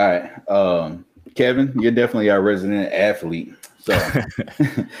 All right, Kevin, you're definitely our resident athlete. So,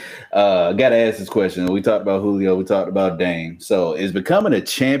 gotta ask this question. We talked about Julio. We talked about Dame. So, is becoming a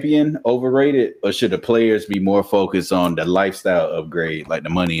champion overrated, or should the players be more focused on the lifestyle upgrade, like the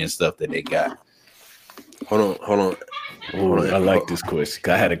money and stuff that they got? Hold on. I like this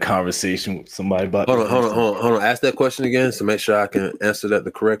question. I had a conversation with somebody about. Hold on. Ask that question again to make sure I can answer that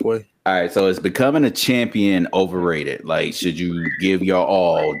the correct way. All right. So, is becoming a champion overrated? Like, should you give your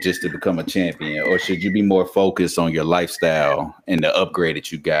all just to become a champion, or should you be more focused on your lifestyle and the upgrade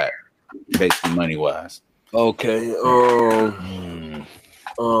that you got, basically money wise? Okay.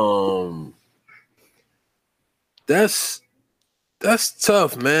 That's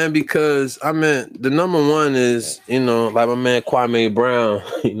tough, man, because I mean the number one is, like my man Kwame Brown,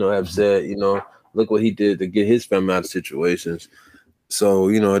 have said, look what he did to get his family out of situations. So,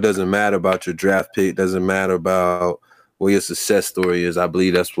 it doesn't matter about your draft pick, doesn't matter about what your success story is. I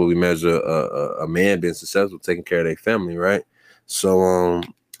believe that's what we measure a man being successful, taking care of their family, right? So,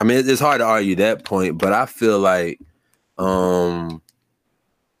 I mean, it's hard to argue that point, but I feel like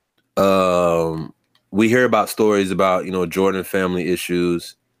we hear about stories about, Jordan family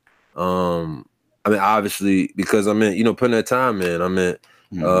issues. I mean, obviously, because putting that time in. I mean,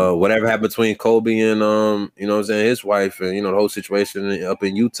 whatever happened between Kobe and his wife and the whole situation up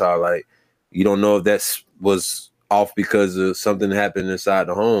in Utah, like, you don't know if that was off because of something happened inside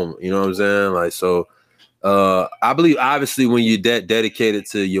the home. You know what I'm saying? Like, so I believe obviously when you're that dedicated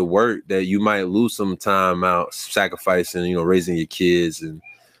to your work that you might lose some time out sacrificing, raising your kids and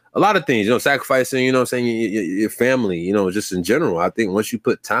a lot of things, sacrificing, your family, just in general. I think once you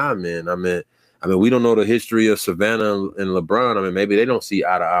put time in, I mean, we don't know the history of Savannah and LeBron. I mean, maybe they don't see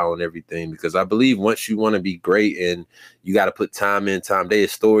eye to eye on everything because I believe once you want to be great and you got to put time in, there are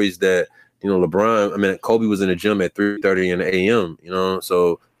stories that, LeBron, I mean, Kobe was in the gym at 3:30 in the a.m.,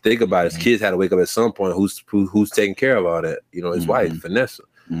 so think about it. His kids had to wake up at some point. Who's taking care of all that? His wife, Vanessa.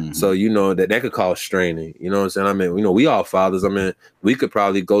 So, that could cause straining. You know what I'm saying? I mean, we all fathers. I mean, we could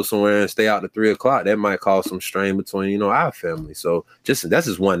probably go somewhere and stay out to 3 o'clock. That might cause some strain between, our family. So that's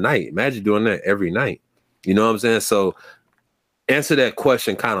just one night. Imagine doing that every night. You know what I'm saying? So answer that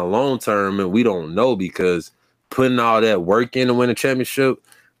question kind of long term, and we don't know because putting all that work in to win a championship,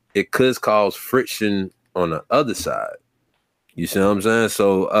 it could cause friction on the other side. You see what I'm saying?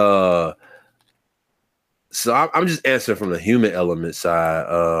 So, I'm just answering from the human element side.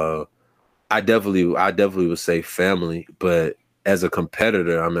 I definitely would say family, but as a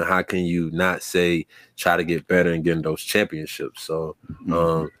competitor, I mean, how can you not say try to get better and get those championships? So,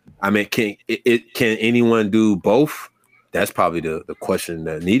 I mean, can anyone do both? That's probably the question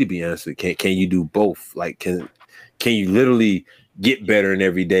that need to be answered. Can you do both? Like, can you literally get better in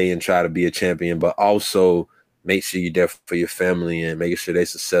every day and try to be a champion, but also make sure you're there for your family and making sure they're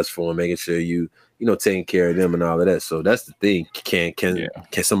successful and making sure you taking care of them and all of that. So that's the thing.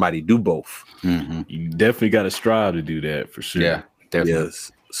 Can somebody do both? Mm-hmm. You definitely got to strive to do that for sure. Yeah, definitely.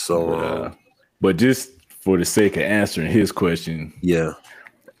 Yes. So, but just for the sake of answering his question,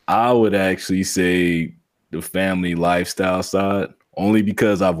 I would actually say the family lifestyle side, only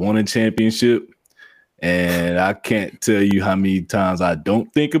because I've won a championship, and I can't tell you how many times I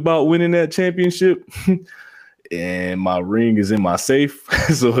don't think about winning that championship, and my ring is in my safe.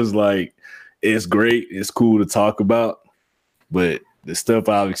 So it's like, it's great. It's cool to talk about. But the stuff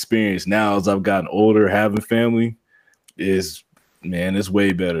I've experienced now as I've gotten older, having family, is, man, it's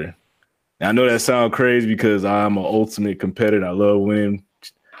way better. I know that sounds crazy because I'm an ultimate competitor. I love winning,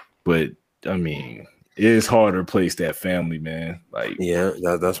 but I mean, it's hard to replace that family, man. Like, yeah,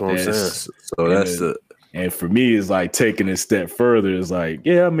 that's what I'm saying. So that's the. And for me, it's like taking it a step further. It's like,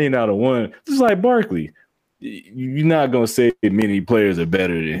 yeah, I may not have won. Just like Barkley, you're not gonna say many players are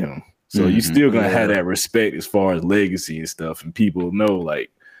better than him. So you're still gonna have that respect as far as legacy and stuff, and people know,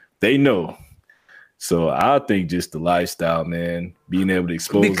 like, they know. So I think just the lifestyle, man, being able to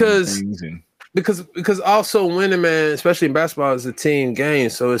expose things and. Because also winning, man, especially in basketball, is a team game.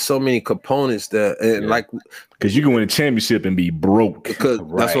 So it's so many components that, and like, because you can win a championship and be broke. Because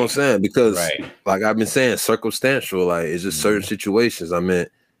that's what I'm saying. Because like I've been saying, circumstantial. Like it's just certain situations. I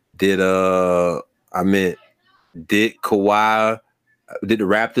meant, did Kawhi, did the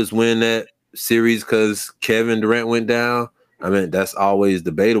Raptors win that series because Kevin Durant went down? I mean, that's always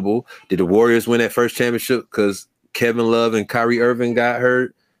debatable. Did the Warriors win that first championship because Kevin Love and Kyrie Irving got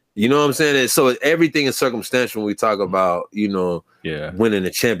hurt? You know what I'm saying? So everything is circumstantial when we talk about, winning the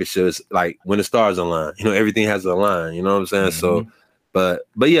championships, like when the stars align. Everything has a line. You know what I'm saying? So, but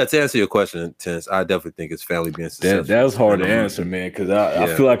yeah, to answer your question, Tense, I definitely think it's family being successful. That was hard to answer, man, because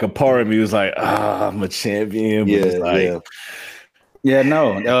I feel like a part of me was like, I'm a champion. But Yeah,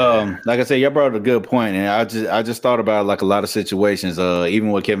 no. Like I said, y'all brought up a good point, and I just thought about like a lot of situations.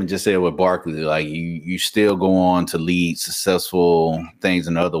 Even what Kevin just said with Barkley, like you still go on to lead successful things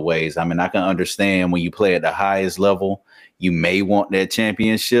in other ways. I mean, I can understand when you play at the highest level, you may want that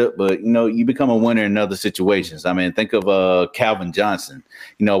championship, but you become a winner in other situations. I mean, think of Calvin Johnson,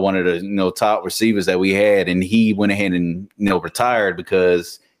 one of the top receivers that we had, and he went ahead and retired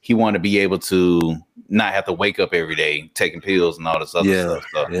because he wanted to be able to not have to wake up every day taking pills and all this other stuff.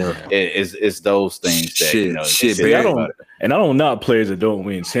 So it's those things that I don't knock players that don't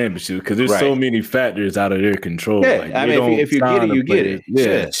win championships because there's so many factors out of their control. Yeah, like, I mean, if you get it, you get it.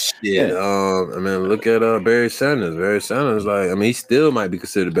 Yeah. I mean, look at Barry Sanders. Barry Sanders, he still might be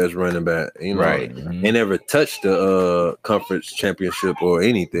considered the best running back. Right. They never touched the conference championship or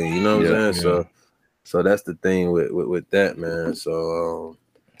anything. You know what I'm saying? So that's the thing with that, man. So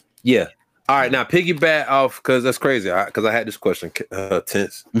yeah. All right, now piggyback off because that's crazy. Because I had this question,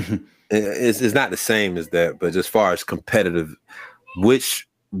 Tense. It's not the same as that, but as far as competitive, which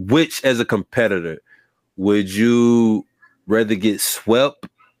as a competitor would you rather get swept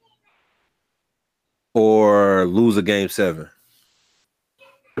or lose a game 7?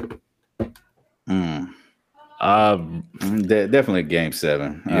 Definitely game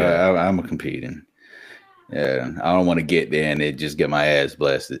 7. Yeah, I'm competing. Yeah, I don't want to get there and just get my ass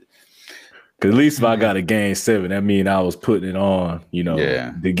blasted. Because at least if I got a game 7, that means I was putting it on,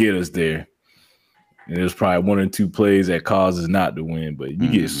 to get us there. And there's probably 1 or 2 plays that causes not to win. But you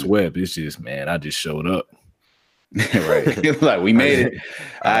get swept, it's just, man, I just showed up. Right. Like, we made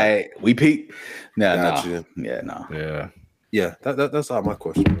it. We peaked. No. Yeah, that's all my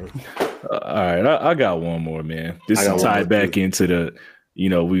question, man. All right, I got one more, man. This is tied back into the, we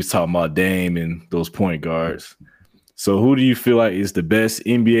was talking about Dame and those point guards. So who do you feel like is the best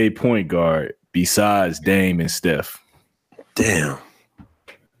NBA point guard besides Dame and Steph? Damn.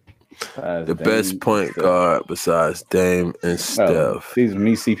 Best point guard besides Dame and Steph. These are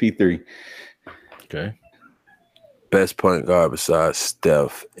me, CP3. Okay. Best point guard besides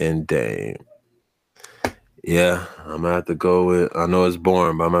Steph and Dame. Yeah, I'm going to have to go with, I know it's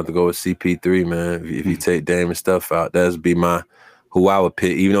boring, but I'm going to have to go with CP3, man. If you take Dame and Steph out, that'd be who I would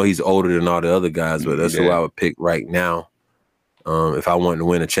pick, even though he's older than all the other guys, but that's who I would pick right now. If I wanted to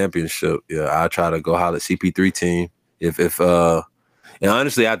win a championship, I'd try to go holler at CP3 team. And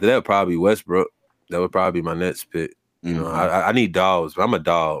honestly, after that, probably Westbrook. That would probably be my next pick. I need dogs. I'm a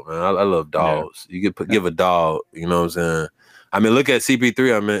dog, man. I love dogs. Yeah. You could give a dog, you know what I'm saying? I mean, look at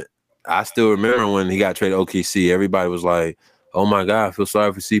CP3. I still remember when he got traded to OKC, everybody was like, oh my God, I feel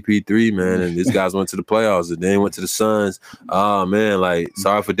sorry for CP3, man. And these guys went to the playoffs and then went to the Suns. Oh man, like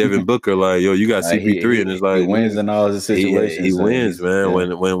sorry for Devin Booker. Like, yo, you got CP3 and it's like he wins in all the situations. He wins, man.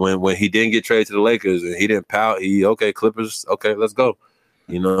 Yeah. When he didn't get traded to the Lakers and he didn't pout, Clippers, okay, let's go.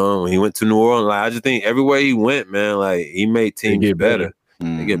 When he went to New Orleans, like I just think everywhere he went, man, like he made teams better.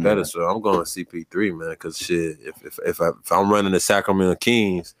 They get better. So I'm going CP3, man, because shit, if I'm running the Sacramento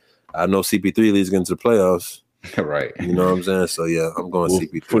Kings, I know CP3 leads into the playoffs. Right. You know what I'm saying? So yeah, I'm going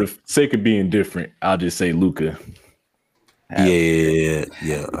CP3. For the sake of being different, I'll just say Luka. Yeah.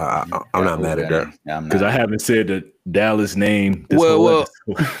 I'm not mad at that. Because I haven't said the Dallas name. Well,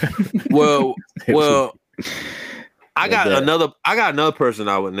 I got another person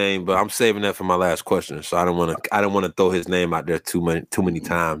I would name, but I'm saving that for my last question. So I don't want to throw his name out there too many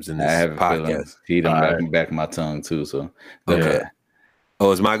times in this podcast. He done back in my tongue too. So okay. Yeah.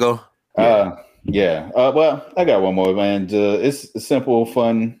 Oh, it's my go? Yeah. Well, I got one more, man. It's a simple,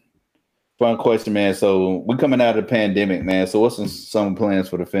 fun question, man. So we coming out of the pandemic, man. So what's some plans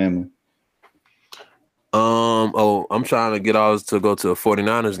for the family? I'm trying to get us to go to a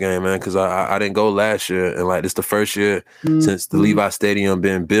 49ers game, man, because I didn't go last year, and like this the first year since the Levi Stadium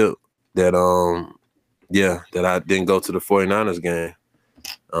been built that that I didn't go to the 49ers game.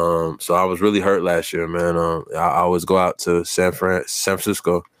 So I was really hurt last year, man. I always go out to San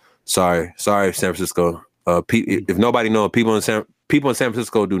Francisco. Sorry, San Francisco. If nobody knows, people in San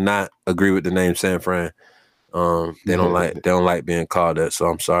Francisco do not agree with the name San Fran. They don't like being called that. So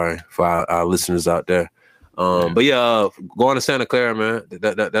I'm sorry for our listeners out there. But yeah, going to Santa Clara, man.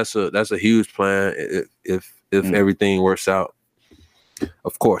 That's a huge plan if everything works out,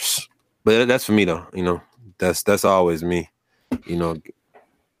 of course. But that's for me though. You know, that's always me. You know,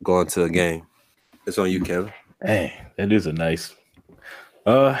 going to a game. It's on you, Kevin. Hey, that is a nice.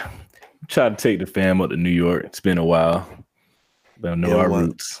 Try to take the fam up to New York. It's been a while. But I know our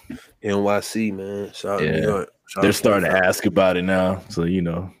roots. NYC, man. Shout out to New York. They're starting to ask about it now. So,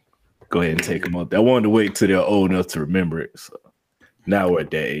 go ahead and take them up. I wanted to wait till they're old enough to remember it. So now we're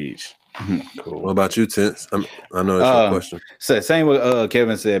at that age. Cool. What about you, Tense? I know it's your question. So same with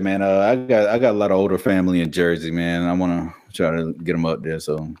Kevin said, man. I got a lot of older family in Jersey, man. I want to try to get them up there,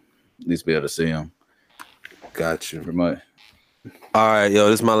 so at least be able to see them. Got you. Pretty much. All right, yo.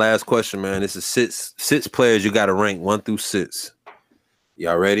 This is my last question, man. This is six players you got to rank 1 through 6.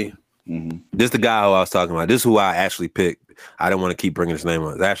 Y'all ready? Mm-hmm. This is the guy who I was talking about. This is who I actually picked. I didn't want to keep bringing his name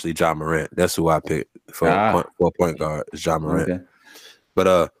up. It's actually Ja Morant. That's who I picked for a point guard. It's Ja Morant. Okay.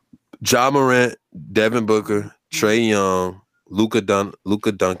 But Ja Morant, Devin Booker, Trae Young, Luka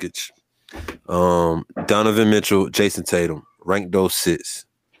Doncic, Donovan Mitchell, Jason Tatum. Rank those 6.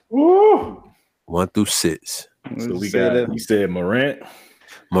 Woo! 1 through 6. So we got. You said Morant,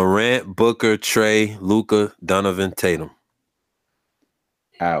 Booker, Trae, Luka, Donovan, Tatum.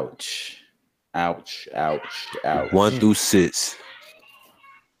 Ouch. 1 through 6.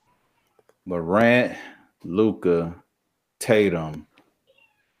 Morant, Luka, Tatum.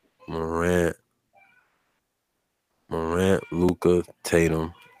 Morant, Luka,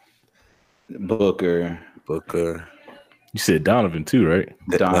 Tatum. Booker. You said Donovan too, right?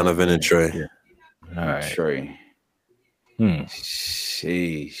 Donovan and Trae. Yeah. All right. Trae.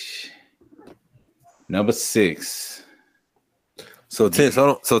 Sheesh. Number 6. So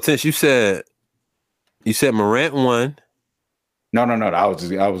Tense, you said Morant 1. No. I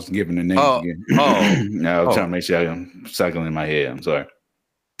was giving the name again. No, I was trying to make sure I'm cycling in my head. I'm sorry.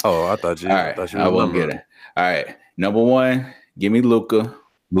 Oh, I thought you. All right, I won't get it. All right, number 1, give me Luka.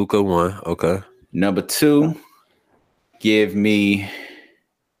 Luka 1. Okay. Number 2, give me.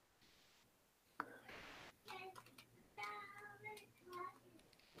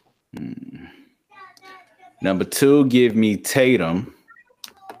 Number 2, give me Tatum.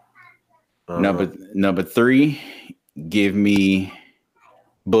 Number 3, give me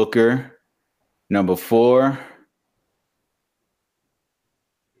Booker. Number 4,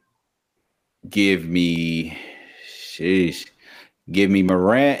 give me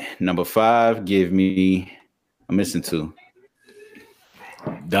Morant. Number 5, I'm missing 2.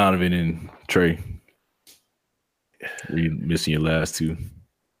 Donovan and Trae. You're missing your last 2.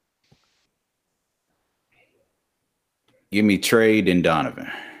 Give me Trae and Donovan.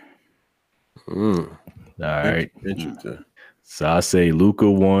 All right. Interesting. So I say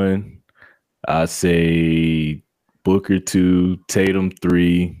Luka 1. I say Booker 2, Tatum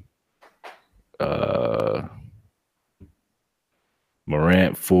 3,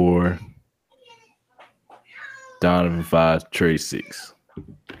 Morant 4, Donovan 5, Trae 6.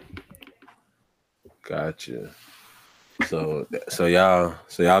 Gotcha. So y'all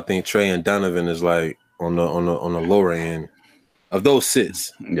think Trae and Donovan is like on the lower end of those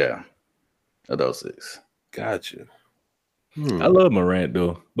 6? Yeah, of those 6. Gotcha. I love Morant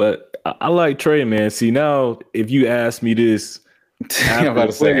though, but I like Trae, man. See, now if you ask me this I'm about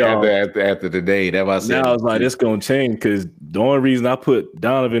to say after the day, that was now I was like, it's gonna change because the only reason I put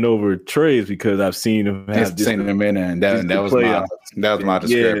Donovan over Trae is because I've seen him have seen him in there, and that was my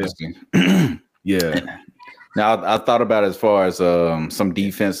discrepancy. Yeah. Now I thought about it as far as some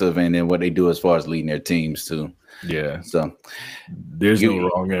defensive and then what they do as far as leading their teams too. Yeah. So there's no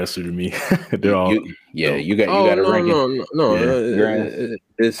wrong answer to me. They're all you got a ranking. No.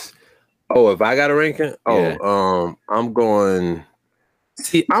 It's if I got a ranking, I'm going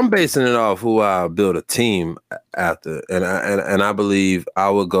See, I'm basing it off who I build a team after, and I believe I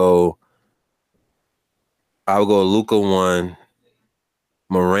would go Luka 1,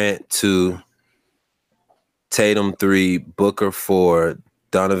 Morant 2, Tatum 3, Booker 4,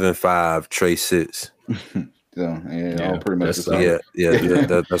 Donovan 5, Trey 6. So all pretty much the same.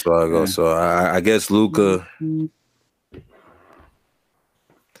 That's where I go. So I guess Luka.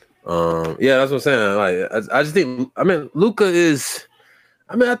 That's what I'm saying. Like I just think. I mean, Luka is.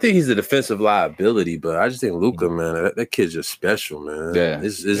 I mean, I think he's a defensive liability, but I just think Luka, man, that kid's just special, man. Yeah,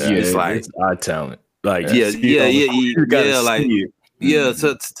 it's like it's odd talent. Like to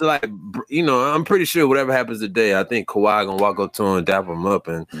like, you know, I'm pretty sure whatever happens today, I think Kawhi gonna walk up to him and dap him up,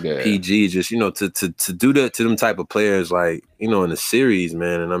 and PG just, you know, to do that to them type of players, like, you know, in the series,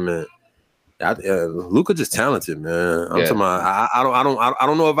 man. And I mean, Luka just talented, man. I'm talking about. I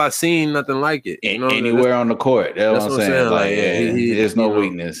don't know if I've seen nothing like it. You know, anywhere on the court. That's what I'm saying. Like, there's no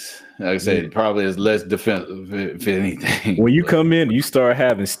weakness. Like I said, probably is less defensive if anything. When you come in, you start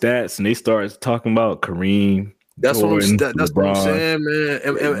having stats, and they start talking about Kareem. That's Jordan, what I'm saying, man.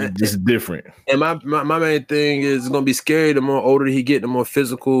 It's different. And my main thing is, it's gonna be scary. The more older he get, the more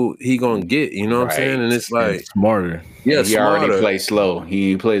physical he gonna get. You know what I'm saying? And it's like smarter. Yeah, he already plays slow.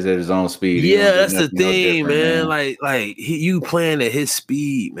 He plays at his own speed. Yeah, that's the thing, man. Like you playing at his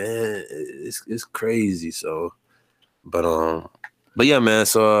speed, man. It's crazy. So, but yeah, man.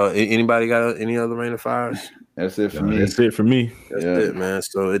 So anybody got any other Rain of Fires? That's it for me. That's it for me. That's it, man.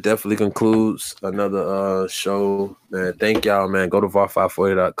 So it definitely concludes another show, man. Thank y'all, man. Go to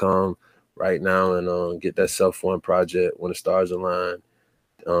var540.com right now and get that Self-One project When the Stars Align.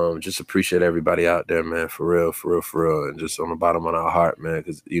 Just appreciate everybody out there, man. For real. And just on the bottom of our heart, man.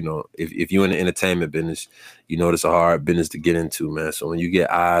 Because, you know, if you're in the entertainment business, you know it's a hard business to get into, man. So when you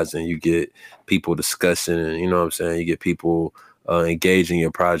get eyes and you get people discussing, and you know what I'm saying, you get people engage in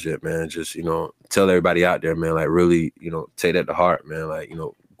your project, man. Just, you know, tell everybody out there, man, like, really, you know, take that to heart, man. Like, you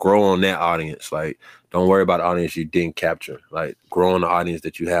know, grow on that audience. Like, don't worry about the audience you didn't capture. Like, grow on the audience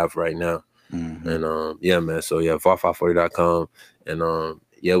that you have right now. Mm-hmm. And yeah, man. So yeah, var540.com. And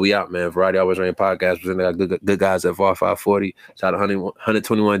we out, man. Variety Always Rain podcast presented by good guys at VAR540. Shout out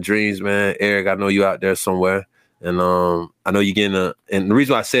 121 Dreams, man. Eric, I know you out there somewhere. And I know you're getting and the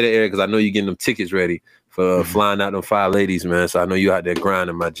reason why I said it, Eric, because I know you're getting them tickets ready for flying out them 5 ladies, man. So I know you out there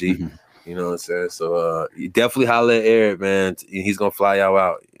grinding, my G. Mm-hmm. You know what I'm saying? So you definitely holler at Eric, man. He's gonna fly y'all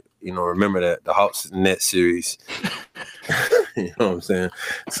out. You know, remember that the Hawks Net series. You know what I'm saying?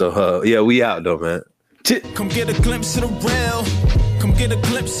 So yeah, we out though, man. Come get a glimpse of the real. Come get a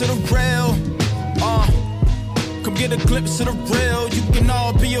glimpse of the real. Come get a glimpse of the real. You can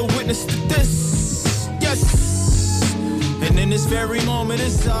all be a witness to this. Yes. And in this very moment,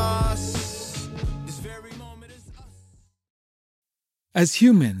 it's us. As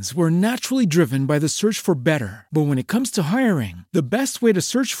humans, we're naturally driven by the search for better. But when it comes to hiring, the best way to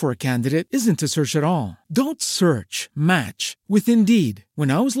search for a candidate isn't to search at all. Don't search, match with Indeed.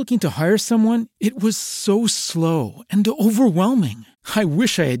 When I was looking to hire someone, it was so slow and overwhelming. I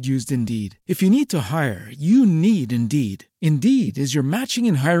wish I had used Indeed. If you need to hire, you need Indeed. Indeed is your matching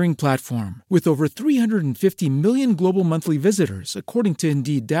and hiring platform with over 350 million global monthly visitors, according to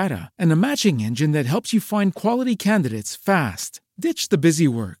Indeed data, and a matching engine that helps you find quality candidates fast. Ditch the busy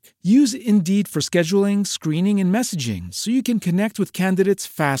work. Use Indeed for scheduling, screening, and messaging so you can connect with candidates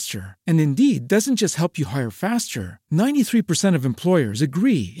faster. And Indeed doesn't just help you hire faster. 93% of employers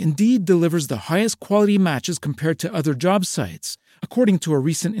agree Indeed delivers the highest quality matches compared to other job sites, according to a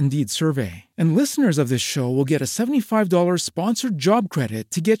recent Indeed survey. And listeners of this show will get a $75 sponsored job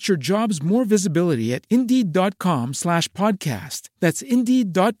credit to get your jobs more visibility at Indeed.com/podcast. That's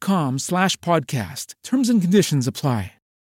Indeed.com/podcast. Terms and conditions apply.